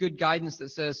just good guidance that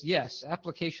says, yes,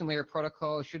 application layer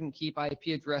protocol shouldn't keep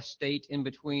IP address state in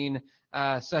between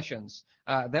sessions.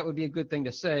 That would be a good thing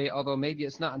to say, although maybe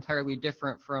it's not entirely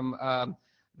different from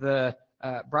the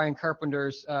Brian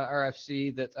Carpenter's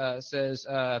RFC that says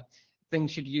things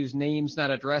should use names,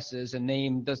 not addresses, and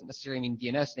name doesn't necessarily mean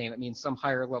DNS name, it means some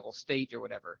higher level state or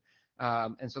whatever.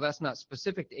 And so that's not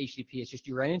specific to HTTP, it's just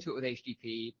you ran into it with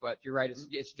HTTP, but you're right,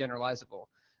 it's generalizable.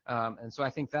 And so I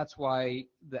think that's why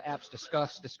the apps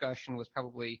discussion was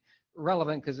probably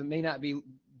relevant, because it may not be,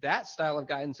 that style of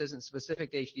guidance isn't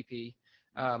specific to HTTP,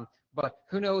 but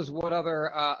who knows what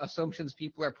other assumptions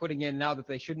people are putting in now that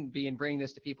they shouldn't be, and bringing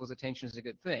this to people's attention is a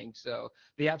good thing. So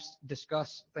the apps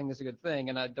discuss thing is a good thing,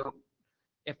 and I don't,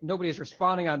 if nobody is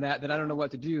responding on that, then I don't know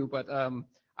what to do, but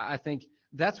I think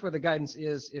that's where the guidance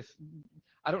is. If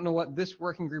I don't know what this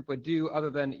working group would do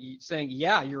other than saying,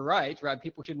 yeah, you're right,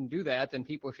 people shouldn't do that, then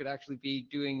people should actually be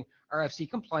doing RFC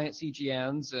compliant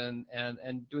CGNs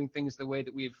and doing things the way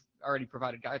that we've already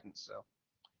provided guidance. So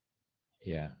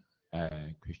yeah,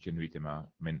 Christian Ritema,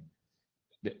 I mean,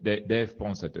 Dave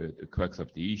points at the crux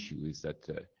of the issue is that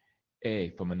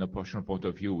A, from an operational point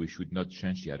of view, we should not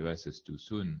change the addresses too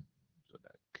soon, so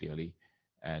that clearly,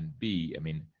 and B, I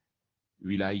mean,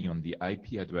 relying on the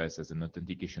IP address as an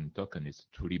authentication token is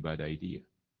a truly bad idea.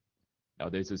 Now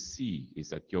there's a C, is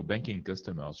that your banking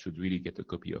customers should really get a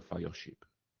copy of Fireship.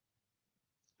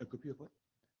 A copy of what?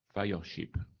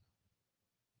 Fireship.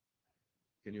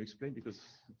 Can you explain? Because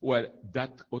well,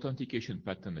 that authentication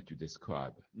pattern that you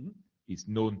describe is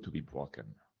known to be broken,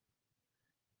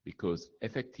 because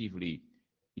effectively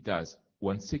it has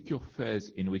one secure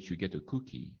phase in which you get a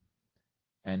cookie,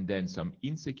 and then some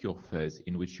insecure phase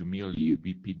in which you merely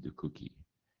repeat the cookie.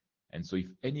 And so if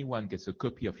anyone gets a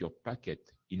copy of your packet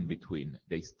in between,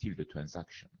 they steal the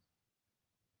transaction.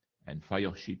 And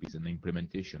Fireship is an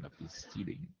implementation of this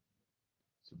stealing.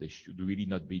 So they should really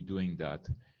not be doing that.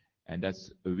 And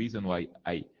that's a reason why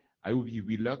I would be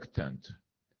reluctant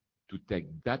to take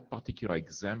that particular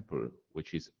example,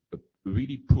 which is a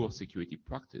really poor security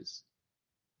practice,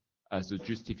 as a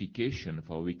justification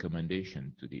for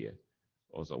recommendation to the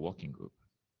other working group.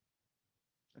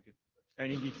 Okay.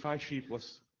 And indeed, Fireship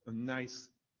was a nice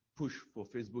push for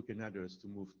Facebook and others to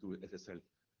move to SSL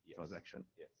transaction.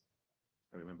 Yes.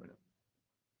 I remember now.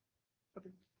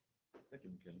 Okay. Thank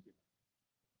you. Thank you.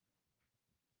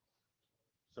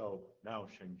 So now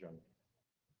Sheng-Jung.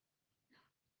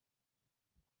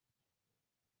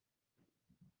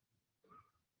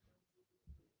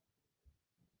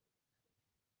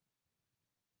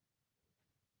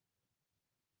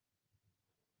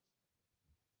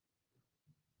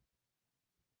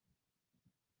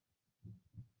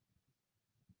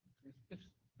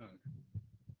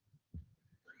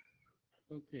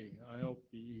 Okay, I'll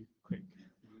be quick.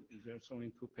 There's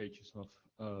only 2 pages of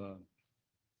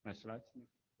my slides.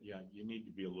 Yeah, you need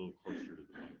to be a little closer to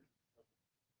the mic.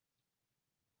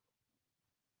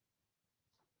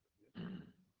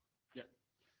 Yeah,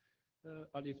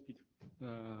 a little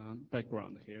bit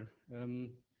background here.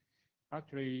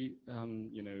 actually,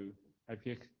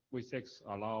 IPv6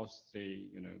 allows the,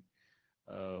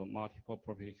 multiple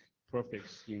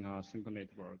prefix in a single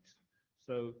network.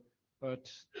 So, but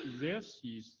this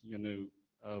is,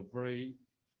 very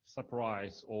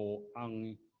surprised or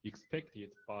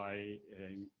unexpected by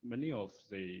many of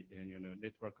the,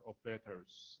 network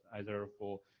operators, either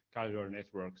for carrier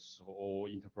networks or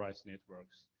enterprise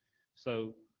networks.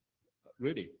 So,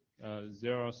 really,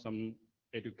 there are some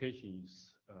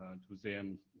educations to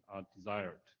them are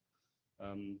desired.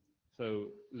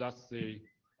 So that's the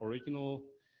original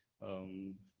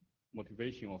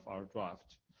motivation of our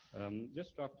draft.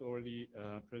 This draft already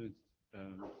presented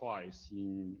twice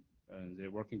in the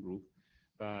working group,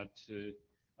 but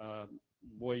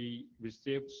we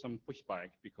received some pushback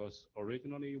because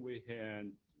originally we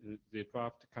had the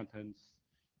draft contents,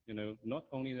 not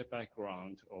only the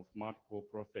background of multiple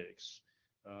prefix,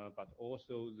 but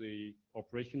also the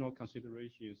operational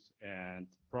considerations and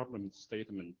problem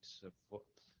statements for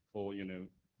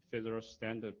further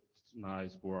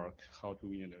standardized work, how to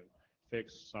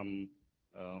fix some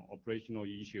operational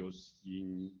issues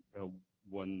in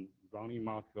when running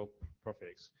multiple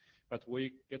prefix. But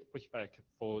we get pushback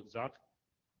for that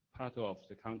part of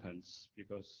the contents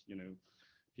because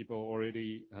people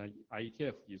already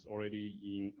IETF is already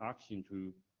in action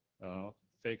to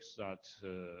fix that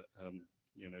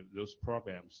those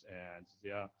problems, and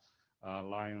they are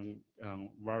lying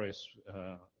various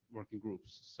working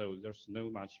groups. So there's no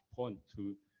much point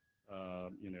to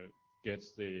get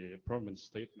the problem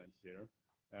statement here,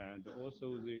 and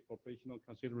also the operational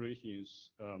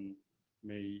considerations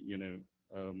may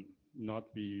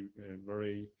not be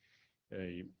very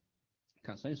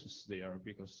consensus there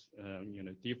because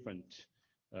different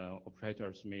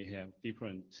operators may have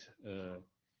different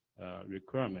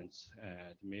requirements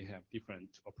and may have different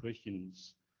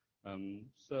operations.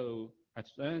 So at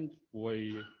the end,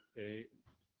 we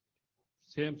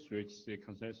seems to reach the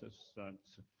consensus that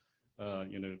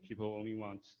people only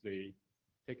want the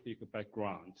technical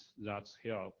background that's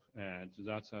help, and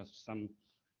that's some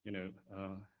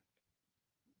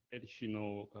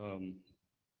additional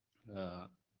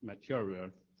material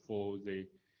for the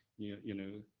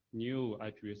new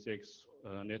IPv6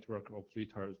 network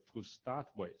operators to start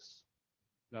with.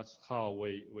 That's how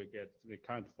we get the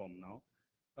current form now.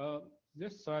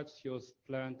 This slide shows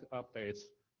planned updates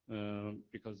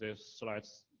because this slide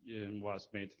was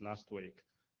made last week,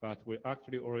 but we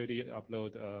actually already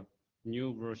upload a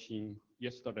new version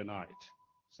yesterday night.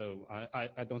 So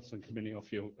I don't think many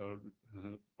of you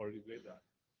already read that.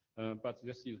 But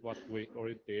this is what we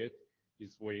already did,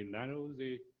 is we narrow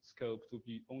the scope to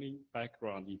be only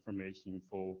background information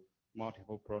for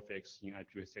multiple prefix in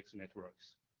IPv6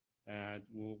 networks. And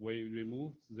we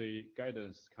removed the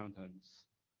guidance contents.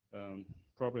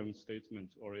 Problem statement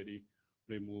already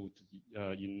removed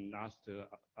in last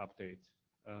update.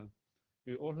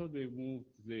 We also removed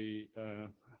the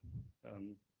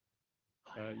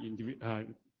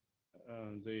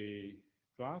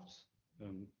drafts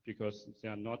because they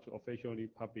are not officially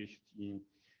published in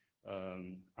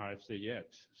RFC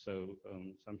yet. So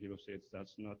some people say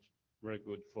that's not very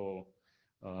good for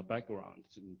background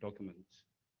document.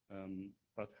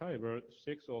 But however,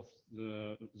 6 of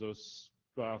those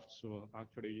drafts will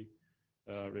actually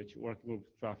reach working group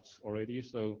drafts already.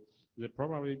 So they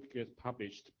probably get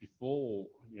published before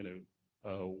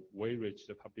we reach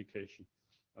the publication.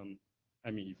 I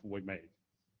mean, if we made.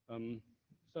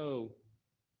 So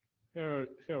here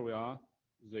we are,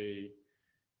 the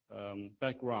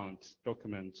background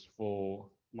documents for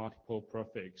multiple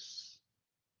prefix.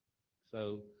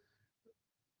 So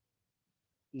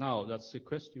now that's the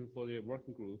question for the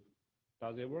working group.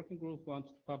 Does the working group want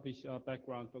to publish a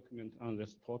background document on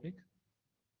this topic?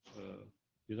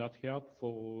 Is that help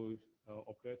for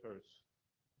operators?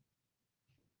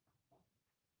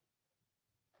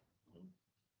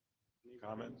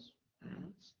 Comments?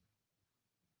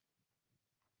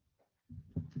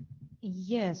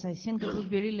 Yes, I think it would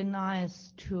be really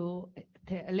nice to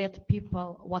let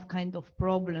people what kind of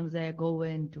problems they are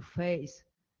going to face,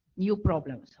 new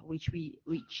problems which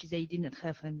they didn't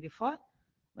have in before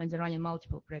when they're running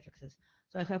multiple prefixes.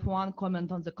 So I have one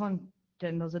comment on the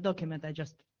content of the document.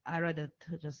 I read it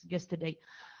just yesterday.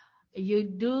 You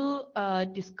do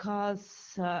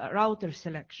discuss router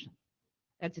selection,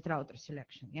 exit router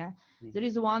selection, yeah? Mm-hmm. There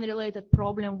is one related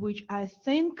problem which I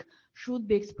think should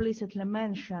be explicitly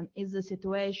mentioned, is the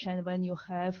situation when you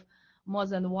have more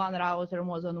than one router,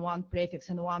 more than one prefix,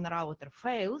 and one router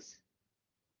fails.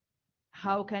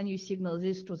 How can you signal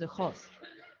this to the host?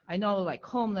 I know like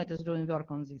HomeNet is doing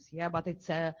work on this, yeah, but it's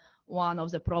one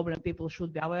of the problem people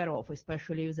should be aware of,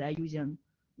 especially if they're using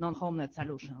non-homenet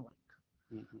solution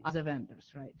like other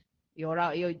vendors, right?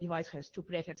 Your device has two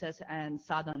prefixes, and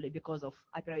suddenly, because of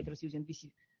operators using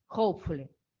hopefully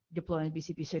deploying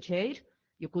BCP38,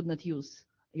 you could not use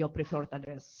your preferred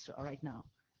address right now.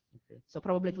 Okay. So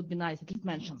probably it would be nice if it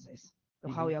mentions this,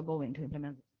 how you are going to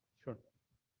implement it. Sure.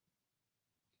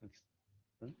 Thanks.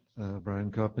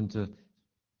 Brian Carpenter.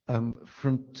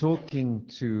 From talking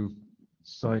to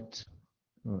site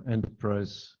or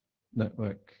enterprise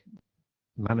network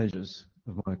managers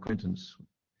of my acquaintance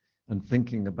and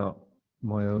thinking about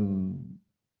my own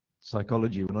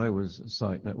psychology when I was a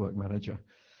site network manager,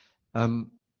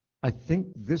 I think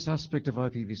this aspect of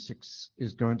IPv6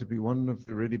 is going to be one of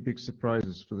the really big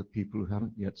surprises for the people who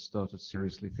haven't yet started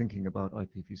seriously thinking about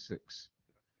IPv6.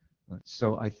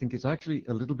 So I think it's actually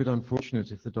a little bit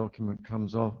unfortunate if the document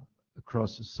comes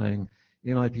across as saying,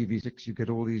 in IPv6 you get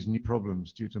all these new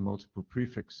problems due to multiple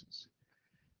prefixes.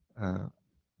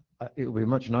 It would be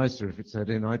much nicer if it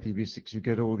said in IPv6 you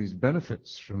get all these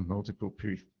benefits from multiple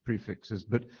prefixes,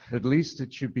 but at least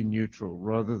it should be neutral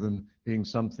rather than being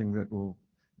something that will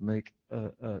make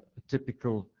a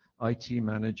typical IT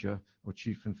manager or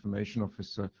chief information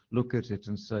officer look at it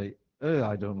and say,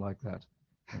 I don't like that.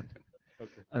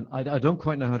 Okay. And I don't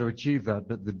quite know how to achieve that,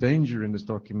 but the danger in this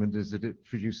document is that it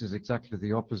produces exactly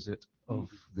the opposite of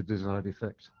the desired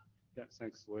effect. Yeah,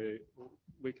 thanks. We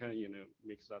can,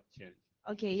 make that change.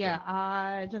 Okay,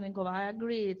 yeah, John, I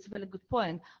agree. It's a very good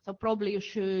point. So probably you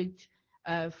should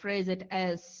phrase it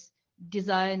as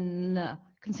design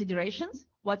considerations,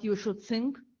 what you should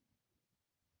think,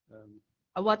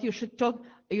 what you should talk.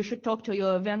 You should talk to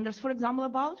your vendors, for example,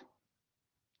 about,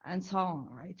 and so on,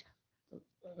 right?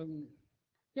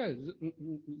 Yeah,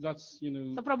 that's,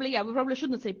 So probably, yeah, we probably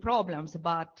shouldn't say problems,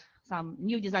 but some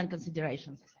new design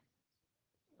considerations.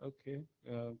 Okay,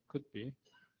 could be.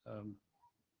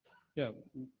 Yeah.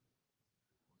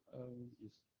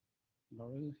 Is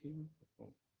Lauren here?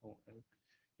 Eric.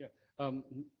 Yeah.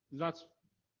 That's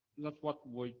what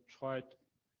we tried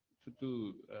to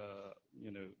do,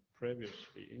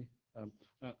 previously.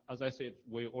 As I said,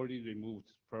 we already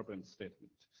removed problem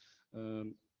statement,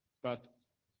 but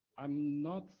I'm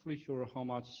not fully sure how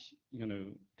much,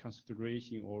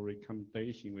 consideration or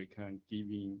recommendation we can give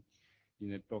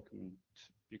in a document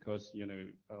because,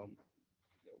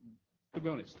 to be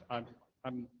honest,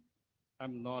 I'm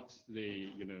not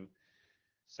the,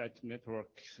 site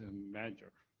network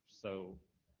manager. So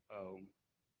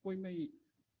we may,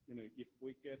 if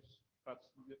we get, but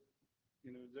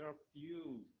there are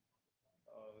few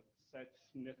site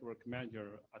network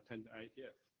manager attend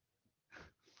IETF.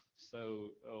 So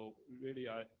really,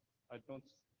 I don't,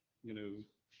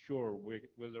 sure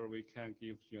whether we can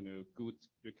give, good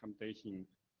recommendation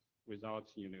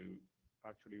without,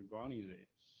 actually running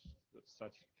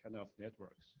such kind of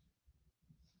networks.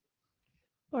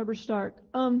 Barbara Stark.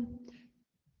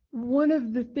 One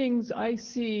of the things I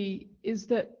see is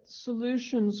that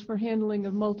solutions for handling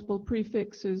of multiple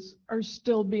prefixes are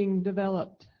still being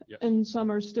developed, yes, and some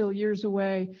are still years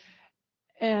away,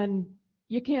 and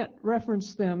you can't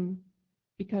reference them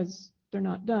because they're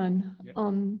not done.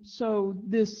 Yeah. So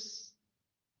this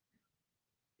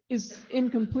is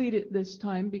incomplete at this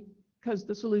time because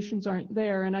the solutions aren't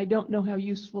there, and I don't know how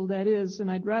useful that is, and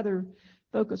I'd rather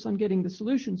focus on getting the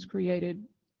solutions created.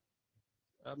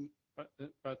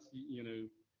 But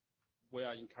we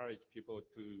are encourage people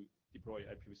to deploy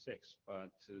IPv6,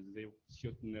 but they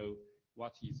should know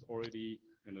what is already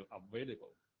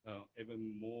available.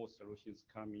 Even more solutions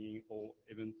coming, or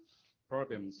even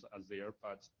problems are there,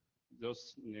 but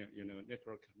those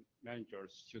network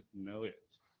managers should know it.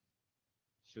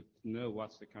 Should know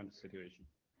what's the kind of situation.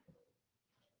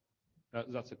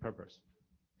 That's the purpose.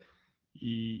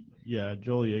 Yeah,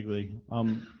 Joel Yeagley.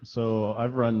 So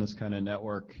I've run this kind of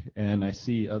network, and I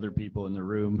see other people in the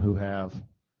room who have.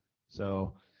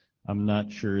 So I'm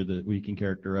not sure that we can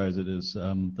characterize it as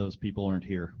those people aren't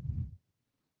here.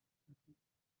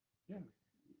 Yeah.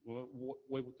 Well,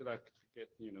 we would like to get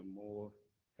more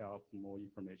help, more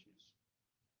information.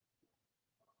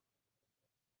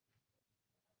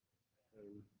 So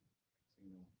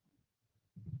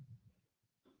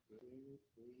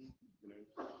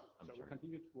we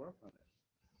continue to work on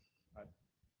it.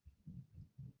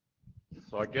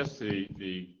 So I guess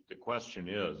the question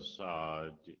is,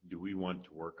 do we want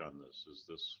to work on this?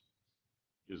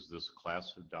 Is this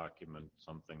class of document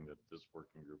something that this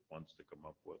working group wants to come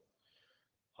up with?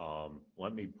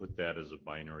 Let me put that as a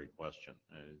binary question,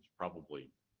 and it's probably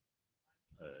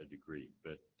a degree,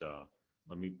 but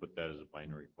let me put that as a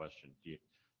binary question.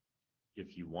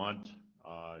 If you want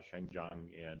Sheng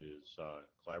Zhang and his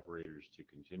collaborators to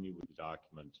continue with the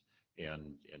document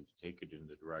and take it in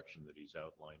the direction that he's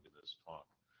outlined in this talk.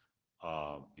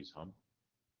 Please hum.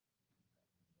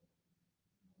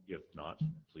 If not,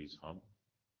 please hum.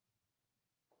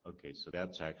 Okay, so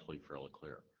that's actually fairly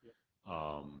clear.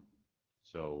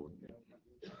 So,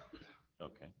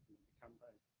 okay.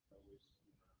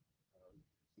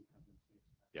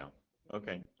 Yeah,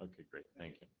 okay, great,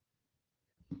 thank you.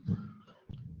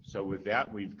 So with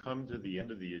that, we've come to the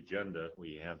end of the agenda.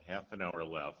 We have half an hour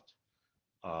left.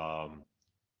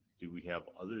 Do we have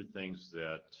other things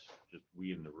that just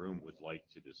we in the room would like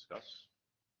to discuss?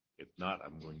 If not,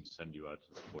 I'm going to send you out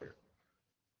to the foyer.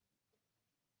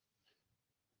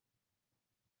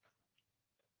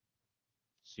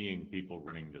 Seeing people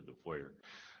running to the foyer.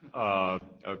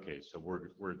 Okay, so we're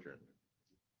adjourned.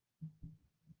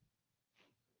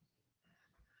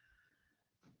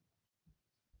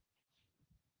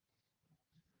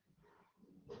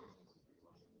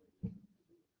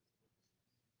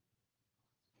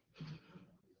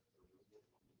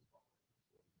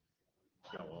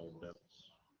 Yeah, well,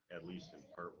 that's at least in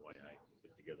part why I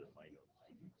put together my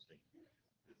notes.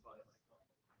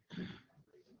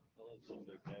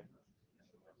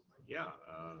 Yeah,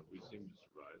 we seem to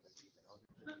survive.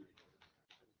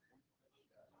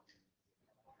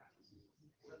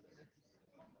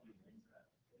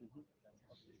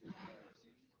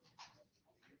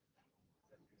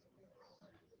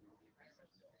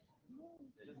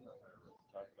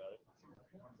 Talk about it.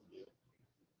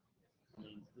 I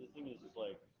mean, the thing is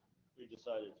like, we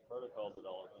decided it's protocol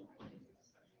development. Just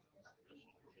take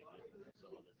it in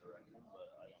some other direction,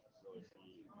 but I don't really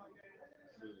see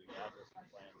moving apples and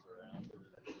plants around.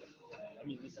 I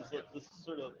mean, this is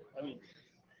sort of, I mean,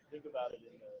 think about it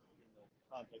in the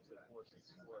context of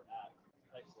forces or at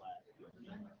XLAT. I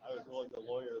mean, I was willing to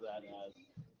lawyer that as,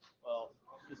 well,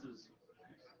 this is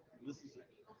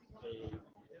a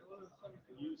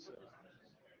use of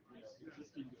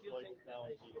existing deployed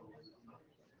technology in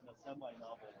a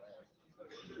semi-novel way.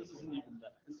 This isn't even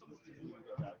that. This isn't even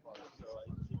go that far. So I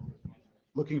think.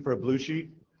 Looking for a blue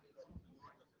sheet?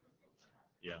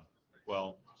 Yeah.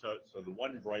 Well, so the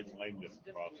one bright line that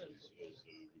crosses is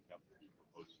we have to be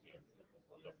proposing it.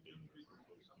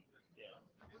 Yeah.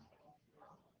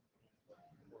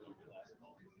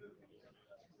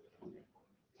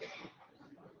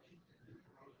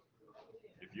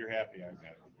 If you're happy, I'm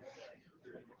happy.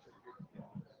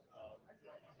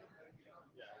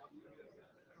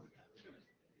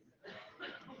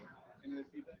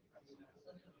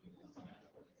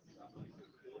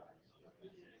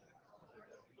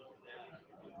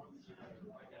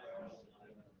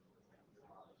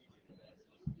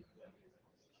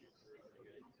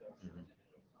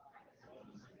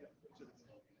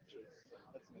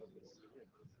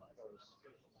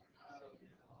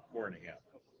 Four and a half.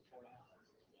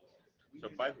 So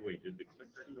by the way, did the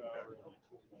clicker do that?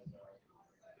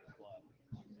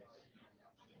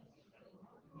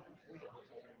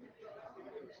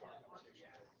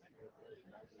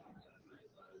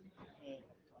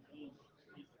 You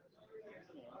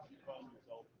find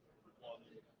yourself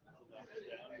logging up and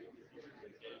down with the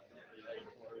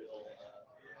editorial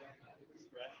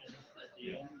discretion at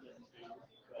the end.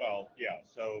 Well, yeah,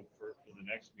 so for the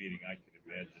next meeting, I can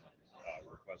imagine